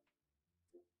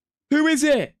 Who is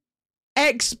it?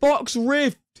 Xbox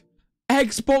Rift.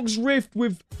 Xbox Rift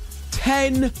with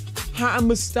 10 hat and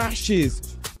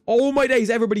mustaches. Oh my days,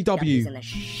 everybody W.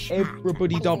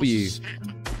 Everybody W.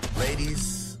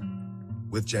 Ladies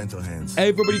with gentle hands.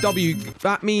 Everybody W.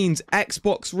 That means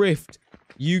Xbox Rift.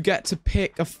 You get to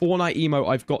pick a Fortnite emote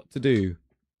I've got to do.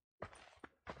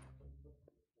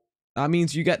 That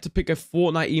means you get to pick a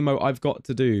Fortnite emote I've got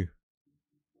to do.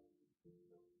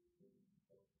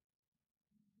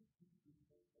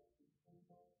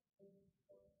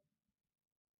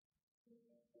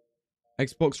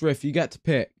 Xbox Rift, you get to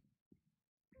pick.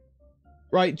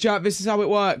 Right, chat, this is how it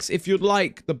works. If you'd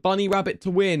like the bunny rabbit to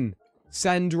win,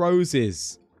 send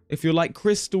roses. If you'd like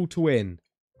Crystal to win,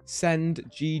 send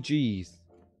GGs.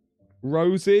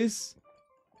 Roses,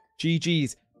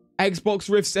 GGs. Xbox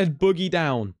Rift said boogie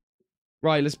down.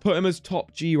 Right, let's put him as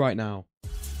top G right now.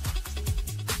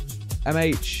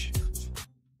 MH.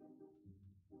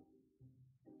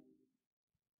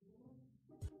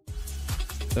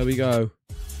 There we go.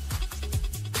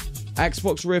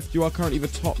 Xbox Rift, you are currently the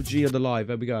top G of the live.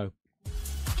 There we go.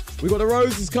 We got the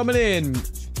roses coming in.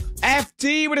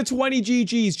 FT with a 20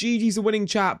 GGs. GGs are winning,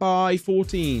 chat, by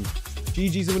 14.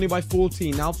 GGs are winning by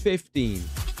 14. Now 15.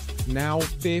 Now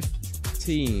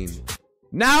 15.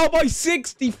 Now by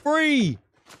 63.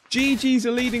 GGs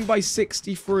are leading by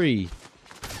 63.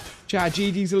 Chat,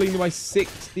 GGs are leading by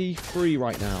 63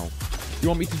 right now. You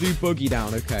want me to do boogie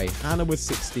down? Okay. Hannah was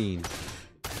 16.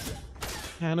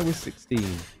 Hannah was 16.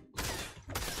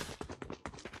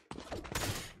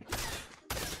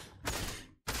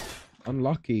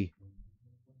 Unlucky.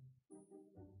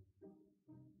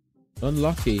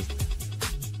 Unlucky.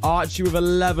 Archie with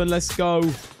 11. Let's go.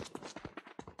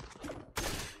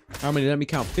 How many? Let me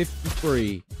count.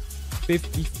 53.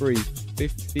 53.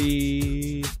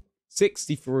 50.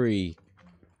 63.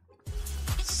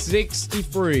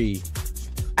 63.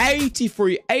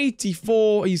 83.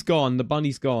 84. He's gone. The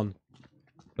bunny's gone.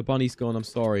 The bunny's gone. I'm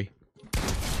sorry.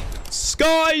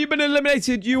 Sky, you've been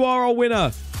eliminated. You are our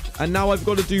winner. And now I've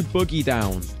got to do boogie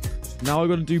down. Now I've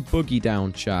got to do boogie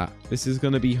down, chat. This is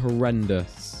going to be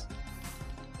horrendous.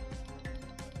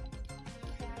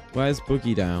 Where's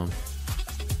boogie down?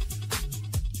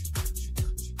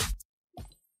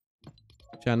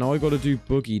 Chat, now I've got to do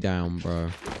boogie down, bro.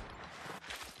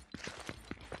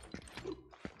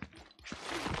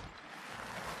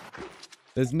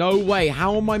 There's no way.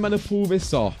 How am I going to pull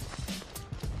this off?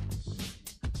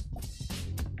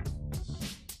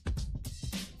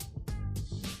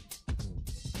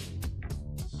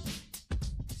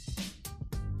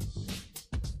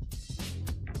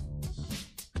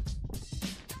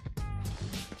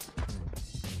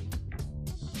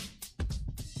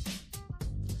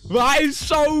 That is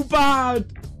so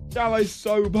bad. That is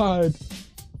so bad.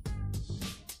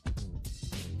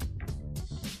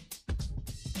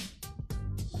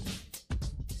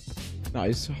 That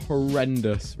is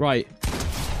horrendous. Right.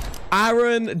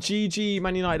 Aaron, GG,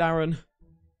 Man United, Aaron.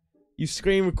 You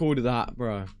screen recorded that,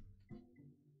 bro.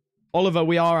 Oliver,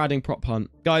 we are adding prop hunt.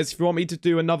 Guys, if you want me to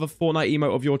do another Fortnite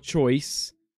emote of your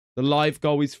choice, the live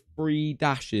goal is 3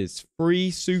 dashes. 3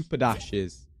 super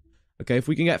dashes. Okay, if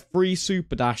we can get 3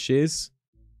 super dashes,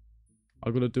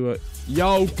 I'm gonna do it.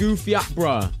 Yo, goofy app,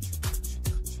 bruh.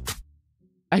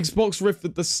 Xbox Rift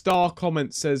at the star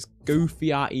comment says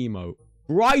goofy at emote.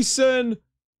 Bryson,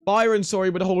 Byron, sorry,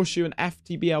 with a horseshoe, and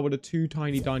FTBL with the 2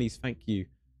 tiny dinies. Thank you.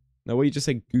 No, what you just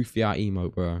said goofy at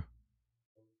emote, bro.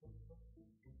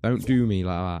 Don't do me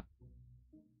like that.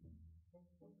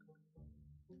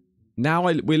 Now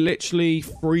we're literally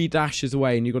 3 dashes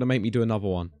away, and you got to make me do another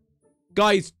one.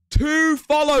 Guys, 2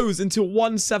 follows until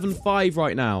 175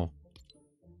 right now.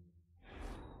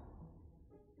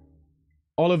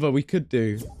 Oliver, we could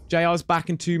do. JR's back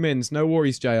in 2 mins. No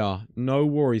worries, JR. No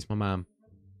worries, my man.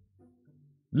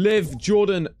 Liv,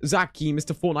 Jordan, Zaki,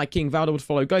 Mr. Fortnite King, Valdo would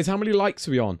follow. Guys, how many likes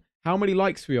are we on? How many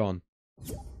likes are we on?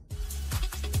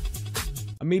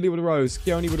 Amelia with a rose.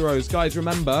 Keone with a rose. Guys,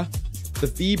 remember, the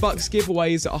V-Bucks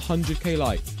giveaway is at 100k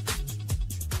likes.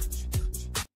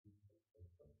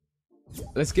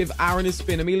 Let's give Aaron his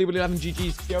spin. Amelia with 11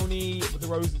 GGs. Keone with the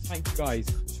roses. Thank you, guys.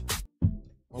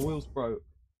 My wheel's broke.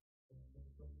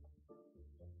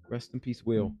 Rest in peace,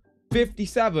 wheel.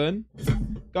 57.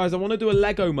 Guys, I want to do a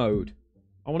Lego mode.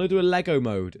 I want to do a Lego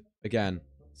mode again.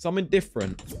 Something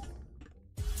different.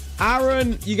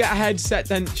 Aaron, you get a headset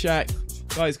then check.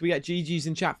 Guys, can we get GG's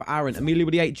in chat for Aaron? Amelia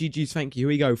with the 8 GG's, thank you. Here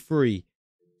we go. 3,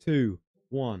 2,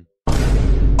 1.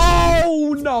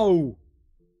 Oh, no.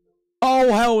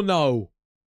 Oh, hell no.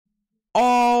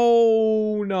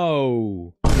 Oh,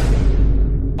 no.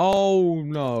 Oh,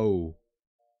 no.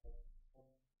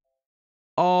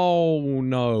 Oh,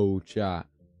 no, chat.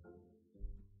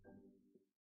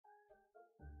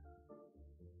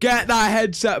 Get that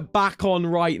headset back on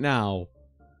right now.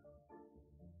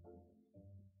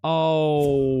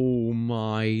 Oh,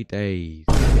 my days.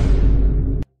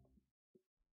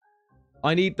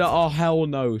 I need the oh, hell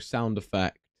no sound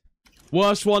effect.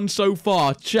 Worst one so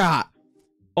far, chat.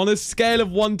 On a scale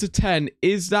of 1 to 10,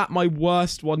 is that my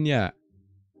worst one yet?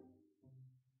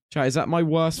 Chat, is that my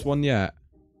worst one yet?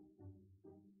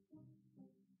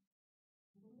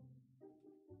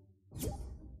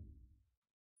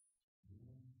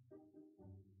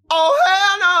 Oh,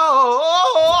 hell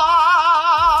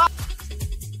no!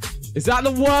 Is that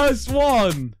the worst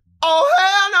one? Oh,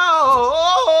 hell no!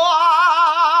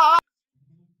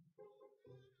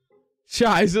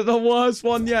 Chat, is it the worst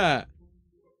one yet?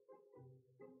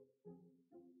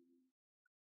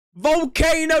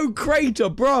 Volcano crater,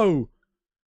 bro.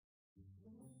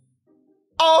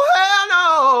 Oh, hell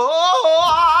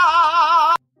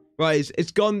no! Right,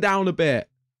 it's gone down a bit.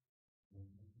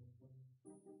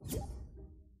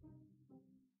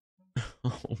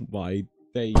 Oh my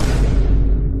days.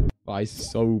 Right,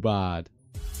 so bad.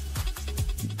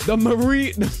 The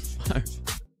Marina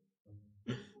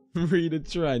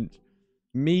Trench.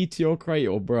 Meteor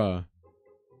crater, bruh.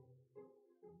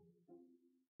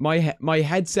 My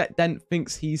headset dent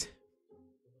thinks he's...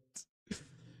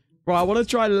 Bro, I want to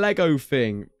try a Lego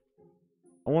thing.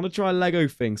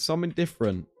 Something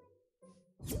different.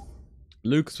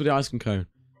 Lucas with the ice cream cone.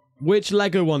 Which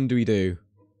Lego one do we do?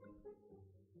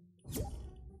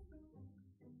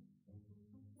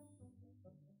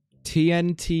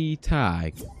 TNT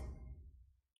tag.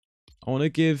 I want to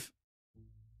give...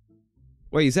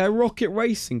 Wait, is there Rocket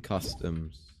Racing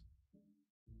Customs?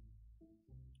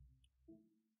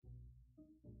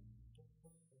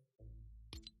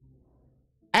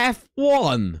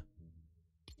 F1.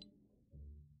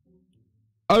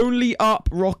 Only up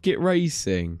Rocket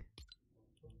Racing.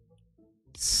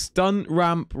 Stunt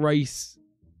ramp race.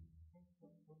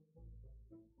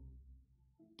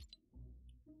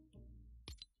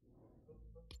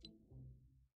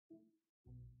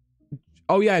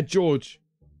 Oh yeah, George.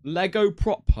 Lego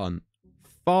prop hunt.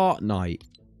 Fortnite.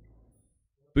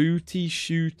 Booty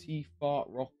shooty fart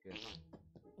rocket.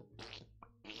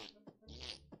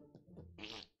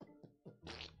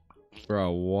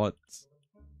 Bro, what?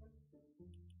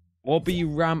 Obby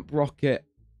ramp rocket.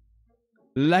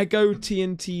 Lego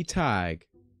TNT tag.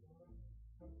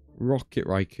 Rocket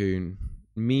raccoon.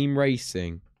 Meme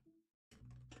racing.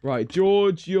 Right,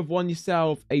 George, you have won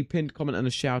yourself a pinned comment and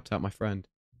a shout out, my friend.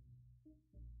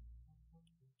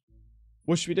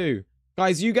 What should we do?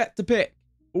 Guys, you get to pick.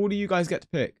 All of you guys get to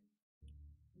pick.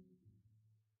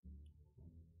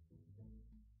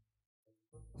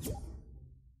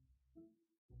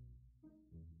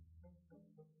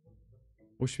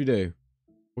 What should we do?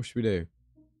 What should we do?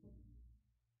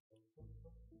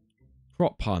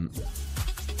 Prop hunt.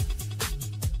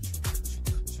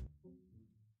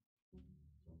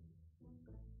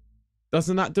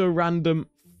 Doesn't that do a random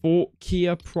Fort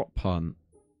Kia prop hunt?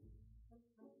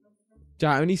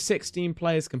 Yeah, only 16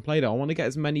 players can play that. I want to get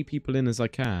as many people in as I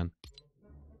can.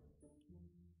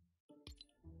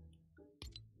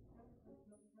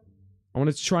 I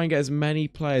wanted to try and get as many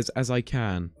players as I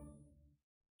can.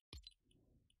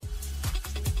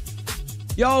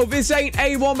 Yo, this ain't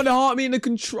A1 with the heart me in the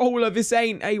controller. This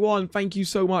ain't A1. Thank you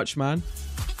so much, man.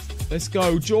 Let's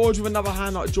go. George with another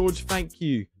hand up. George, thank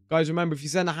you. Guys, remember, if you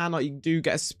send a hand up, you do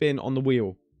get a spin on the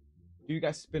wheel. You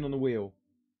get a spin on the wheel.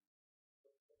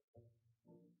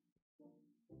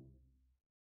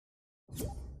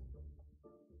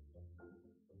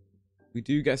 We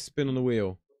do get a spin on the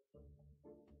wheel.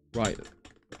 Right.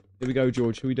 Here we go,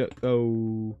 George. Here we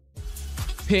go.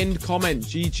 Pinned comment.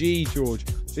 GG, George.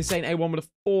 This ain't A1 with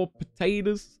 4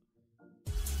 potatoes.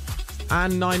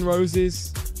 And 9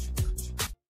 roses.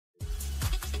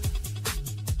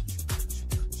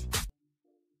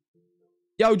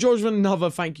 Yo, George with another.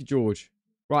 Thank you, George.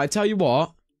 Right, I tell you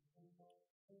what.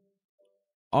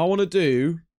 I want to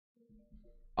do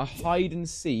a hide and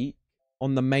seek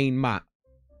on the main map.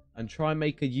 And try and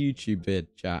make a YouTube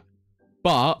vid, chat.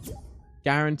 But,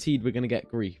 guaranteed we're going to get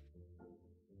grief.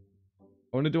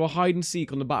 I want to do a hide and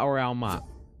seek on the Battle Royale map.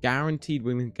 Guaranteed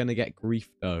we're going to get grief,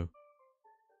 though.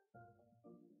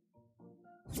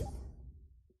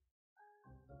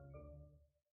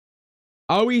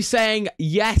 Are we saying,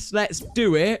 yes, let's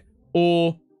do it?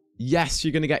 Or, yes,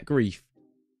 you're going to get grief?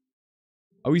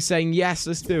 Are we saying, yes,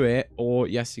 let's do it? Or,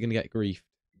 yes, you're going to get grief?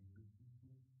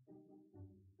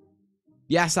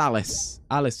 Yes, Alice.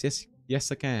 Alice, yes.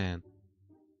 Yes, I can.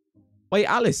 Wait,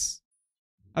 Alice.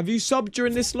 Have you subbed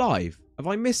during this live? Have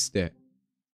I missed it?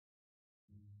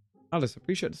 Alice, I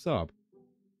appreciate the sub.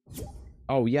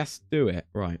 Oh, yes, do it.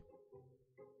 Right.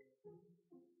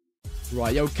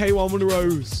 Right, yo, K1 with a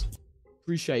rose.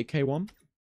 Appreciate K1.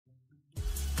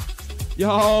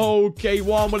 Yo,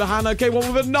 K1 with a Hannah.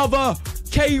 K1 with another.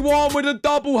 K1 with a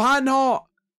double hand heart.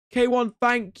 K1,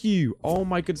 thank you. Oh,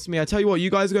 my goodness me. I tell you what, you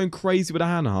guys are going crazy with the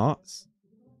hand hearts.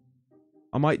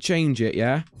 I might change it,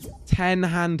 yeah? 10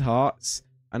 hand hearts,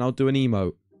 and I'll do an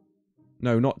emote.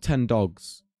 No, not 10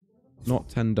 dogs. Not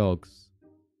 10 dogs.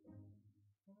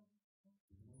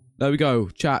 There we go.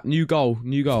 Chat, new goal.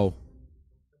 New goal.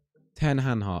 10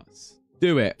 hand hearts.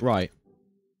 Do it. Right.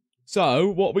 So,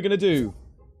 what we're going to do.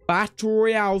 Battle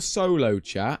Royale solo,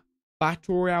 chat.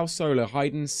 Battle Royale solo.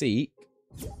 Hide and seek.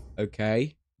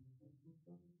 Okay.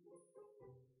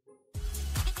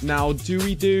 Now, do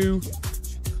we do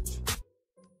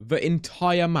the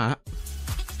entire map?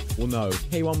 Or no?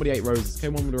 K1 with the 8 roses.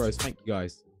 K1 with the rose. Thank you,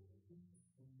 guys.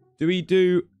 Do we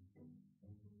do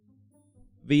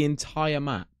the entire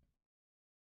map?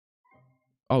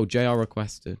 Oh, JR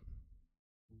requested.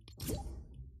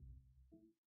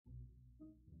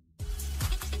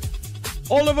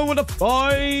 Oliver with a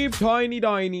 5 tiny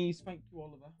dinies. Thank you,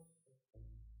 Oliver.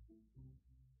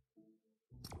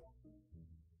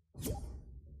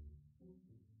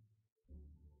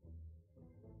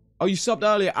 Oh, you subbed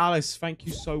earlier, Alice. Thank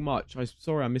you so much. I'm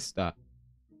sorry I missed that.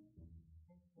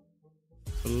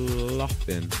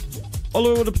 Bluffing.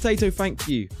 Oliver with a potato. Thank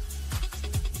you.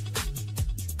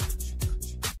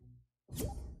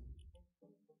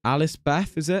 Alice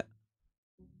Beth, is it?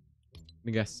 I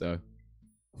guess so.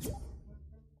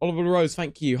 Oliver Rose,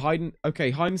 thank you. Hide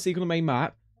and seek on the main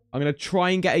map. I'm going to try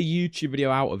and get a YouTube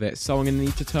video out of it, so I'm going to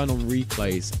need to turn on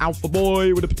replays. Alpha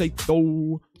boy with a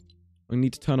potato. I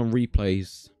need to turn on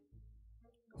replays.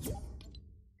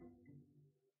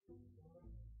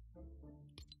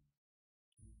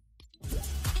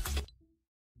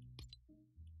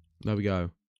 There we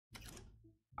go.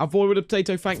 Alpha boy with a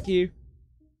potato, thank you.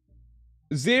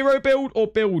 0 build or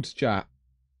builds, chat?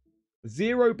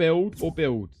 0 build or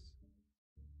builds?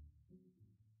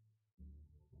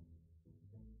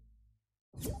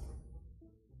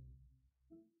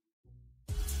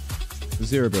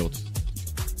 Zero builds.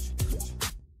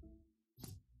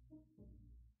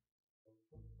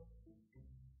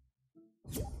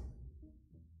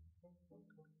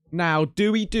 Now,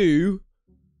 do we do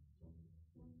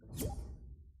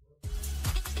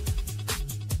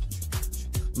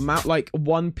map like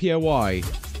 1 POI?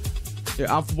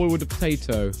 Yeah, Alpha Boy with a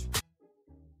potato.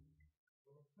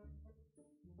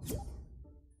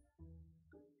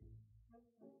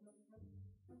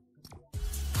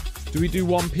 Do we do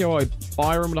 1 POI?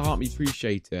 Byron with a heart, me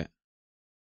appreciate it.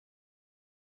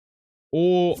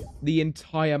 Or the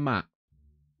entire map?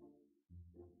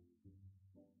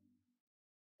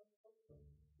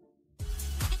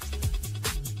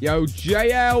 Yo,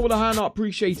 JL with a hand up,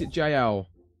 appreciate it, JL.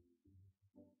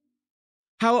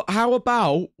 How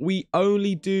about we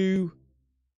only do...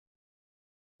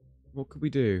 What could we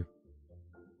do?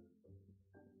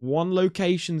 One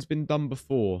location's been done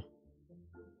before.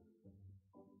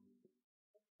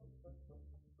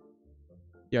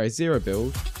 Yeah, 0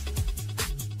 build.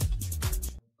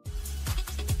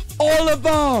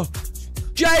 Oliver!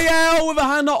 JL with a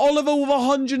hand art. Oliver with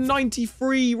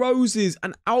 193 roses.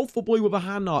 And Alpha Boy with a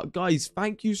hand art. Guys,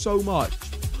 thank you so much.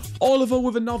 Oliver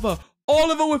with another.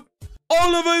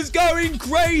 Oliver's going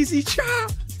crazy,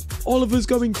 chat. Oliver's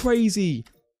going crazy.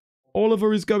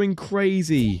 Oliver is going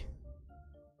crazy.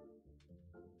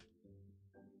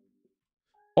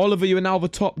 Oliver, you are now the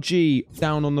top G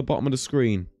down on the bottom of the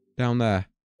screen. Down there.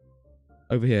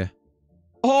 Over here.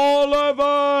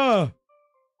 Oliver!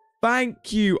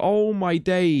 Thank you. Oh, my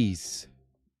days.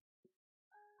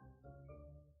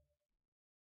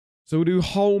 So we'll do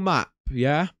whole map,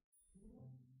 yeah?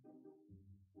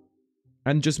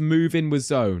 And just move in with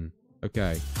zone.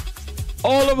 Okay.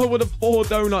 Oliver with the 4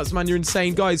 donuts, man. You're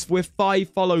insane. Guys, we're 5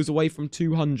 follows away from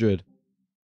 200.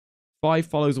 5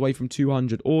 follows away from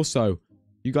 200. Also,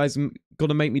 you guys got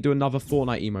to make me do another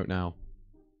Fortnite emote now.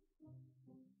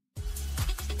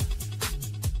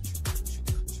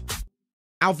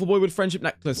 Alpha Boy with friendship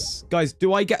necklace. Guys,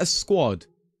 do I get a squad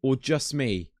or just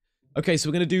me? Okay, so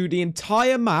we're going to do the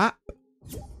entire map,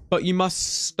 but you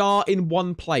must start in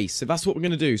one place. So that's what we're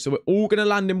going to do. So we're all going to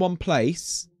land in one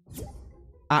place,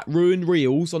 at Ruined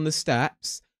Reels on the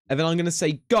steps. And then I'm going to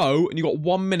say go, and you got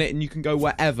 1 minute, and you can go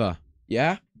wherever.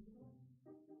 Yeah?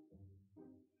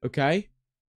 Okay.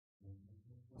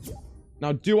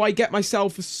 Now, do I get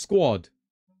myself a squad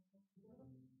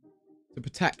to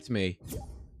protect me? I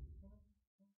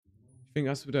think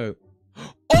that's what we do.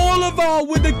 Oliver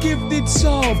with a gifted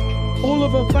sub!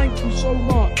 Oliver, thank you so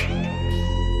much.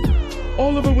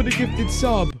 Oliver with a gifted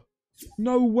sub.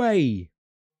 No way.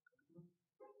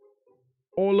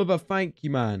 Oliver, thank you,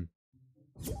 man.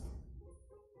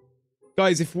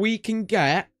 Guys, if we can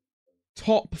get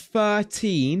top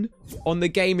 13 on the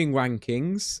gaming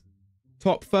rankings,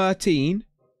 top 13,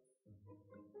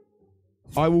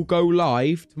 I will go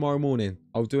live tomorrow morning.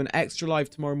 I'll do an extra live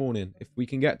tomorrow morning if we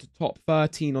can get to top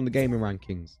 13 on the gaming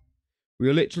rankings. We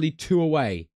are literally 2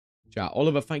 away. Chat.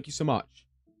 Oliver, thank you so much.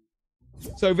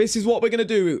 So this is what we're going to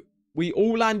do. We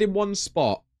all land in one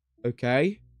spot.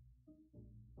 Okay.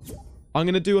 I'm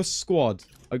going to do a squad.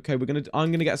 Okay, I'm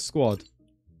going to get a squad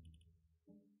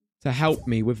to help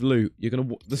me with loot.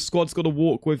 The squad's got to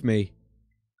walk with me.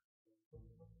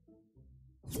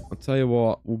 I'll tell you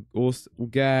what. We'll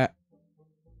get...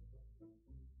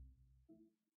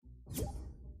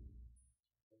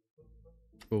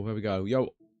 Cool, here we go.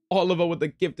 Yo, Oliver with the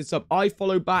gifted sub. I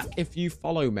follow back if you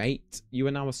follow, mate. You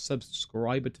are now a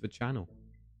subscriber to the channel.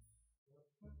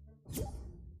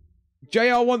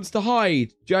 JR wants to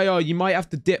hide. JR, you might have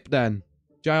to dip then.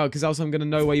 JR, because else I'm going to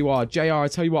know where you are. JR, I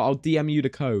tell you what, I'll DM you the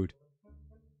code.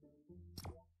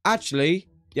 Actually,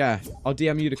 yeah, I'll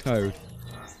DM you the code.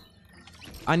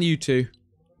 And you too.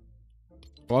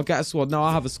 Well, I'll get a squad. No,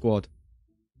 I have a squad.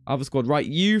 I have a squad. Right,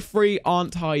 you 3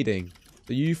 aren't hiding.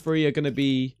 So you 3 are going to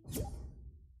be...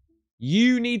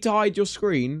 You need to hide your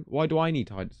screen. Why do I need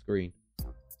to hide the screen?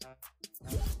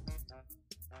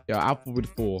 Yeah, Alpha with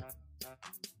 4.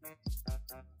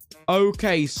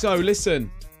 Okay, so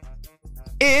listen.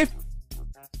 If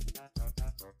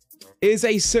it is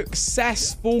a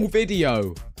successful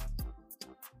video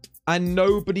and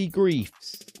nobody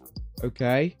griefs,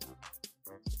 okay?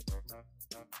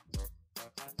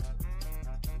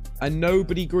 And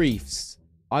nobody griefs,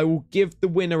 I will give the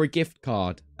winner a gift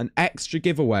card, an extra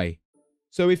giveaway.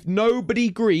 So if nobody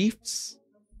griefs...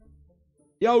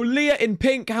 Yo, Leah in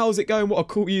pink, how's it going? What a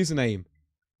cool username.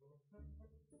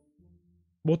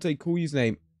 What a cool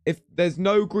username. If there's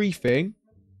no griefing,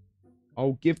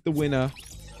 I'll give the winner,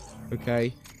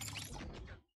 okay,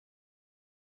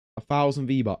 1,000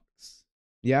 V-Bucks.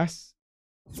 Yes?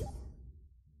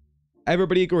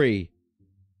 Everybody agree?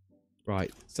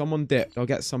 Right, someone dipped. I'll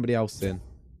get somebody else in.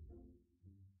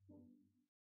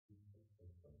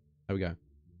 There we go.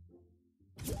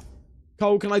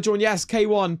 Cole, can I join? Yes,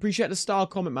 K1. Appreciate the star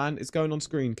comment, man. It's going on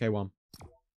screen, K1.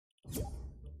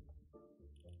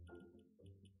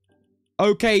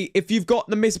 Okay, if you've got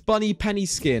the Miss Bunny Penny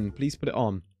skin, please put it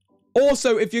on.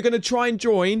 Also, if you're going to try and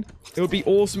join, it would be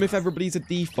awesome if everybody's a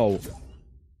default.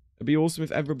 It'd be awesome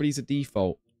if everybody's a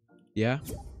default. Yeah?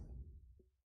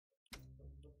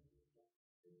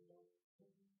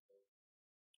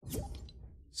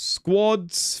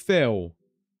 Squads fill.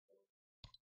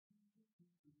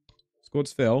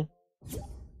 Squads fill.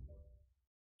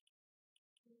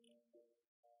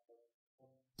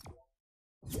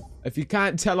 If you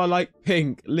can't tell, I like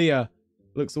pink. Leah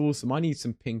looks awesome. I need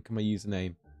some pink in my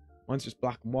username. Mine's just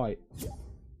black and white.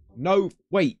 No,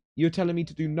 wait. You're telling me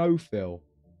to do no fill.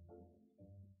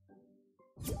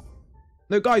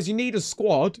 No, guys, you need a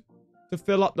squad to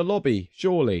fill up the lobby,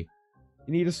 surely.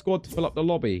 You need a squad to fill up the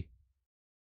lobby.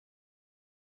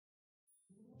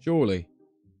 Surely.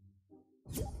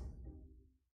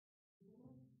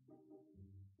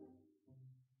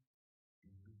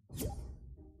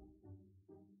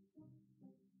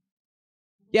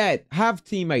 Yeah, have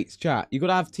teammates, chat. You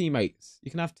gotta have teammates.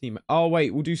 You can have teammates. Oh,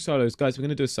 wait, we'll do solos. Guys, we're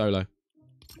gonna do a solo.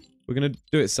 We're gonna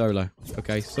do it solo.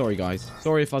 Okay, sorry, guys.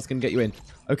 Sorry if I was gonna get you in.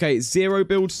 Okay, 0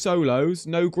 build solos.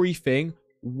 No griefing.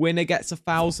 Winner gets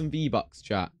 1,000 V-Bucks,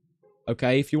 chat.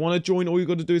 Okay, if you want to join, all you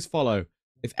gotta do is follow.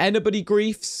 If anybody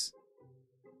griefs,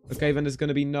 okay, then there's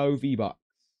gonna be no V-Bucks.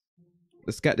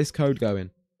 Let's get this code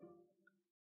going.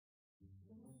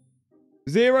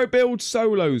 0 build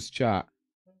solos, chat.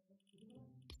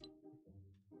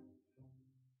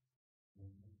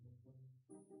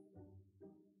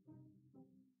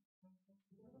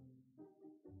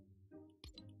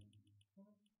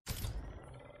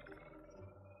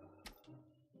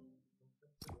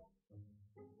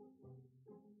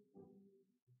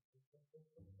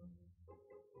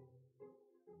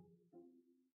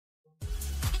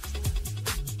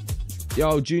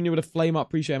 Yo, Junior with a flame up.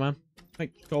 Appreciate it, man.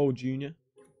 Thank you, Cole, Junior.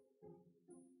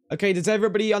 Okay, does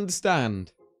everybody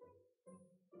understand?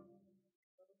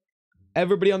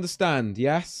 Everybody understand,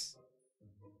 yes?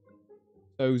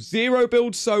 So 0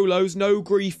 build solos, no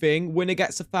griefing. Winner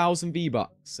gets 1,000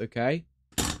 V-Bucks, okay?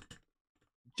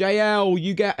 JL,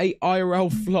 you get a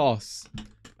IRL floss.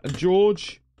 And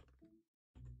George,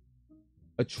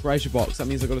 a treasure box. That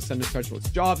means I've got to send a treasure box.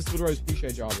 Jarvis for the rose.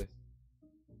 Appreciate Jarvis.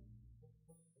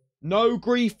 No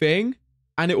griefing.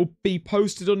 And it will be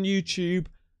posted on YouTube.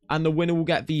 And the winner will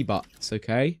get V-Bucks,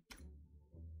 okay?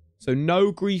 So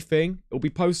no griefing. It will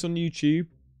be posted on YouTube.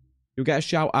 You'll get a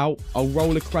shout out. I'll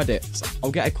roll a credits.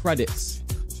 I'll get a credits.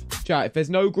 Chat, if there's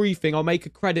no griefing, I'll make a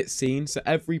credit scene. So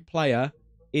every player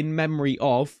in memory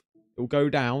of, it will go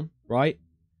down, right?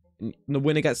 And the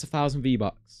winner gets 1,000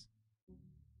 V-Bucks.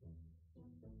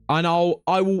 And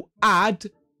I will add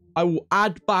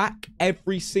back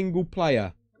every single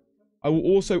player. I will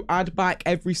also add back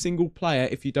every single player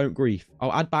if you don't grief.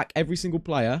 I'll add back every single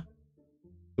player.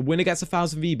 The winner gets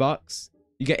 1,000 V-Bucks.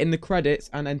 You get in the credits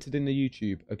and entered in the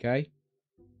YouTube, okay?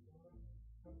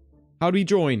 How do we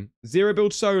join? 0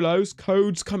 build solos.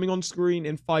 Codes coming on screen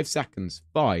in 5 seconds.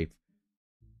 5,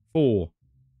 4,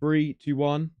 3, 2,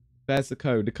 1. There's the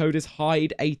code. The code is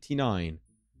hide89.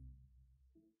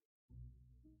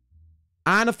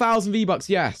 And 1,000 V-Bucks,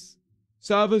 yes.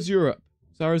 Servers Europe.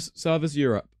 Servers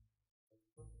Europe.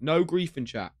 No grief in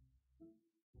chat.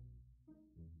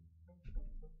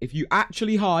 If you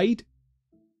actually hide,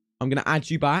 I'm going to add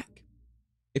you back.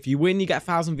 If you win, you get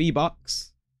 1,000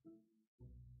 V-Bucks.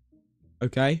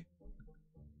 Okay.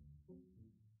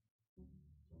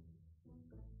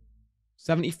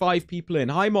 75 people in.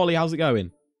 Hi, Molly. How's it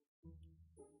going?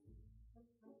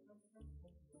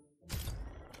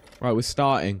 Right, we're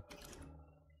starting.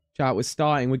 Chat, we're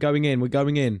starting. We're going in. We're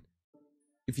going in.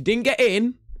 If you didn't get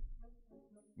in,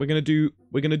 we're gonna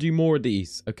do more of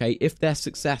these, okay? If they're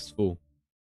successful.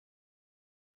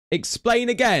 Explain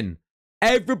again.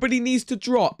 Everybody needs to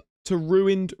drop to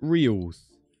ruined reels.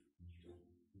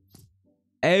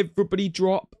 Everybody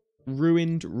drop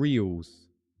ruined reels.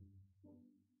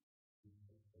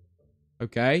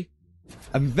 Okay?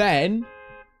 And then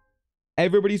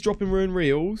everybody's dropping ruined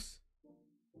reels.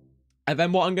 And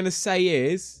then what I'm going to say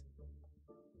is,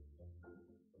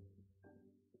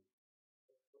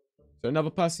 so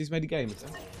another person who's made a game, is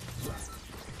there?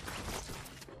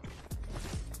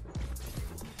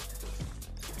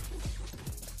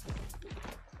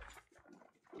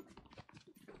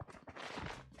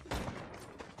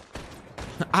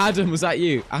 Adam, was that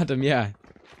you? Adam, yeah.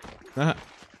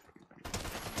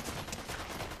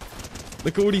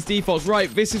 Look at all these defaults.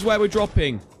 Right, this is where we're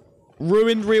dropping.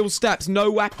 Ruined real steps. No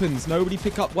weapons. Nobody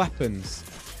pick up weapons.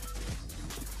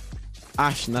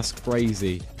 Ashen, that's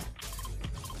crazy.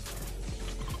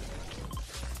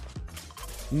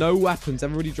 No weapons.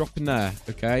 Everybody drop in there.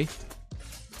 Okay.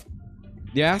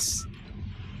 Yes.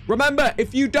 Remember,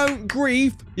 if you don't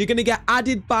grief, you're going to get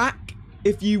added back.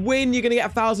 If you win, you're going to get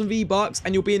 1,000 V-Bucks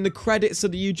and you'll be in the credits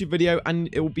of the YouTube video and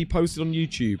it will be posted on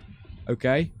YouTube.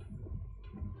 Okay.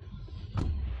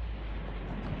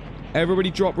 Everybody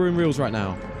drop ruin reels right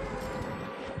now.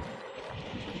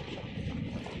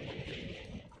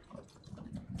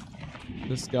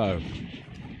 Let's go.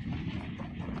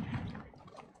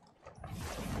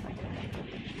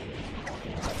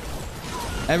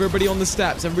 Everybody on the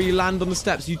steps. Everybody land on the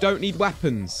steps. You don't need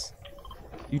weapons.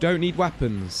 You don't need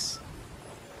weapons.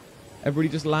 Everybody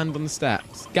just land on the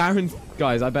steps.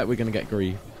 Guys, I bet we're going to get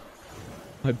grief.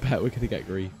 I bet we're going to get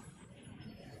grief.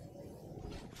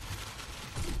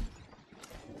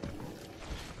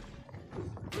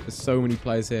 There's so many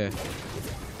players here.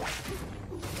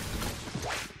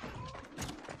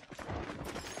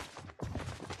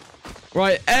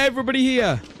 Right, everybody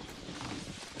here.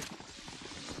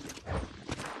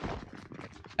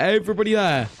 Everybody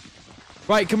there.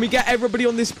 Right, can we get everybody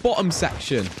on this bottom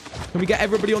section? Can we get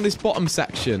everybody on this bottom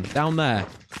section? Down there.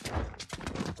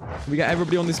 Can we get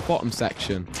everybody on this bottom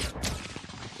section?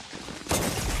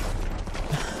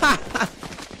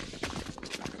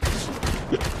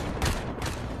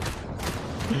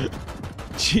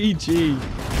 GG.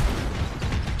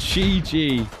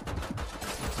 GG.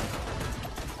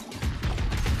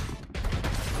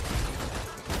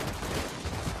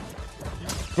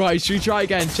 Right, should we try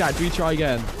again, chat? Do we try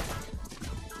again?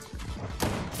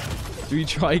 Do we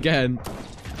try again?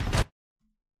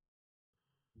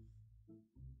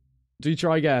 Do we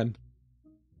try again?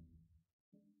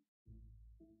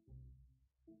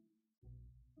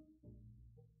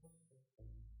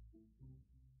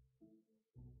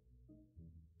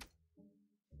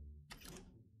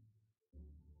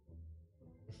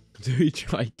 Do we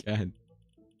try again?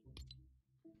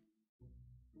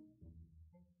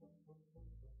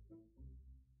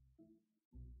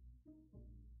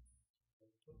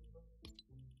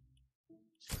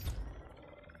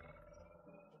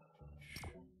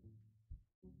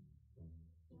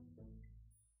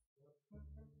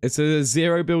 It's a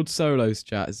zero build solos,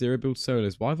 chat. Zero build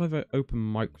solos. Why have I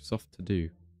opened Microsoft to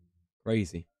do?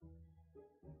 Crazy.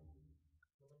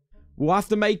 We'll have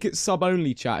to make it sub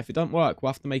only, chat. If it doesn't work,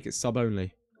 we'll have to make it sub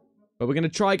only. But we're going to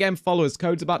try again, followers.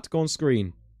 Code's about to go on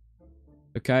screen.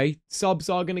 Okay? Subs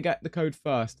are going to get the code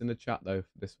first in the chat, though,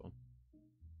 for this one.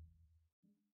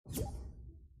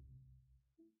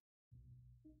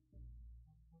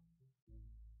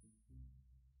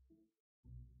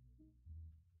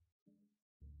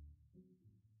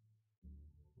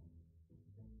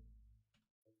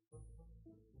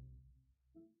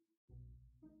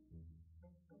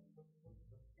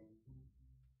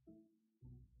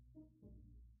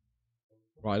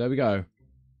 Right, there we go.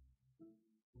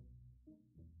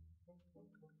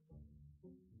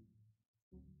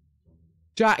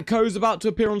 Chat, code's about to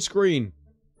appear on screen.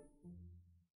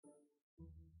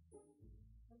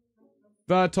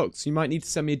 Vertox, you might need to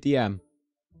send me a DM.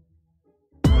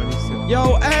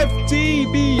 Yo,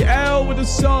 FTBL with a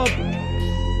sub.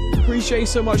 Appreciate you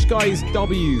so much, guys.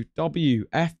 FTBL.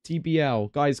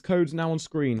 Guys, code's now on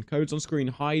screen. Code's on screen.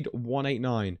 Hide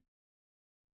 189.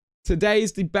 Today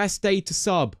is the best day to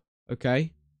sub,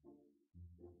 okay?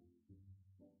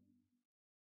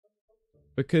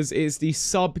 Because it's the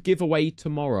sub giveaway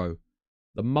tomorrow.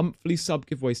 The monthly sub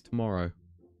giveaways tomorrow.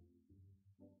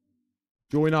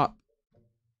 Join up.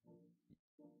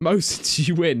 Most did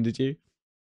you win, did you?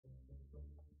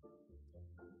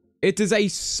 It is a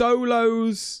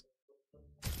solos.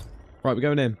 Right, we're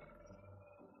going in.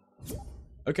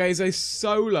 Okay, it's a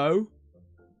solo.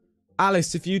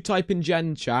 Alice, if you type in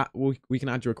Gen chat, we can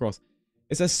add you across.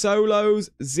 It's a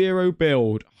solos zero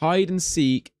build. Hide and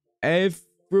seek.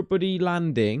 Everybody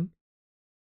landing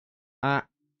at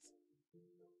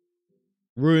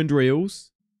Ruined Reels.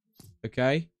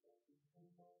 Okay.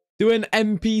 Do an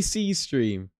NPC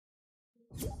stream.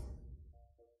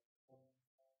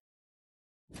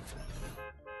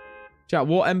 Chat,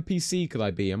 what NPC could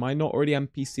I be? Am I not already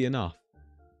NPC enough?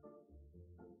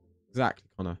 Exactly,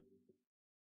 Connor.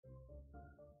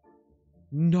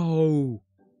 No.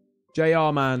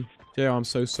 JR, man. JR, I'm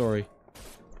so sorry.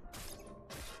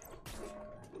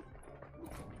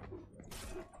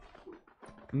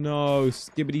 No,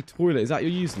 Skibbity Toilet. Is that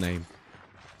your username?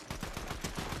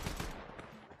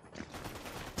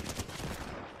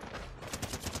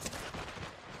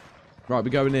 Right, we're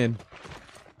going in.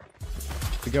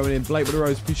 We're going in. Blake with a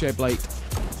rose. Appreciate it, Blake.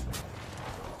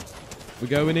 We're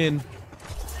going in.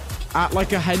 Act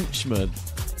like a henchman.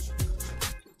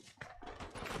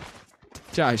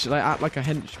 Chat, should I act like a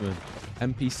henchman?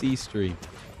 NPC stream.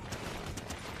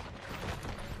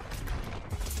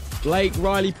 Blake,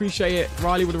 Riley, appreciate it.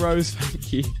 Riley with a rose,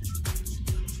 thank you.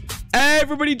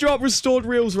 Everybody drop restored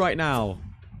reels right now.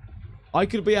 I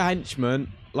could be a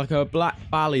henchman, like a black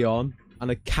ballion and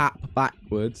a cap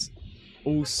backwards,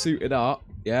 all suited up,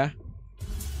 yeah.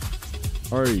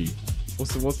 Hey,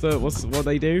 what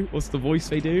they do? What's the voice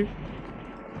they do?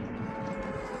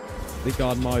 Big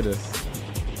guard Midas.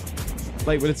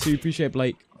 Blake with a 2. Appreciate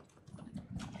Blake.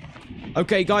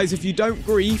 Okay, guys, if you don't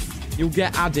grief, you'll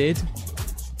get added.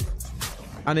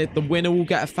 And the winner will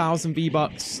get 1,000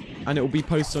 V-Bucks. And it will be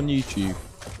posted on YouTube.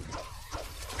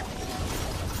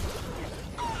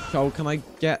 Cole, can I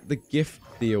get the gift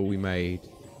deal we made?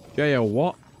 JL,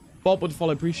 what? Bob would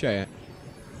follow. Appreciate it.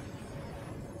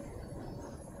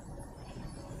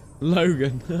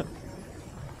 Logan.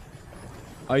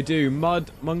 I do.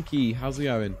 Mud Monkey, how's it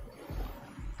going?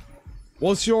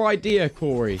 What's your idea,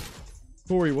 Corey?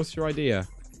 Corey, what's your idea?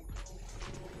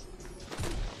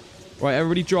 Right,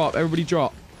 everybody drop. Everybody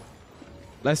drop.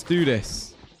 Let's do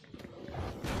this.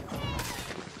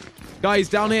 Guys,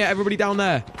 down here. Everybody down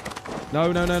there.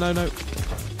 No, no, no, no, no.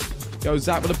 Yo,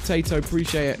 Zach with a potato.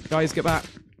 Appreciate it. Guys, get back.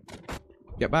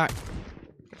 Get back.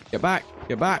 Get back.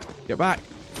 Get back. Get back.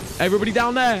 Everybody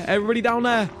down there. Everybody down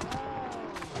there.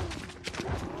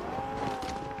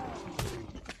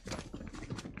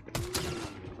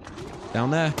 Down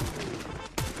there.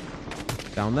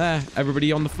 Down there.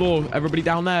 Everybody on the floor. Everybody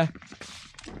down there.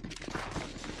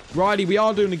 Riley, we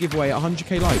are doing a giveaway at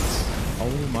 100k likes.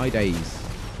 Oh my days.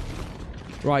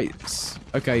 Right.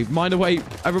 Okay, mind away.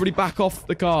 Everybody back off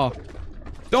the car.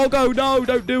 Doggo, no,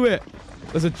 don't do it.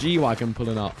 There's a G-Wagon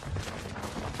pulling up.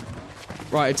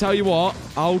 Right, I tell you what.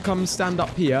 I'll come stand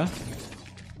up here.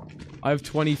 I have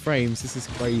 20 frames. This is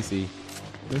crazy.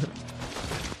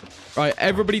 Right,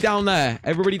 everybody down there.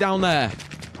 Everybody down there.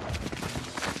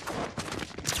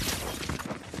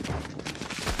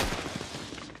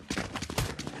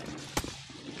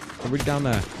 Everybody down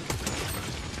there.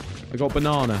 I got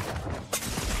banana.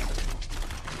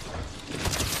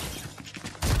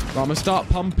 Right, I'm gonna start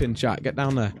pumping, chat. Get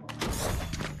down there.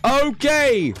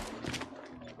 Okay.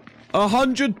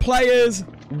 100 players.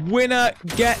 Winner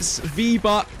gets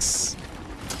V-Bucks.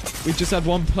 We just had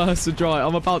one person die.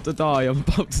 I'm about to die. I'm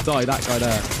about to die. That guy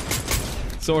there.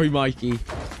 Sorry, Mikey.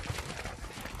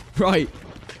 Right.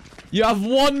 You have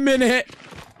 1 minute.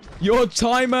 Your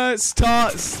timer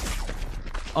starts.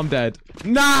 I'm dead.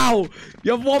 Now!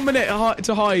 You have 1 minute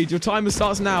to hide. Your timer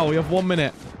starts now. You have 1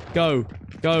 minute. Go.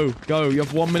 Go. Go. You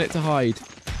have 1 minute to hide.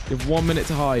 You have 1 minute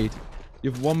to hide.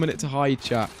 You have 1 minute to hide,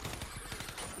 chat.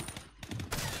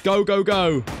 Go, go,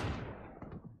 go.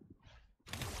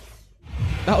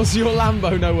 That was your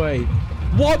Lambo, no way.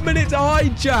 1 minute to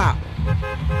hide, chat.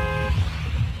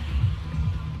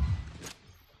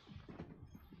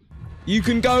 You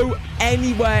can go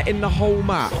anywhere in the whole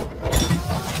map.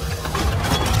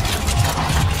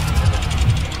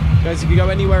 Guys, you can go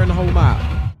anywhere in the whole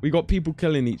map. We got people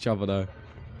killing each other, though.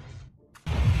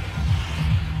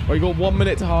 Oh, you got 1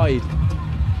 minute to hide.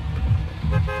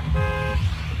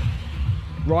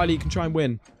 Riley, you can try and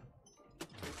win.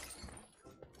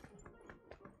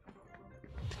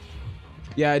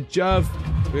 Yeah, Jerv,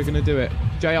 we're going to do it.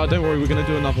 JR, don't worry, we're going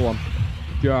to do another one.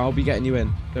 JR, I'll be getting you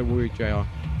in. Don't worry, JR.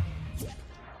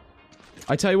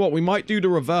 I tell you what, we might do the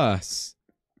reverse.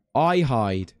 I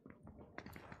hide.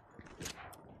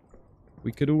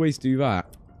 We could always do that.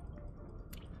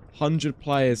 100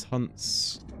 players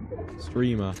hunts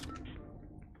streamer.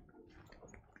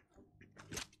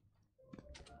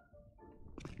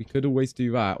 We could always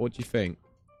do that. What do you think?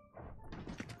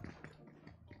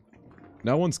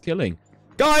 No one's killing.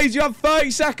 Guys, you have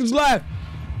 30 seconds left.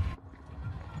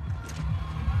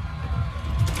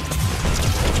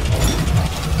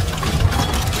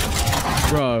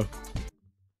 Bro.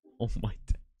 Oh my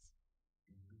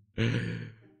days.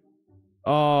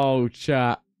 Oh,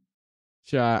 chat.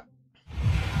 Chat.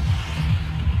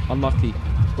 Unlucky.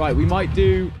 Right, we might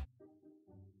do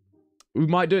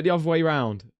it the other way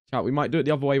round. Chat, we might do it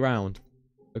the other way round.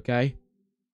 Okay?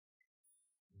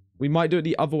 We might do it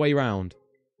the other way round.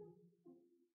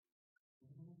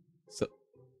 So,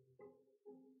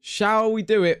 shall we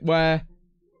do it where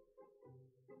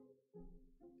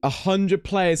 100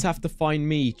 players have to find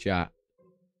me, chat?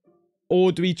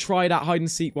 Or do we try that hide and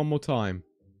seek one more time?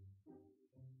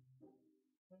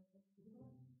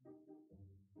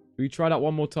 Do we try that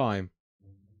one more time?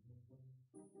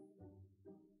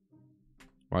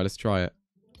 Right, let's try it.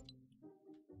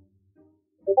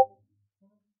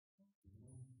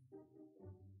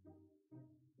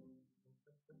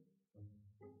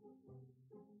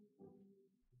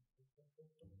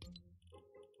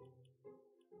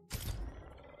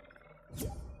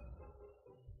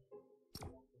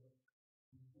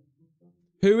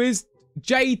 Who is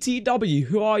JTW?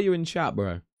 Who are you in chat,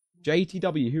 bro?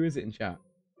 JTW, who is it in chat?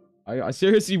 I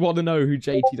seriously want to know who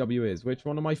JTW is. Which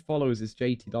one of my followers is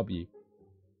JTW?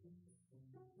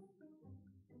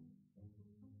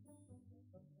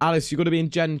 Alice, you got to be in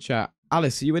Gen chat.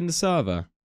 Alice, are you in the server?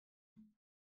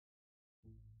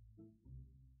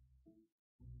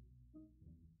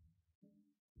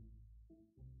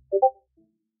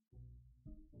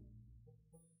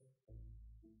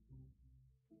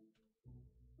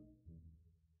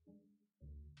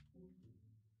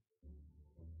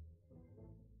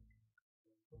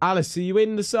 Alice, are you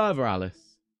in the server,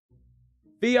 Alice?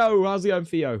 Theo, how's it going,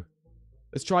 Theo?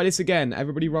 Let's try this again.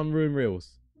 Everybody run room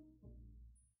reels.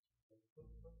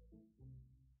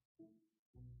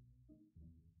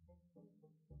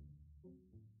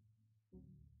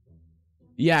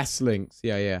 Yes, Lynx.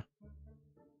 Yeah, yeah.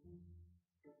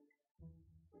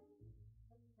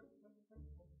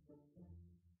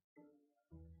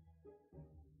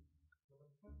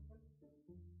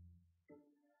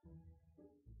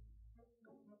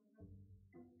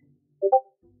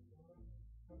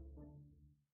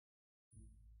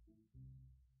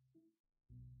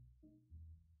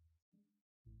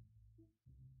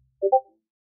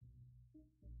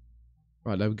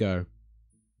 Right, there we go.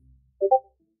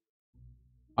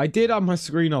 I did have my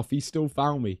screen off. He still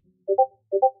found me.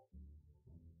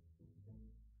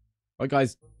 Right,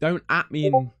 guys, don't at me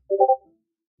in...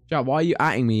 Chat, why are you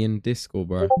atting me in Discord,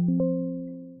 bro?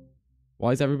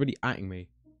 Why is everybody atting me?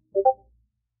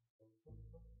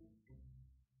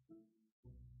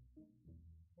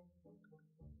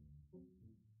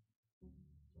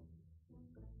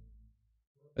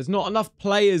 There's not enough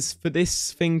players for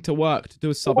this thing to work to do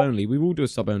a sub only. We will do a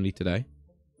sub only today.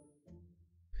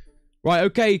 Right,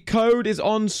 okay. Code is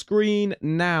on screen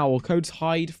now. Code's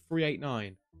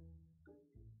hide389.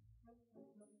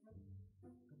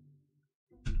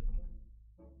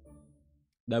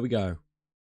 There we go.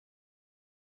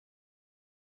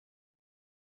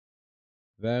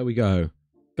 There we go.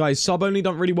 Guys, sub only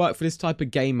don't really work for this type of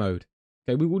game mode.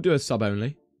 Okay, we will do a sub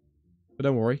only. But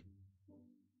don't worry.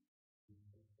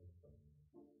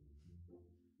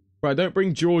 Right, don't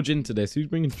bring George into this. Who's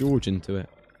bringing George into it?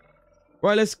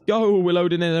 Right, let's go. We're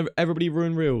loading in. Everybody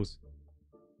ruined reels.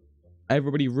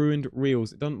 Everybody ruined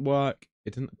reels. It doesn't work.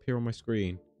 It didn't appear on my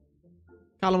screen.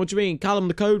 Callum, what do you mean? Callum,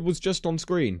 the code was just on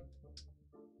screen.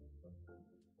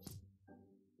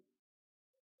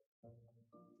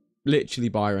 Literally,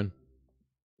 Byron.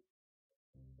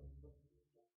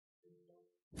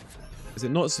 Is it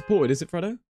not supported? Is it,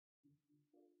 Fredo?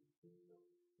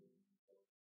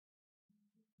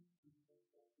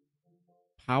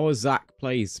 Power Zach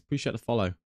plays. Appreciate the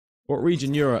follow. What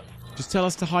region? Europe. Just tell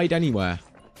us to hide anywhere.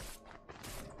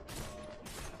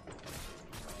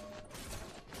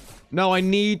 No, I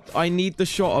need the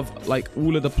shot of like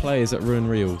all of the players that ruin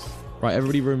reels. Right,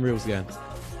 everybody ruin reels again.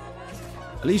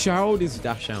 Alicia, how old is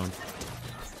Dash Hound?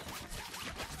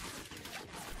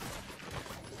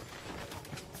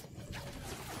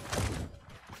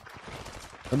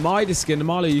 The Midas skin, the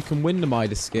Marlo, you can win the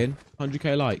Midas skin.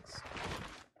 100k likes.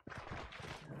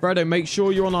 Fredo, make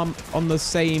sure you're on the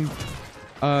same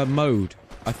mode.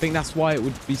 I think that's why it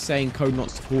would be saying code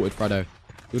not supported, Fredo.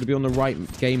 You would be on the right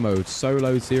game mode.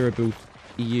 Solo 0 build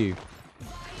EU.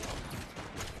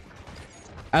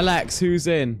 Alex, who's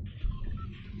in?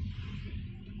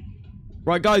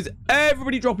 Right, guys,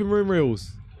 everybody dropping room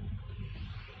reels.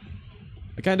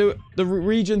 I can't do it. The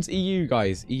region's EU,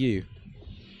 guys. EU.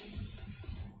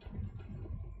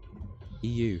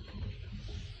 EU.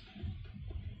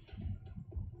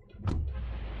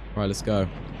 Right, let's go.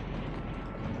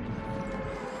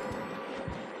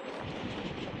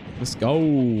 Let's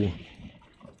go.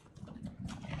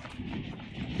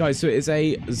 Guys, so it is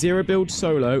a 0 build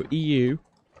solo EU.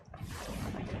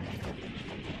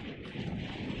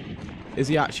 Is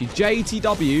he actually?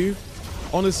 JTW.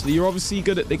 Honestly, you're obviously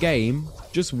good at the game.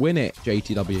 Just win it,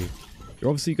 JTW. You're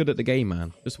obviously good at the game,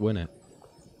 man. Just win it.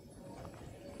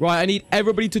 Right, I need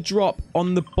everybody to drop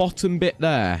on the bottom bit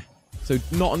there. So,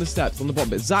 not on the steps, on the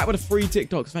bottom bit. Zach with a free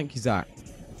TikTok. Thank you, Zach.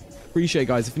 Appreciate it,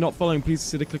 guys. If you're not following, please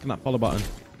consider clicking that follow button.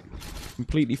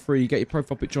 Completely free. You get your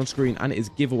profile picture on screen, and it is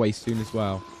giveaway soon as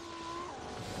well.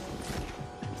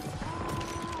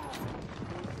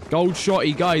 Gold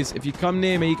shotty, guys. If you come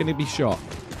near me, you're going to be shot.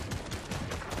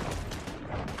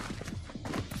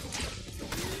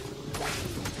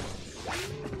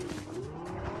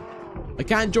 I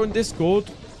can't join Discord.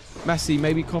 Messi,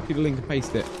 maybe copy the link and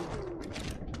paste it.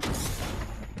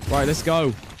 Right, let's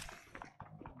go.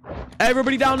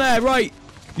 Everybody down there, right.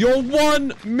 Your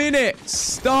 1 minute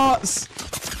starts.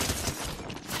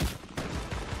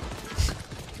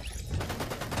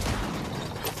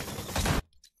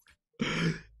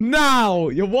 Now.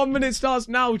 Your 1 minute starts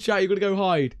now, chat. You're going to go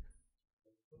hide.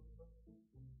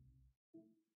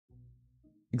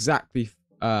 Exactly.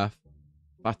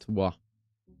 Fatwa.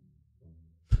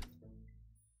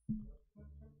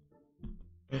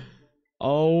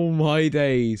 Oh my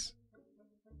days.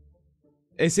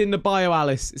 It's in the bio,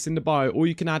 Alice. It's in the bio. Or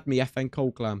you can add me,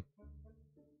 FNCOLDCLAN.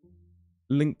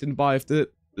 Linked in bio. If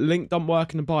the link doesn't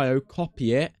work in the bio,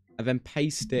 copy it and then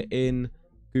paste it in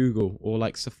Google or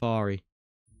like Safari.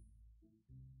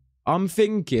 I'm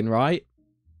thinking, right?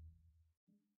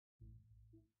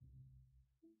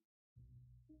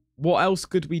 What else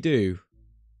could we do?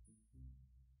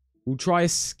 We'll try a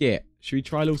skit. Should we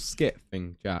try a little skit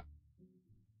thing, chat?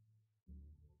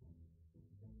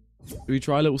 Do we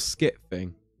try a little skit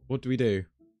thing? What do we do?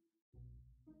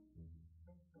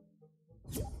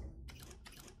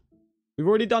 We've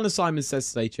already done a Simon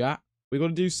Says today, chat. We've got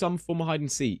to do some form of hide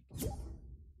and seek.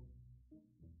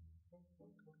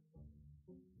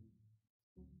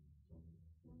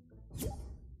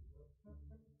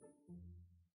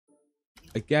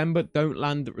 Again, but don't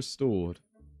land at restored.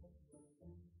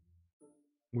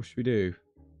 What should we do?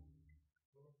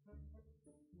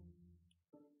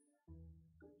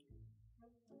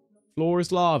 Floor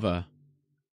is lava.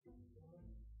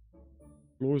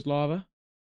 Floor is lava.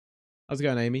 How's it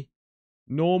going, Amy?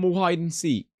 Normal hide and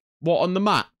seek. What, on the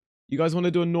map? You guys want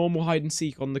to do a normal hide and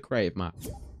seek on the creative map?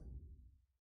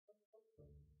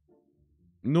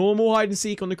 Normal hide and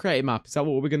seek on the creative map. Is that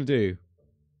what we're going to do?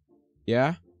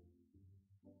 Yeah?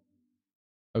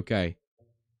 Okay.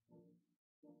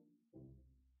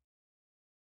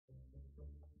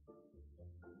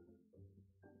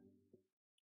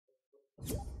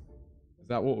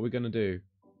 Is that what we're going to do?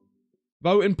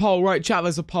 Vote in poll. Right, chat,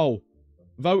 there's a poll.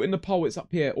 Vote in the poll. It's up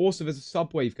here. Also, there's a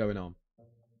subwave going on.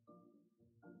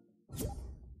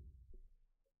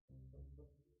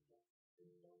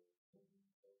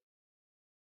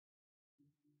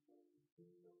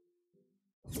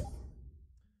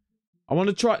 I want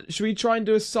to try. Should we try and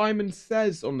do a Simon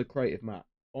Says on the creative map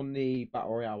on the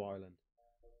Battle Royale island?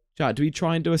 Chat, do we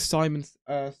try and do a Simon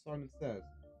Says?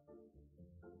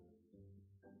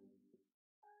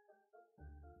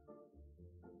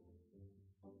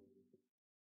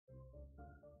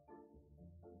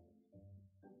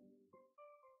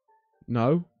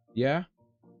 No? Yeah?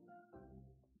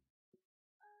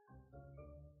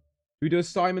 Do we do a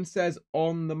Simon Says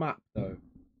on the map, though?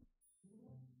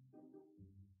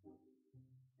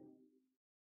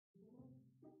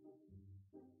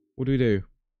 What do we do?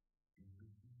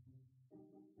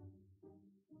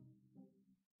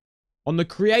 On the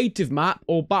creative map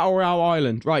or Battle Royale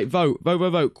Island? Right, vote.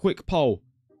 Vote. Quick poll.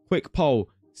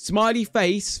 Smiley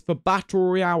face for Battle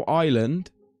Royale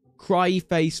Island. Cry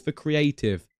face for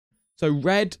creative. So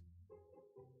red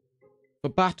for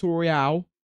Battle Royale.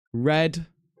 Red.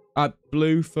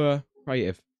 Blue for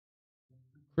creative.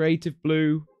 Creative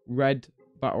blue. Red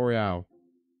Battle Royale.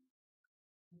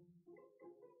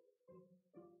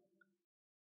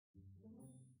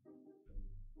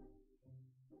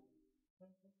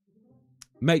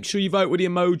 Make sure you vote with the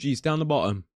emojis down the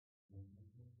bottom.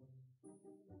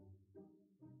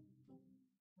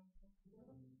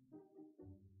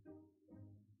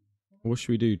 What should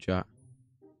we do, chat?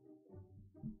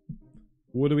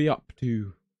 What are we up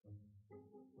to?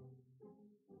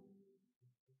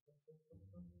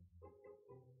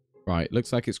 Right,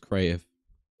 looks like it's creative.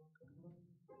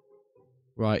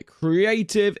 Right,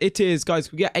 creative it is.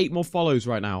 Guys, we get 8 more follows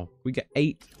right now. We get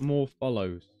 8 more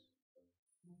follows.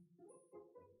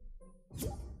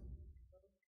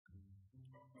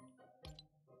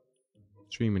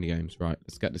 Stream mini games. Right,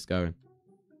 let's get this going.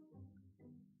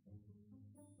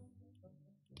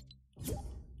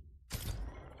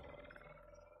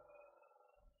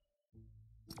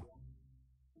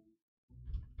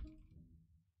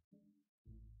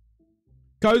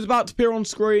 Code's about to appear on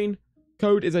screen.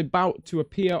 Code is about to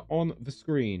appear on the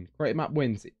screen. Creative map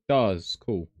wins. It does.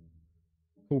 Cool.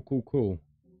 Cool.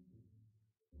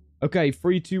 Okay,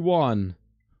 3, 2, 1.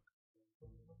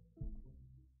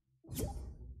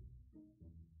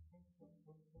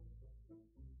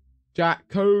 Chat,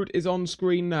 code is on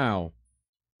screen now.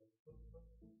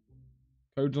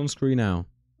 Code's on screen now.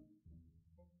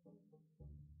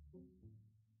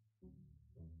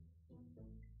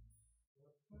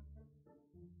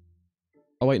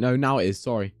 Oh, wait, no, now it is.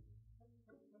 Sorry.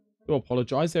 Do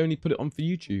apologise. They only put it on for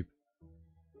YouTube.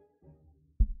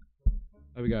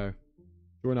 There we go.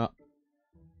 Join up.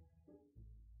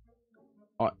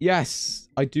 Yes,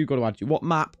 I do got to add you. What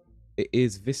map? It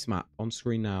is this map on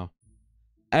screen now.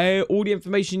 All the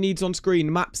information you need on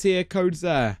screen. Maps here, codes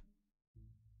there.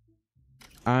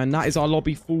 And that is our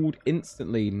lobby filled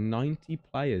instantly. 90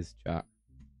 players, chat.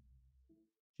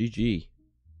 GG.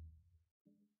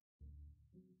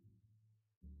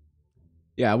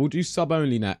 Yeah, we'll do sub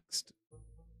only next.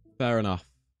 Fair enough.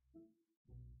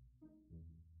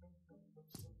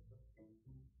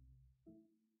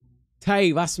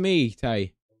 Tay, that's me,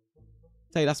 Tay.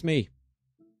 Tay, that's me.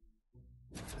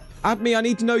 Add me, I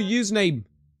need to know username.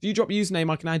 If you drop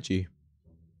username, I can add you.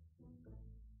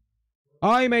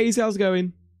 Hi, Maze, how's it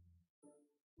going?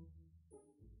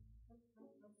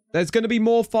 There's going to be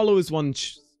more followers,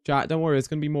 chat. Don't worry, there's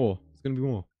going to be more. There's going to be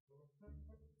more.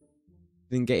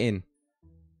 Didn't get in.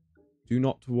 Do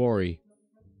not worry.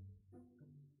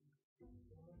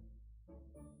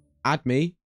 Add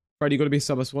me. Freddy, you got to be a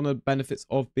sub. That's one of the benefits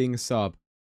of being a sub.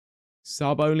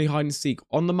 Sub only hide and seek.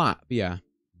 On the map, yeah.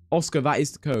 Oscar, that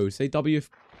is the code. Say W if...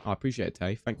 Oh, I appreciate it,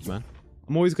 Tay. Thank you, man.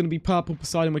 I'm always going to be purple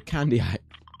Poseidon with candy eye.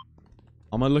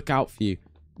 I'm going to look out for you.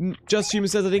 Just Human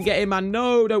says I didn't get in, man.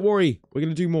 No, don't worry. We're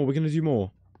going to do more. We're going to do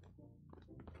more.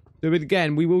 Do it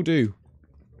again. We will do.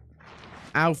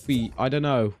 Alfie, I don't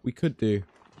know. We could do.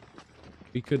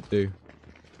 We could do.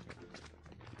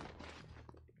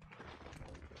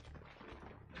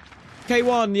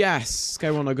 K1, yes.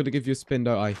 K1, I got to give you a spin,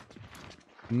 don't I?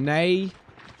 Nay,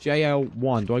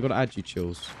 JL1. Do I got to add you,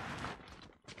 Chills?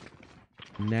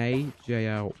 Nay,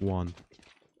 JL1.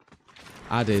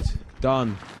 Added.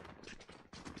 Done.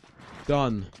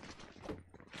 Done.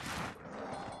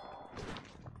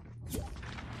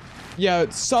 Yeah,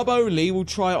 sub only. We'll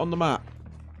try it on the map.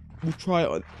 We'll try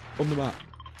it on the map.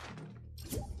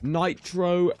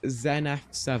 Nitro Zen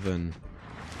F7.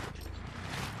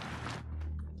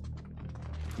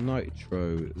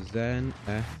 Nitro Zen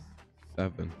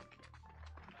F7.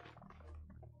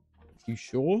 You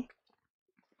sure?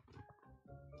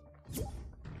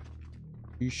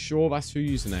 You sure that's your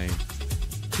username?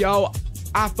 Yo,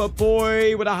 Alpha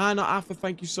boy with a hand up. Alpha,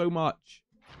 thank you so much.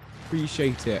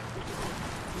 Appreciate it.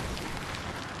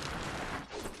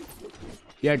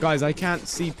 Yeah, guys, I can't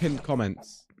see pinned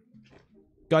comments.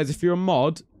 Guys, if you're a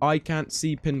mod, I can't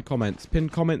see pinned comments.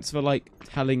 Pinned comments for, like,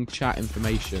 telling chat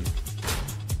information.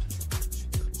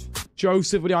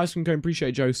 Joseph with the ice cream cone. Appreciate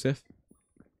it, Joseph.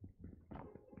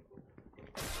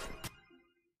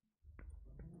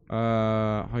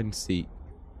 Hide and seek.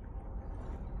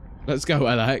 Let's go,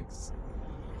 Alex.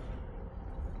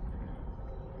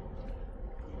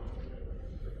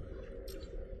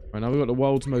 Right, now we've got the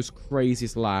world's most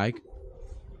craziest lag.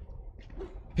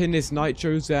 Pin this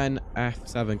Nitro Zen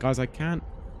F7. Guys, I can't.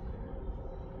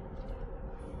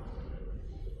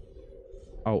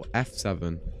 Oh,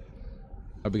 F7.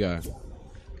 There we go.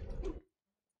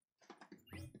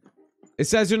 It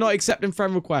says you're not accepting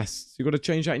friend requests. You've got to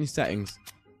change that in your settings.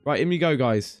 Right, in we go,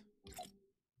 guys.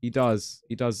 He does.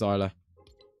 He does, Zyla.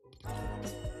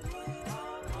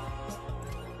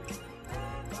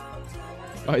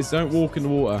 Guys, don't walk in the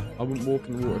water. I wouldn't walk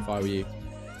in the water if I were you.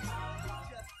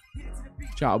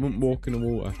 Chat, I wouldn't walk in the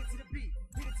water.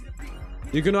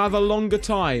 You're going to have a longer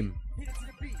time.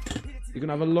 You're going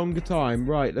to have a longer time.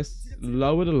 Right, let's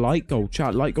lower the light goal.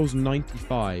 Chat, light goal's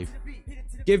 95.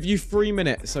 Give you 3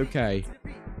 minutes, okay.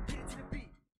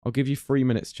 I'll give you 3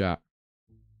 minutes, chat.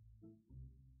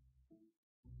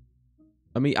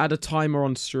 Let me add a timer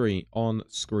on screen.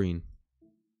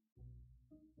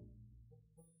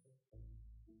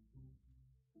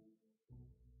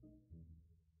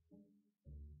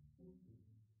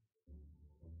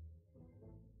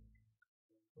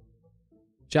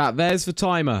 Chat, there's the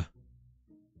timer.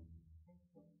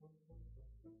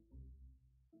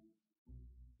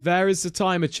 There is the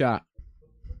timer, chat.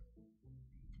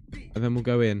 And then we'll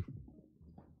go in.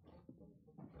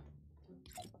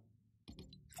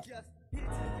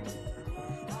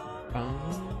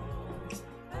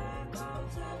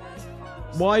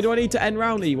 Why do I need to end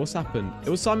roundy? What's happened? It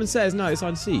was Simon Says. No, it's hide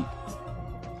and seek.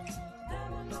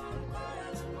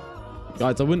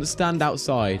 Guys, I wouldn't stand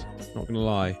outside. Not gonna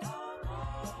lie.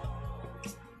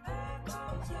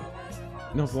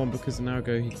 Another one because an hour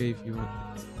ago he gave you one.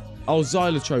 Oh,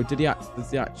 Xylotro, did he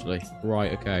actually?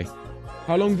 Right, okay.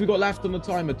 How long have we got left on the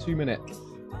timer? 2 minutes.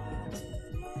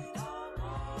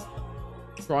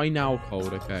 Try now,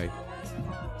 cold, okay.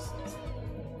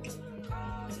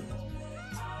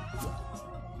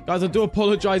 Guys, I do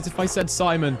apologize if I said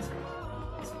Simon.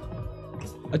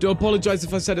 I do apologize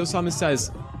if I said it was Simon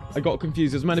Says. I got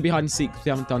confused. It was meant to be hide and seek because we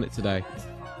haven't done it today.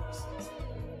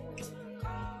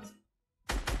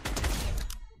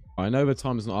 I know the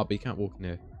timer's not up, but you can't walk in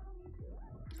here.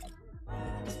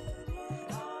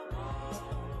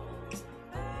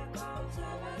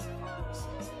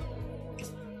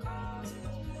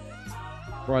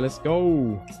 Right, let's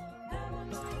go.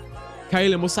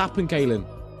 Kalen, what's happened, Kalen?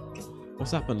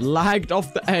 What's happened? Lagged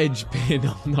off the edge, pin.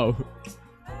 Oh, no.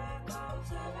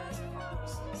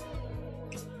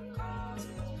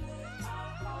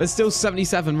 There's still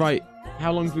 77, right.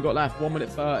 How long have we got left? 1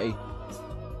 minute 30.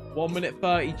 1 minute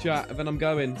 30, chat, and then I'm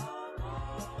going.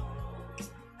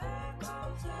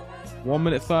 1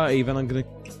 minute 30, then I'm going to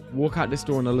walk out this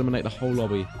door and eliminate the whole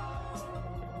lobby.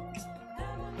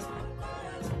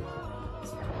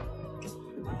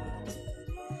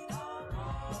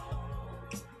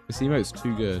 This emote's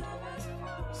too good.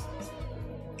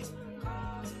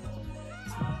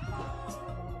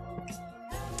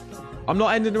 I'm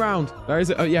not ending the round. There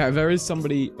is oh yeah, there is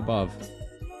somebody above.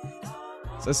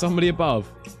 So somebody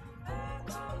above.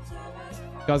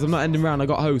 Guys, I'm not ending round. I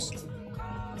got host.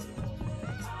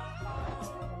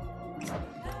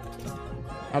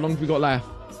 How long have we got left?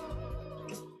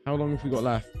 How long have we got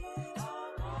left?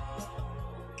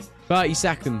 30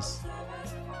 seconds.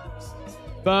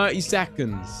 30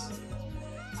 seconds.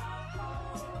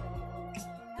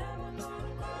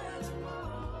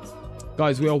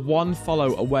 Guys, we are 1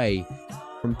 follow away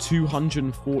from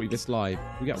 240 this live.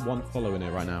 We get 1 follow in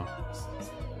it right now.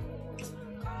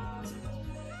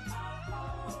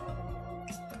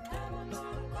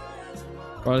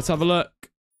 Right, let's have a look.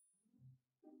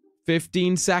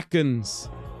 15 seconds.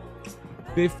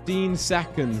 15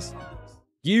 seconds.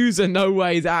 User, no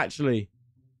ways, actually.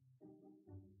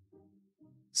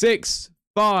 6,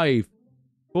 5,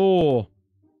 4,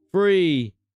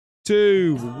 3,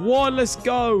 2, 1. Let's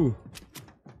go.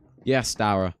 Yes,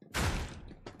 Dara.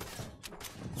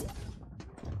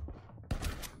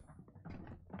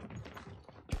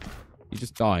 He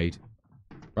just died.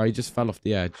 Right, he just fell off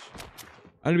the edge.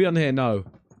 Anybody on here? No.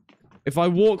 If I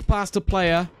walk past a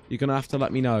player, you're going to have to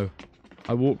let me know.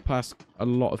 I walk past a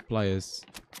lot of players.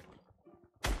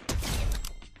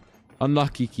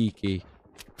 Unlucky, Kiki.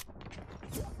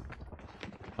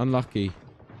 Unlucky.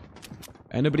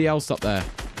 Anybody else up there?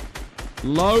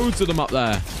 Loads of them up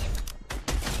there.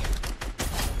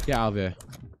 Get out of here.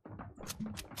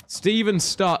 Steven's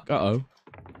stuck. Uh-oh.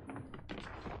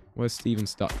 Where's Steven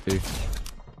stuck to?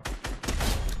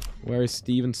 Where is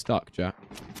Steven stuck, Jack?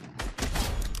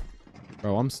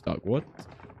 Bro, I'm stuck. What?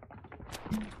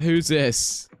 Who's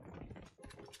this?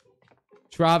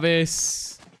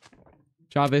 Travis.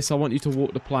 Travis, I want you to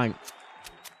walk the plank.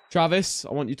 Travis,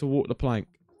 I want you to walk the plank.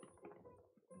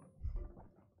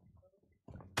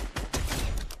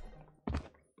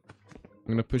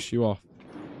 I'm gonna push you off.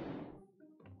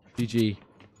 GG.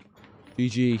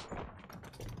 GG.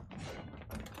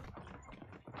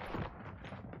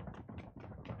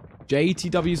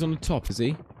 JTW's on the top, is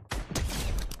he?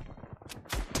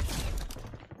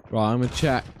 Right, I'm gonna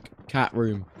check cat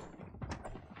room.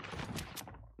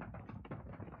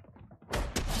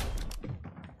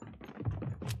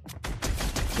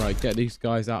 Right, get these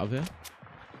guys out of here.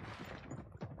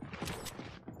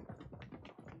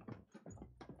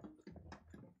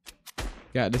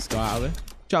 Get this guy out of here.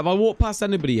 Chat, have I walked past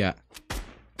anybody yet?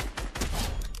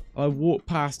 I walked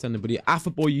past anybody.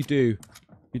 Alphaboy, you do.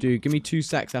 You do. Give me 2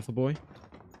 secs, Alphaboy.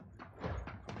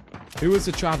 Who was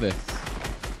the Travis?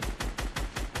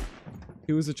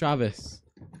 Who was the Travis?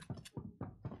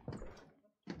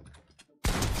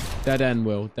 Dead end,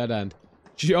 Will. Dead end.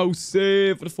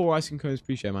 Joseph for the 4 icing cones.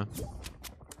 Appreciate it, man.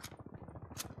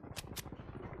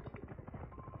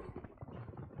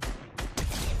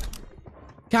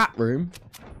 Cat room?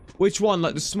 Which one?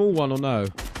 Like the small one or no?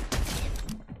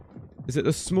 Is it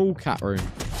the small cat room?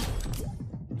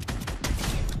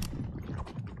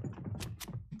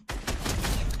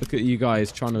 Look at you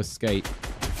guys trying to escape.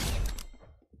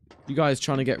 You guys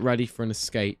trying to get ready for an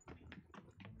escape.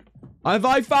 Have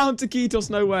I found Taquitos?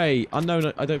 No way.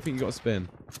 Unknown. I don't think you got a spin.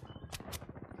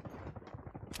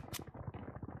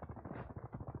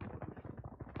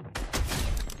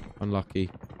 Unlucky.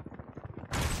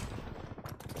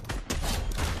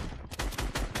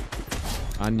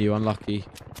 And you, unlucky.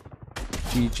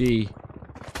 GG.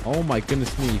 Oh my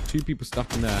goodness me. 2 people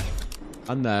stuck in there.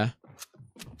 And there.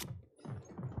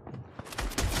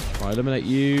 Right, eliminate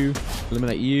you.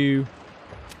 Eliminate you.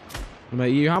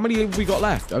 Eliminate you. How many have we got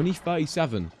left? Only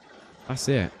 37. That's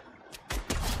it.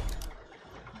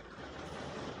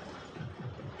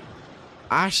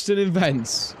 Ashton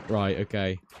invents. Right,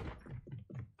 okay.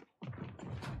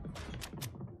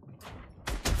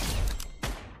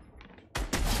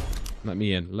 Let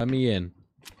me in. Let me in.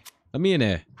 Let me in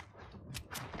here.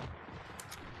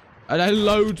 And then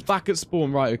load back at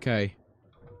spawn. Right, okay.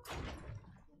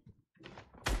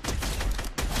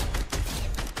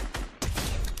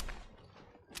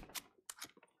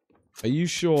 Are you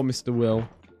sure, Mr. Will?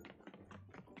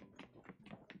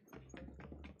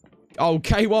 Oh,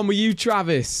 K1, were you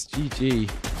Travis? GG.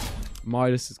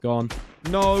 Midas is gone.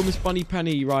 No, Miss Bunny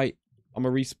Penny. Right. I'm a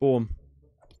respawn.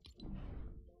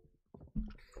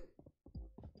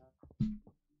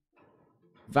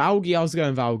 Valgy, I was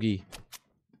going Valgy.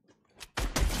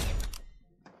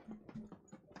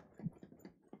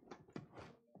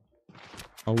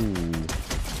 Oh.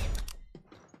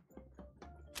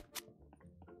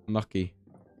 Lucky.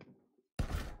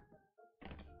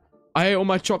 I ate all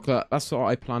my chocolate. That's what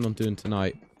I plan on doing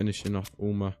tonight. Finishing off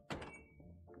all my...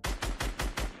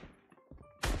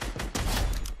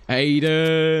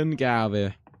 Aiden, get out of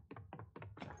here.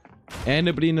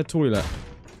 Anybody in the toilet?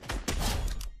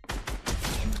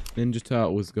 Ninja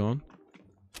Turtle is gone.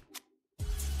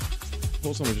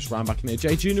 Thought someone just ran back in there.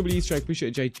 J Junior with Easter egg. Appreciate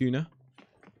it, J Junior.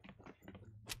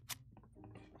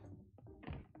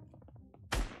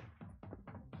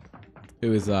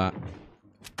 Who is that?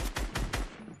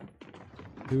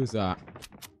 Who is that?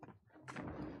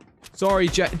 Sorry,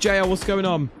 JL, what's going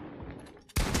on?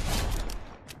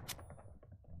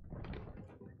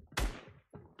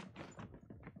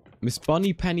 Miss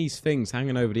Bunny Penny's thing's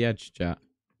hanging over the edge, chat.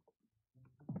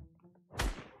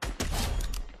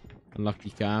 Unlucky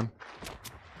Cam.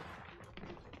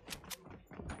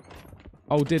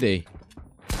 Oh, did he?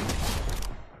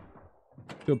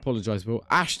 Do apologise, Will.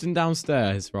 Ashton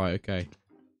downstairs. Right, okay.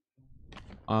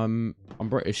 I'm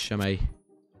British, Shame.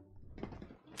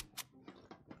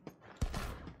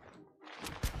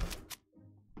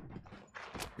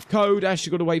 Code, Ash,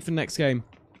 you gotta wait for the next game.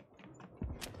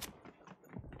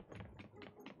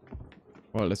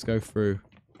 Right, let's go through.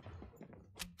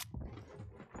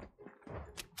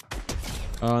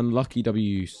 Unlucky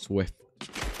W Swift.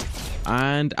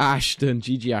 And Ashton.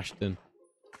 GG Ashton.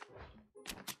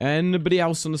 Anybody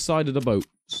else on the side of the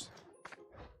boats?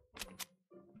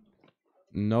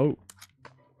 No.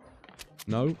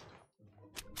 No.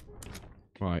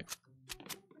 Right.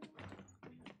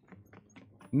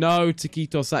 No,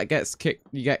 Taquitos. That gets kicked.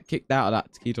 You get kicked out of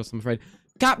that, Taquitos, I'm afraid.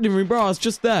 Captain room, bro. It's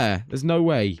just there. There's no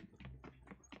way.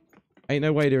 Ain't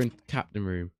no way they're in captain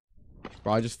room.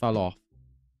 Bro, I just fell off.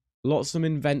 Lots of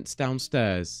invents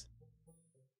downstairs.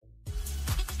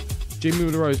 Jimmy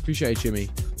with the rose. Appreciate it, Jimmy.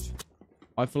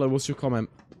 I follow. What's your comment?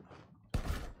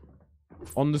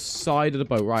 On the side of the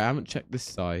boat. Right, I haven't checked this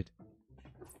side.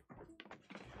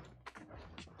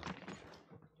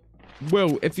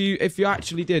 Will, if you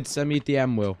actually did, send me a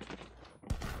DM, Will.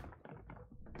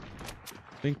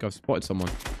 I think I've spotted someone.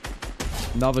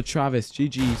 Another Travis.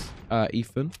 GG's,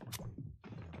 Ethan.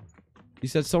 You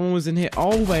said someone was in here.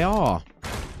 Oh, they are.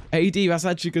 AD, that's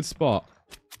actually a good spot.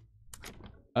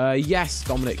 Yes,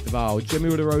 Dominic Deval. Jimmy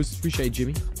with a rose. Appreciate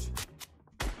Jimmy.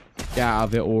 Get out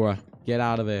of it, Aura. Get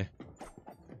out of here.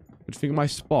 What do you think of my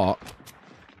spot?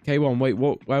 K1, wait,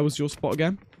 what? Where was your spot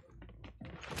again?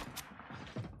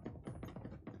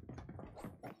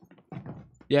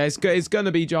 Yeah, it's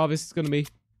gonna be, Jarvis. It's gonna be.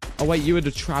 Oh, wait, you were the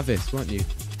Travis, weren't you?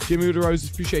 Jimmy with the roses.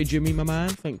 Appreciate Jimmy, my man.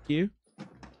 Thank you.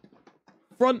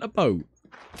 Front a boat.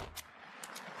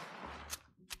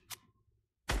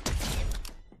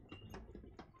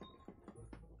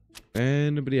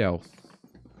 Anybody else?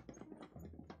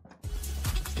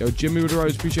 Yo, Jimmy with the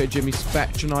rose. Appreciate Jimmy.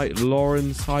 Spectronite.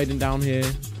 Lawrence hiding down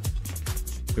here.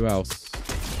 Who else?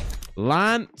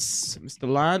 Lance.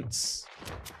 Mr. Lance.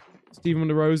 Stephen with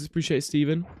the roses. Appreciate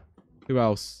Stephen. Who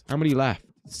else? How many left?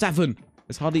 7.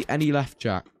 There's hardly any left,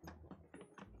 chat.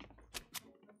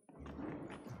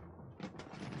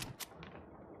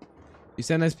 You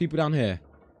saying there's people down here?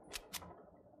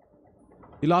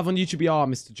 You live on YouTube? You are,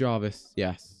 Mr. Jarvis.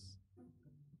 Yes.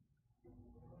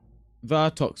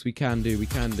 Vertox, we can do. We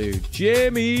can do.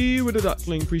 Jimmy with a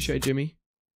duckling. Appreciate Jimmy.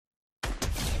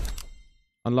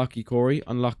 Unlucky, Corey.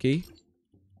 Unlucky.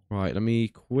 Right, let me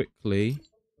quickly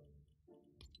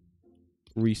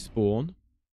respawn.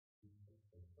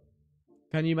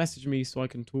 Can you message me so I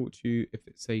can talk to you if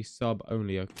it's a sub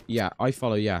only? Okay. Yeah, I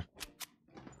follow, yeah.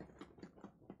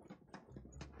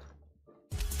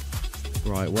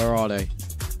 Right, where are they?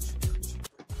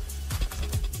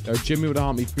 Yo, Jimmy with a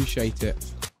heart, me. Appreciate it.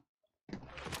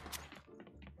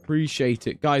 Appreciate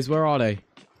it. Guys, where are they?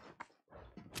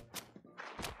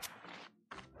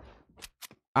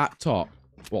 At top.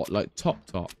 What, like top?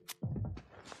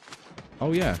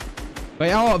 Oh, yeah.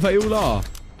 They are. They all are.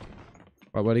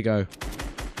 Right, where'd he go?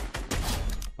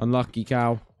 Unlucky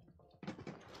cow.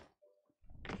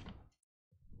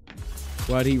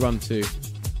 Where'd he run to?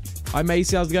 Hi,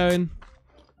 Macy. How's it going?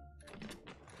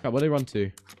 Right, where'd they run to?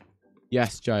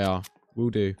 Yes, JR. Will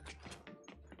do.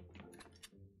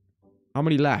 How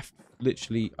many left?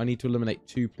 Literally, I need to eliminate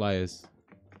 2 players.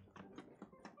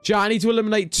 Chat, I need to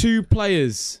eliminate 2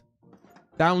 players.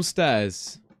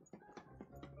 Downstairs.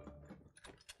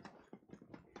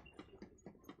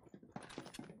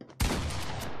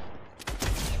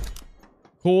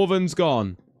 Corvin's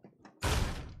gone.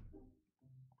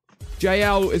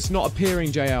 JL, it's not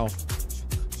appearing, JL.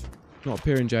 Not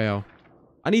appearing, JL.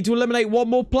 I need to eliminate 1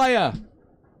 more player.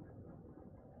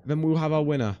 Then we'll have our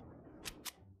winner.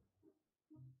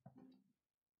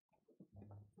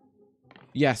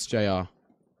 Yes, JR. I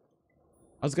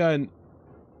was going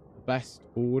best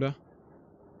order.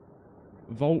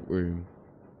 Vault room.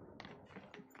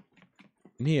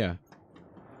 In here.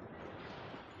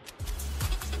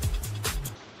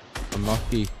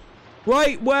 Unlucky.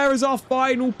 Right, where is our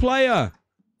final player?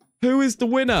 Who is the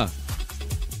winner?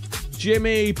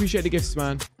 Jimmy, appreciate the gifts,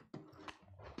 man.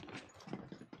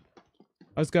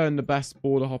 I was going the best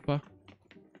border hopper.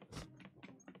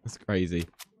 That's crazy.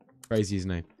 Crazy his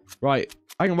name. Right,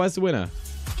 hang on, where's the winner?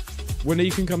 Winner,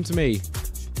 you can come to me.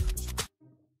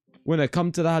 Winner,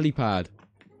 come to the helipad.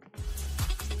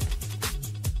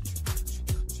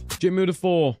 Jimmy with a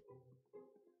 4.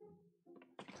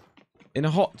 In a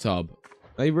hot tub.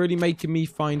 Are they really making me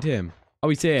find him? Oh,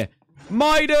 he's here.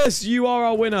 Midas, you are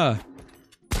our winner.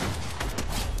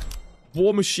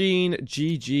 War Machine,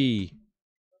 GG.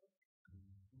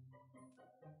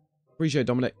 Appreciate it,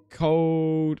 Dominic.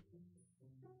 Cold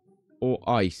or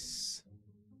ice?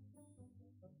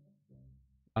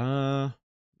 We'll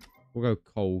go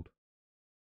cold.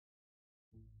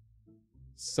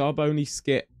 Sub only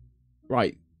skip.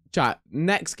 Right, chat.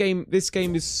 Next game, this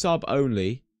game is sub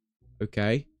only.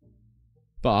 Okay.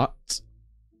 But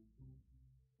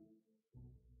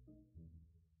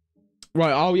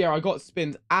right, oh yeah, I got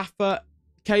spins. After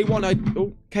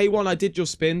K1, I did your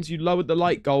spins. You lowered the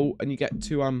light goal and you get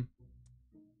to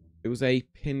it was a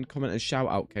pinned comment and shout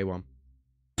out, K1.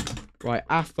 Right,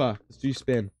 After, let's do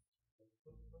spin.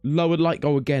 Lowered light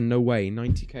goal again, no way.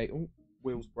 90k. Oh,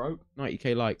 wheels broke.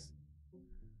 90k likes.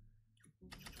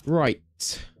 Right.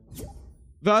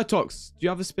 Vertox, do you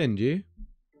have a spin, do you?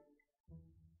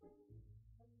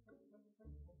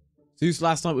 Zeus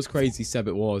last night was crazy, Seb.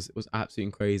 It was. It was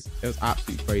absolutely crazy. It was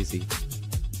absolutely crazy.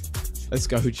 Let's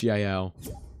go, JL.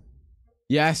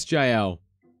 Yes, JL.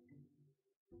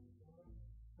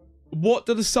 What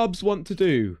do the subs want to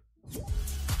do?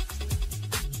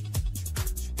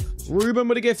 Ruben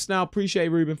with the gifts now. Appreciate it,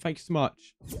 Ruben. Thank you so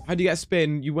much. How do you get a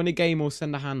spin? You win a game or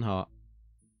send a hand heart?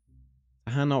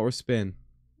 A hand heart or a spin?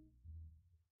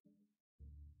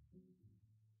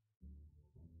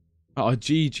 Oh,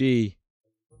 GG.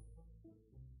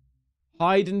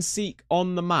 Hide and seek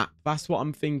on the map. That's what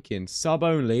I'm thinking. Sub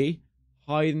only.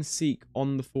 Hide and seek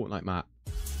on the Fortnite map.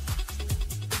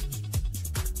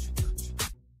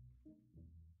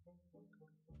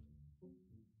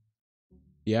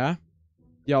 Yeah?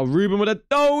 Yo, Ruben with a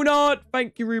donut.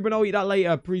 Thank you, Ruben. I'll eat that later.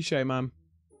 Appreciate it, man.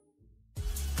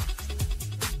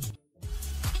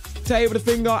 Tay with a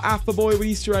finger. Alpha boy with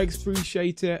Easter eggs.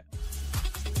 Appreciate it.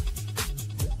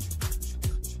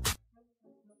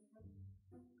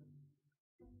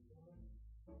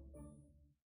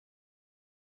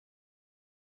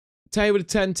 Tay with a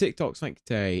 10 TikToks. Thank you,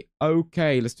 Tay.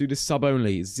 Okay, let's do this sub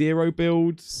only. 0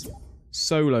 builds.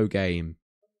 Solo game.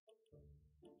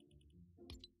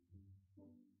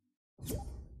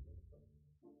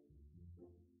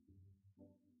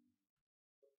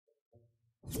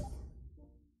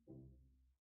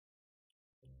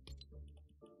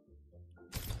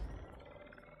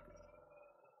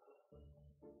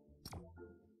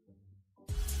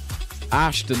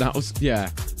 Ashton, that was, yeah.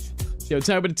 Yo,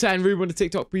 Tay with a 10. Ruben with a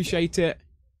TikTok. Appreciate it.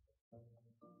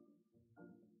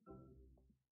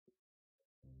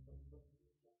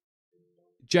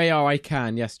 JR, I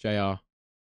can. Yes, JR.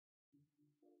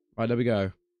 Right, there we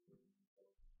go.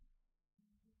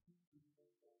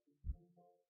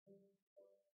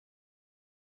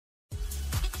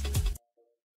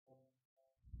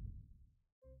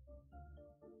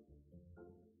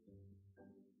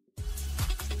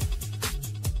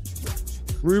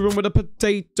 Ruben with the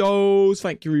potatoes.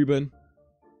 Thank you, Ruben.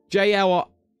 JL,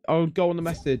 I'll go on the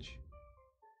message.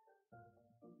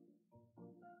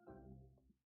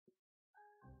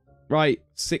 Right,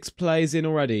 6 players in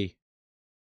already.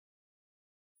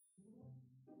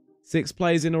 6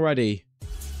 players in already.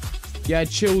 Yeah,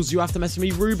 chills, you have to message me.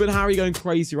 Ruben, how are you going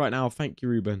crazy right now? Thank you,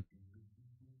 Ruben.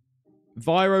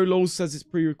 Viro lol says it's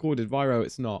pre-recorded. Viro,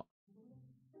 it's not.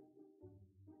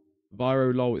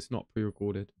 Viro lol, it's not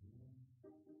pre-recorded.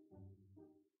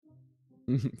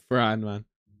 Fran, man.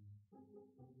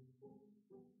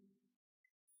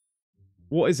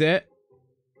 What is it?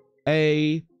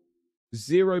 A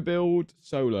 0 build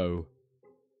solo.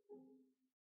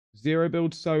 0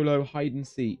 build solo hide and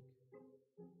seek.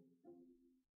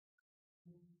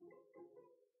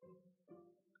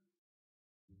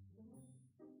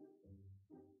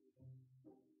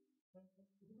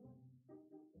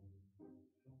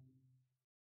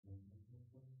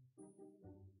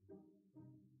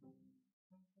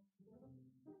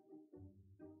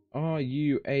 Are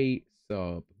you a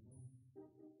sub?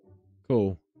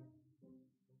 Cool.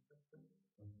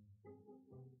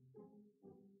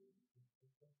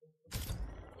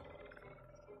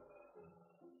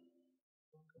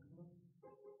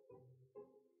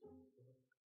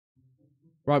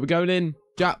 Right, we're going in.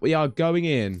 Jack, we are going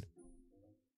in.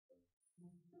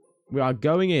 We are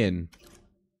going in.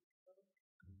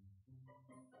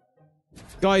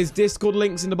 Guys, Discord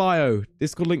links in the bio.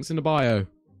 Discord links in the bio.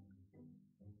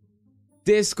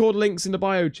 Discord links in the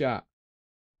bio, chat.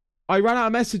 I ran out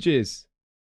of messages.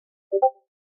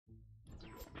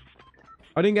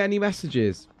 I didn't get any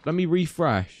messages. Let me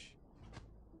refresh.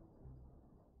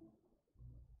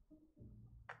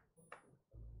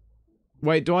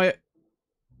 Wait, do I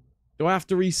have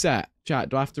to reset? Chat,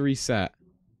 do I have to reset?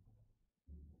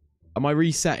 Am I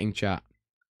resetting, chat?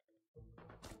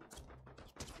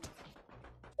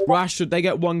 Rashford, they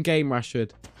get 1 game,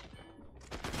 Rashford.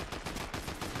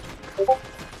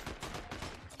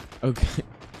 Okay.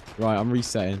 Right, I'm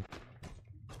resetting.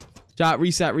 Chat,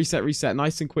 reset, reset, reset.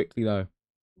 Nice and quickly, though.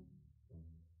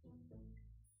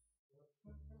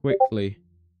 Quickly.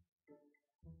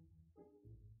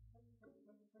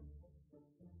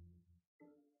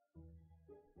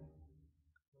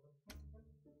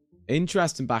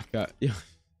 Interesting backup. We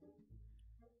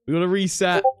gotta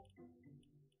reset.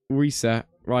 Reset.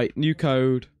 Right, new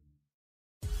code.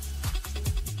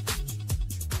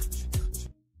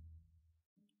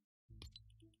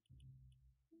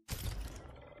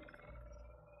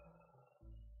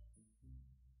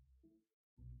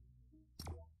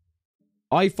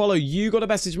 I follow. You gotta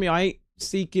message me. I ain't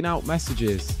seeking out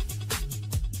messages.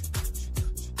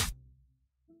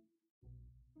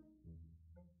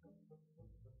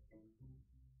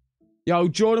 Yo,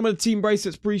 Jordan with the team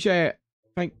bracelets. Appreciate it.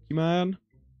 Thank you, man.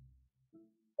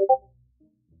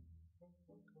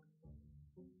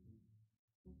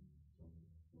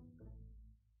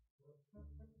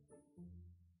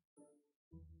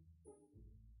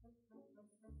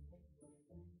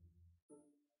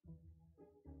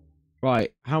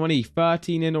 Right, how many?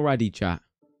 13 in already, chat.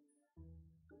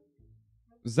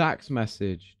 Zach's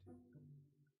messaged.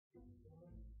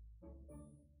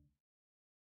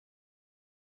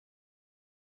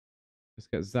 Let's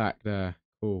get Zach there.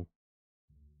 Cool.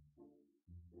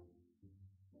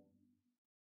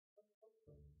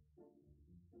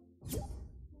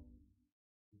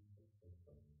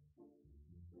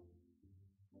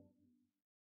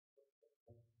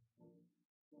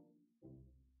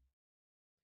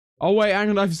 Oh wait, hang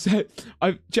on. I've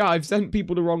sent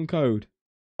people the wrong code.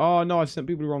 Oh no, I've sent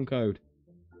people the wrong code.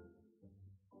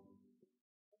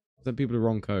 Sent people the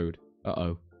wrong code.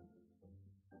 Uh-oh.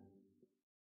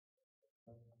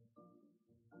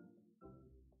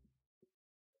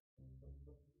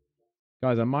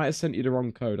 Guys, I might have sent you the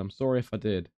wrong code. I'm sorry if I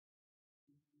did.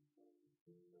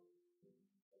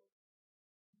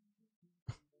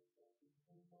 I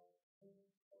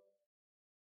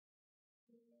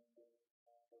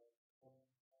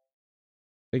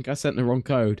think I sent the wrong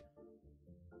code.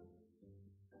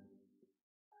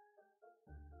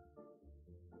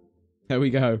 There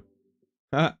we go.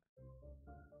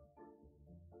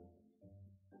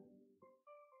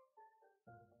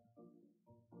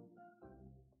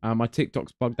 My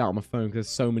TikTok's bugged out on my phone because there's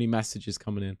so many messages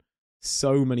coming in.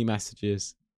 So many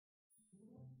messages.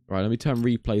 Right, let me turn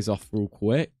replays off real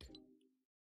quick.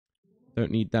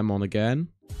 Don't need them on again.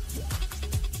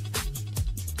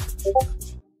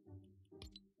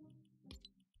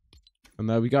 And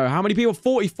there we go. How many people?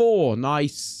 44.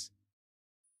 Nice.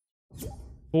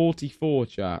 44,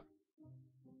 chat.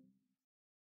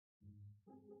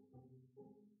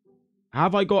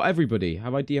 Have I got everybody?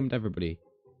 Have I DM'd everybody?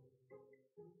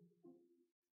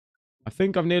 I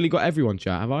think I've nearly got everyone,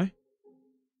 chat. Have I?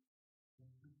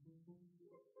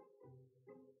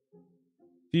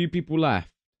 Few people left.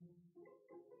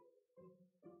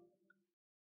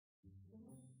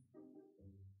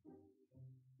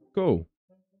 Cool.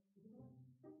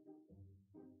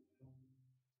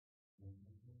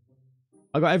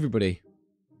 I got everybody.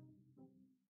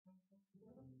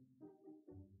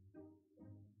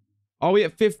 Are we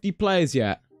at 50 players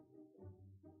yet?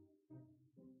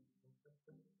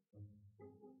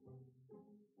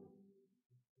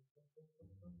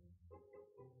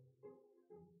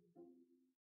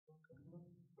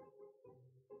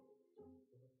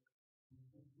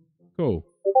 Cool.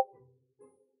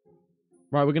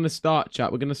 Right, we're going to start,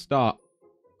 chat. We're going to start.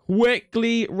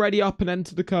 Quickly ready up and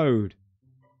enter the code.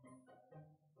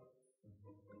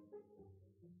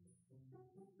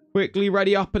 Quickly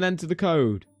ready up and enter the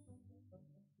code.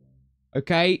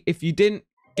 Okay, if you didn't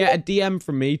get a DM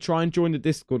from me, try and join the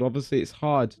Discord. Obviously, it's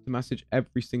hard to message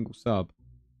every single sub.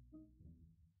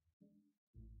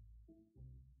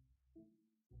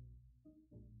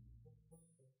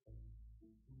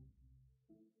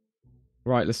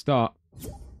 Right, let's start.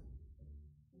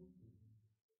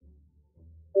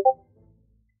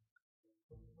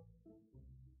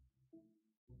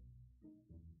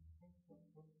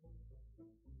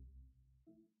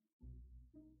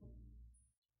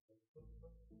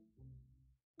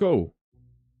 Cool.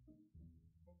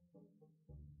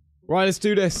 Right, let's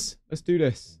do this. Let's do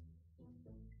this.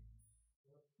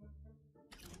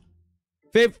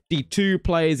 52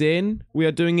 players in. We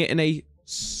are doing it in a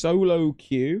solo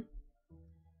queue.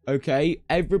 Okay,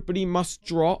 everybody must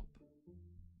drop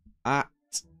at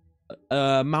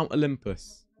Mount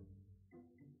Olympus.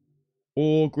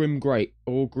 Or Grim Gate.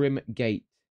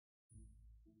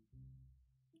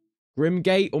 Grim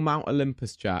Gate or Mount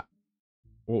Olympus, chat.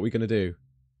 What are we going to do?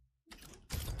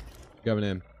 Going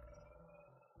in.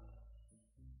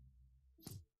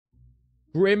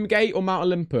 Grimgate or Mount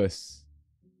Olympus?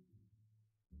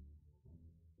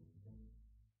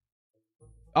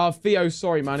 Oh, Theo,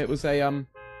 sorry, man. It was a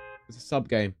sub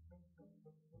game.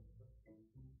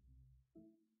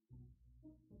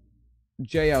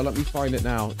 JL, let me find it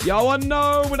now. Yo, I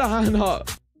know with a hand up.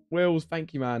 Wills,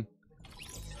 thank you, man.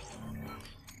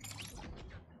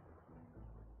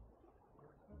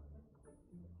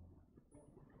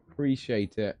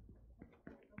 Appreciate it.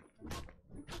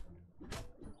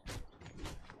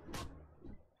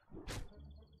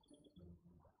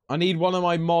 I need one of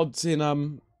my mods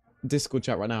in Discord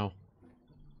chat right now.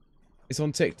 It's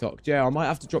on TikTok. Yeah, I might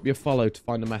have to drop you a follow to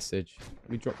find a message.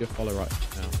 Let me drop you a follow right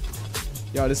now.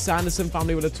 Yo, the Sanderson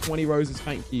family with the 20 roses,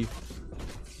 thank you.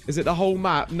 Is it the whole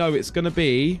map? No, it's gonna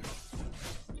be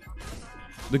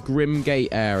the Grim Gate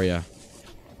area.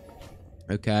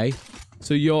 Okay.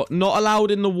 So you're not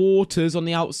allowed in the waters on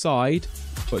the outside,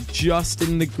 but just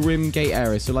in the Grim Gate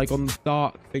area. So like on the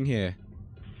dark thing here.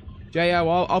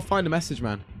 JL, I'll find a message,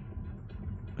 man.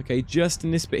 Okay, just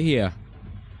in this bit here.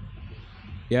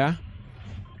 Yeah?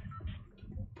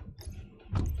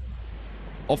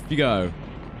 Off you go.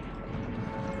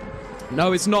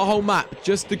 No, it's not whole map.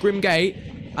 Just the Grim Gate.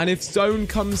 And if zone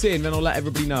comes in, then I'll let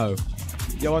everybody know.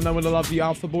 Yo, I know I love you.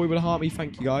 Alpha Boy with a heart me.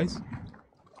 Thank you, guys.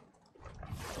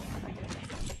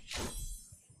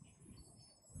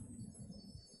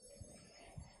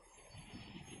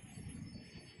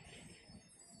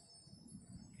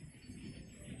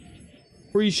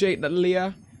 Appreciate that,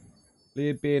 Leah.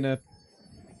 Leah being a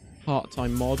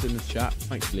part-time mod in the chat.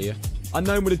 Thanks, Leah. I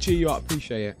know I'm going to cheer you up.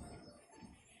 Appreciate it.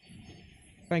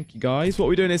 Thank you, guys. What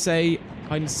we're doing is a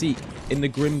hide and seek in the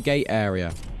Grim Gate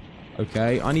area.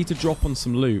 Okay, I need to drop on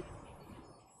some loot.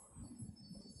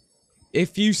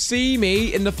 If you see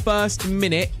me in the first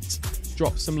minute,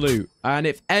 drop some loot. And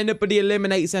if anybody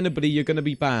eliminates anybody, you're going to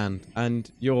be banned. And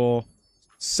your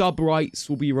sub rights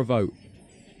will be revoked.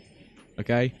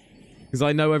 Okay? Because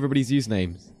I know everybody's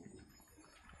usernames.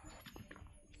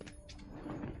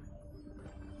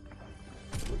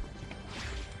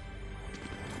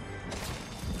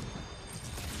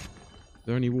 Is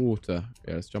there any water?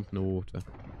 Yeah, let's jump in the water.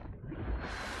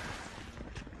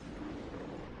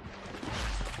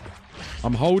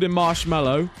 I'm holding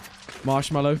marshmallow.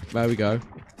 Marshmallow. There we go.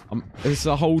 This is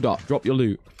a hold up. Drop your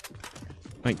loot.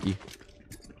 Thank you.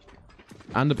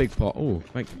 And the big pot. Oh,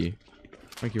 thank you.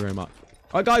 Thank you very much.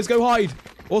 Alright, guys, go hide.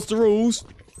 What's the rules?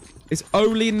 It's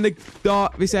only in the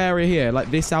dark, this area here, like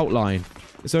this outline.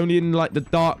 It's only in like the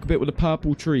dark bit with the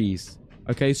purple trees.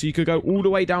 Okay, so you could go all the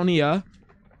way down here.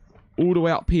 All the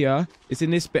way up here. It's in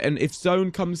this bit, and if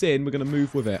zone comes in, we're going to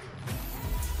move with it.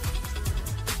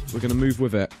 We're going to move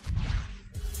with it.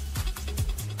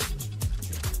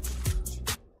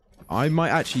 I might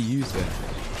actually use it.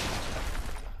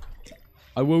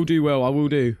 I will do well, I will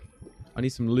do. I need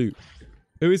some loot.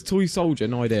 Who is Toy Soldier?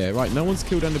 No idea. Right, no one's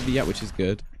killed anybody yet, which is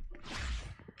good.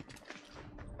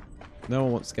 No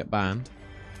one wants to get banned.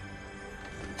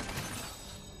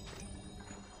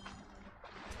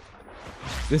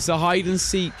 This is a hide and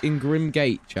seek in Grim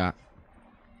Gate, chat.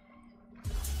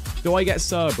 Do I get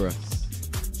Cerberus?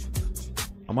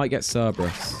 I might get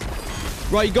Cerberus.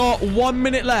 Right, you got 1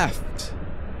 minute left.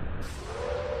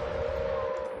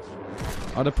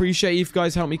 I'd appreciate if you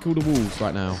guys help me kill the wolves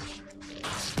right now.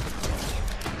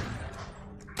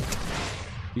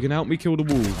 You can help me kill the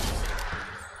wolves.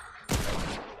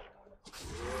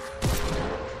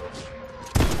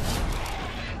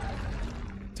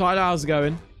 Tyler, how's it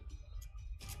going?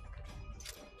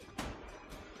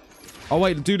 Oh,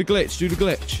 wait, do the glitch. Do the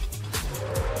glitch.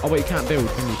 Oh, wait, you can't build.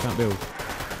 Can you? Can't build.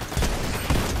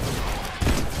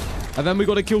 And then we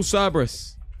got to kill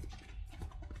Cerberus.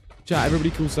 Chat, everybody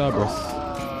kill Cerberus.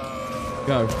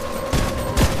 Go.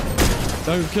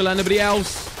 Don't kill anybody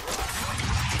else.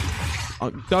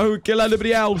 Don't kill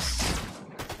anybody else.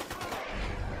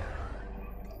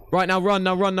 Right, now run,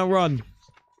 now run, now run.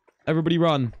 Everybody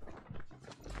run.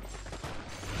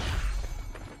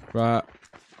 Right.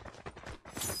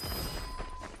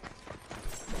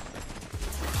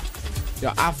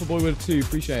 Yeah, Alpha Boy with a 2.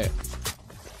 Appreciate it.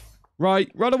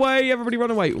 Right, run away. Everybody run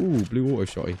away. Ooh, blue water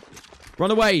shotty. Run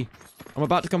away. I'm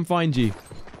about to come find you.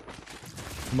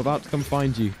 I'm about to come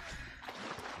find you.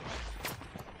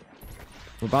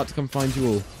 I'm about to come find you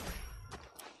all.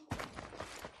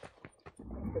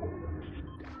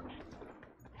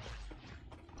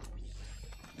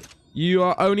 You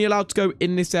are only allowed to go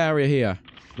in this area here.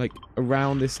 Like,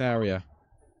 around this area.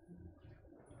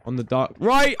 On the dark.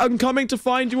 Right, I'm coming to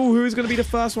find you all. Who is going to be the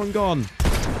first one gone?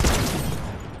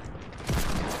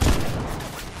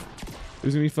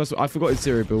 Who's going to be first? I forgot it's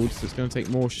zero build, so it's going to take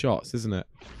more shots, isn't it?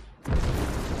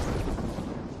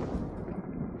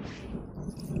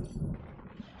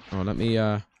 Oh, let me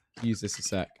use this a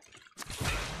sec.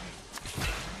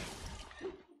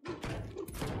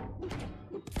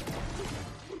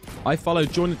 I follow.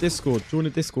 Join the Discord. Join the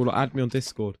Discord or add me on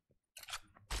Discord.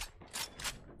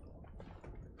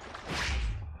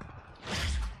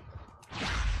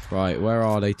 Right, where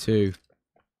are they too?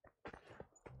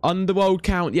 Underworld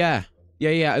count, yeah.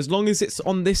 Yeah. As long as it's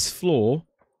on this floor,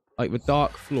 like the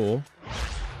dark floor.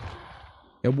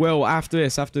 Yeah, Will, after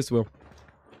this, Will.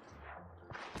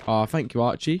 Ah, thank you,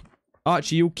 Archie.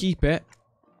 Archie, you'll keep it.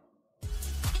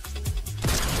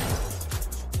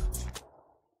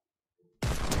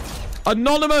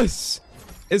 Anonymous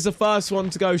is the first one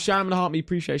to go. Sham and Heart me.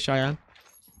 Appreciate Cheyenne.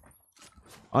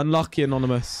 Unlucky,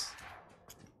 Anonymous.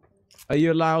 Are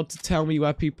you allowed to tell me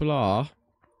where people are?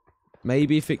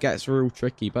 Maybe if it gets real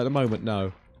tricky, but at the moment,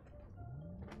 no.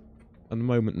 At the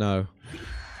moment, no.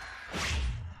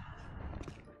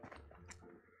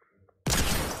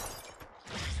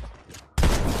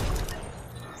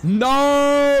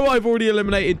 No! I've already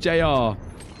eliminated JR.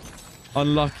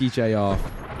 Unlucky, JR.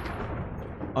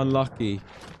 Unlucky.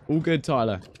 All good,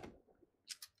 Tyler.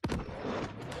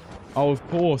 Oh, of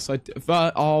course.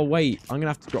 Oh, wait. I'm going to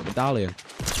have to drop medallion.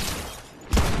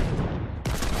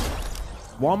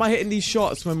 Why am I hitting these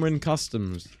shots when we're in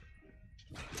customs?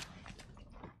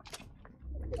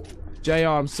 JR,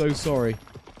 I'm so sorry.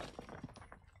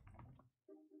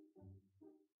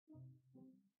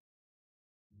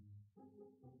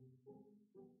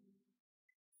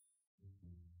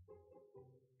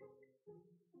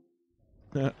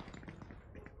 You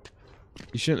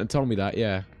shouldn't have told me that,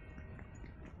 yeah.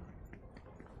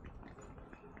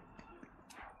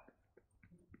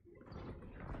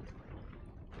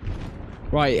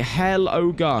 Right,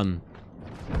 hello gun.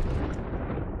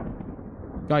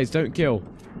 Guys, don't kill.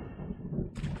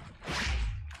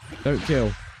 Don't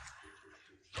kill.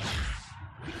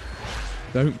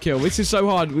 Don't kill. This is so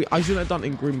hard. I shouldn't have done it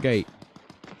in Grim Gate.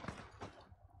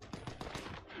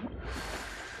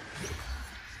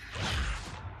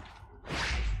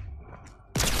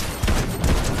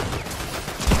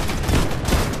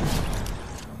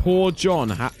 Poor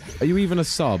John. Are you even a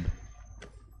sub?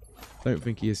 Don't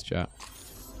think he is, chat.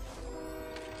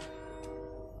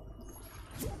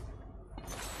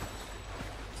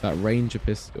 That Ranger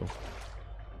pistol.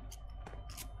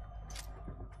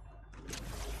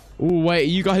 Oh, wait.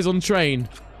 Are you guys on train?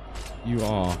 You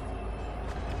are.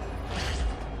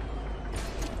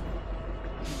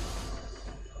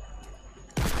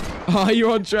 Ah,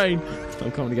 you're on train.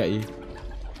 I'm coming to get you.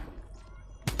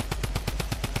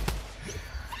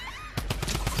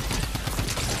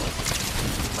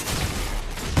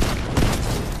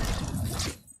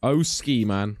 Oh, ski,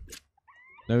 man.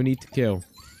 No need to kill.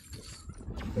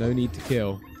 No need to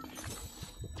kill.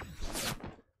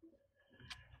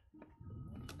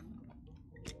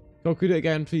 God, could do it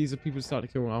again, please? If people start to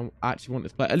kill, I actually want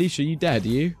to play. Alicia, you dead? Are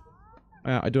you?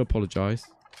 I do apologize.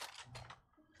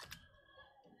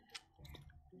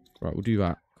 Right, we'll do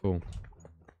that. Cool.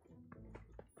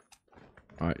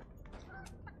 Alright.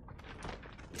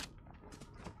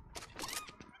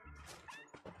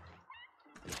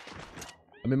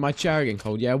 I'm in my chair getting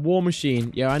cold. Yeah, War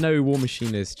Machine. Yeah, I know who War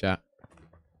Machine is, chat.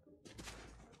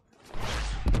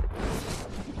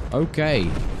 Okay.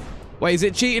 Wait, is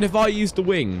it cheating if I use the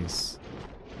wings?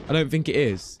 I don't think it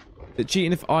is. Is it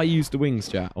cheating if I use the wings,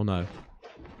 chat, or no?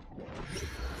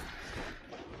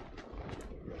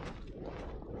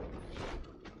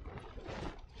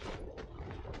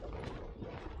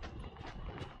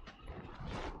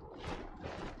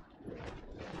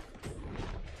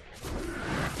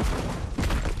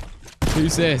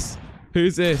 Who's this?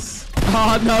 Who's this?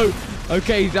 Ah, no.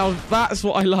 Okay, now that's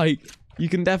what I like. You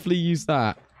can definitely use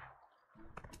that.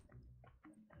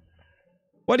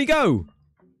 Where'd he go?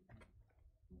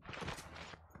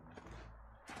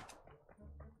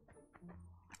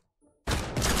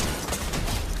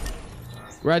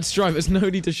 Red Stripe, there's no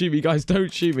need to shoot me, guys.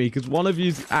 Don't shoot me, because one of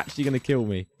you's actually going to kill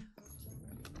me.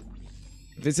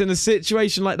 If it's in a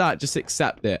situation like that, just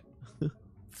accept it.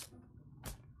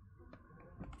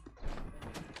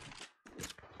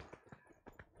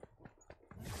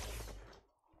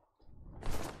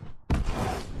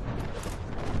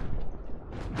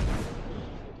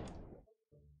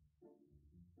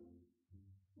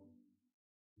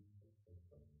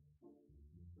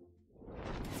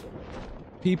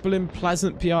 People in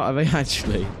Pleasant PR, are they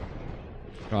actually?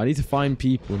 Right, I need to find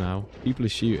people now. People are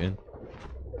shooting.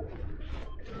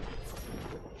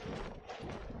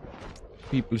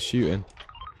 People are shooting.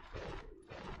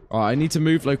 Alright, I need to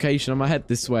move location. I'm gonna head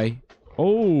this way.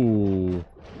 Oh.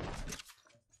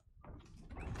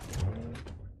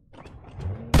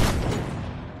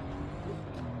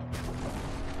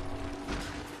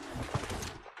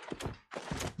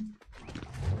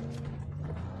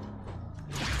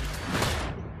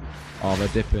 Oh, they're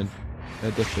dipping.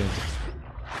 They're dipping.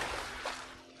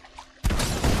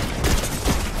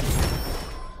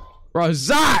 Bro,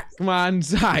 Zach, man,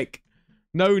 Zach.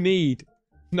 No need.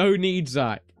 No need,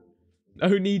 Zach. No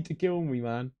need to kill me,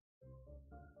 man.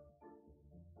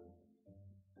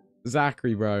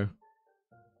 Zachary, bro.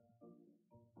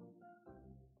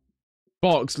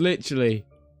 Box, literally.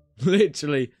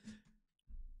 Literally.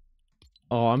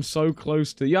 Oh, I'm so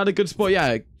close to... You had a good spot.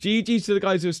 Yeah, GG's to the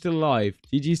guys who are still alive.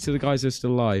 GG's to the guys who are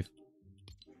still alive.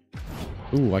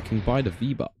 Ooh, I can buy the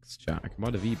V-Bucks, chat. I can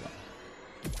buy the V-Bucks.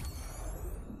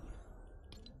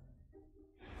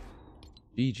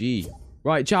 GG.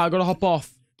 Right, chat, I gotta hop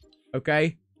off.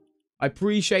 Okay? I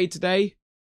appreciate today.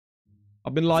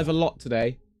 I've been live a lot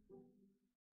today.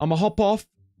 I'm gonna hop off.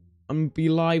 I'm gonna be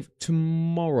live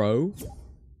tomorrow.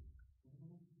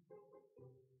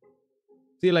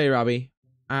 See you later, Abby.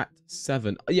 At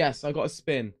 7. Yes, I got a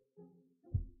spin.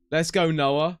 Let's go,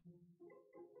 Noah.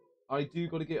 I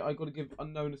gotta give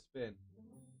Unknown a spin.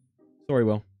 Sorry,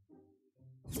 Will.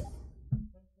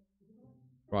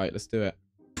 Right, let's do it.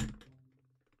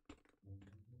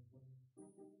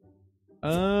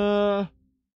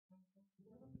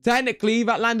 Technically,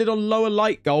 that landed on lower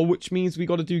light goal, which means we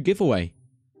got to do giveaway.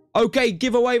 Okay,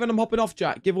 giveaway when I'm hopping off,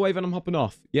 Jack. Giveaway when I'm hopping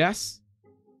off. Yes?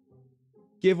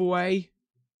 Giveaway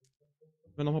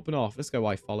when I'm hopping off. Let's go,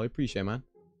 I follow. Appreciate it, man.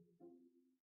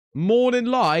 Morning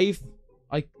live.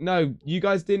 No, you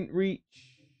guys didn't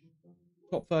reach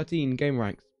top 13 game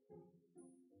ranks.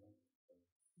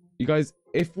 You guys,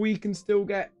 if we can still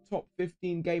get top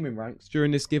 15 gaming ranks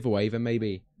during this giveaway, then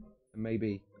maybe. Then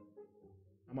maybe.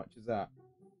 How much is that?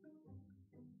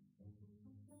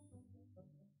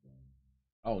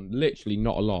 Oh, literally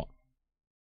not a lot.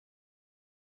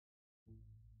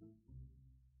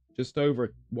 Just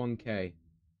over 1k.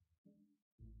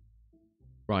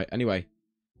 Right, anyway.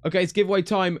 Okay, it's giveaway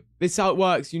time. This is how it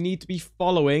works. You need to be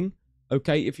following.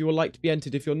 Okay, if you would like to be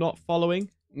entered. If you're not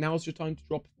following, now's your time to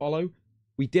drop a follow.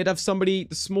 We did have somebody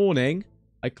this morning.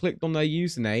 I clicked on their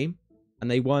username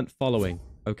and they weren't following.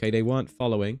 Okay, they weren't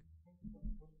following.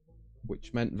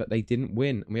 Which meant that they didn't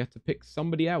win. And we have to pick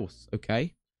somebody else.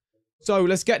 Okay. So,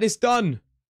 let's get this done.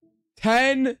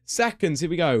 10 seconds. Here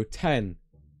we go. 10.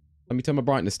 Let me turn my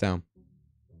brightness down.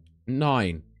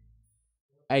 9.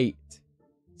 8.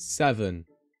 7.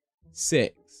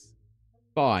 6.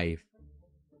 5.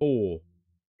 4.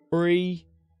 3.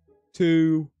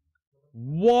 2.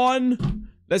 1.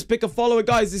 Let's pick a follower,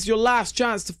 guys. This is your last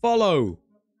chance to follow.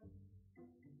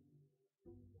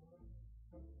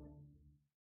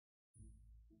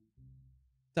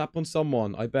 Tap on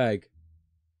someone, I beg.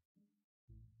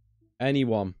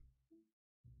 Anyone.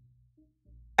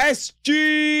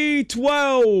 SG12!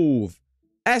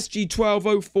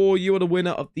 SG1204, you are the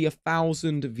winner of the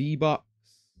 1,000 V-Bucks.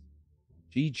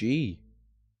 GG.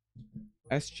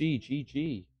 SG,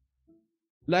 GG.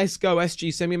 Let's go,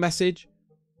 SG. Send me a message.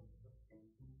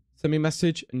 Send me a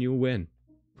message and you'll win.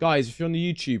 Guys, if you're on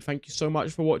the YouTube, thank you so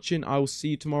much for watching. I will see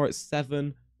you tomorrow at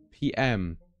 7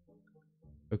 PM.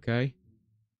 Okay?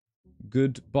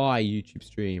 Goodbye, YouTube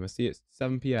stream. I'll see you at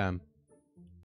 7 PM.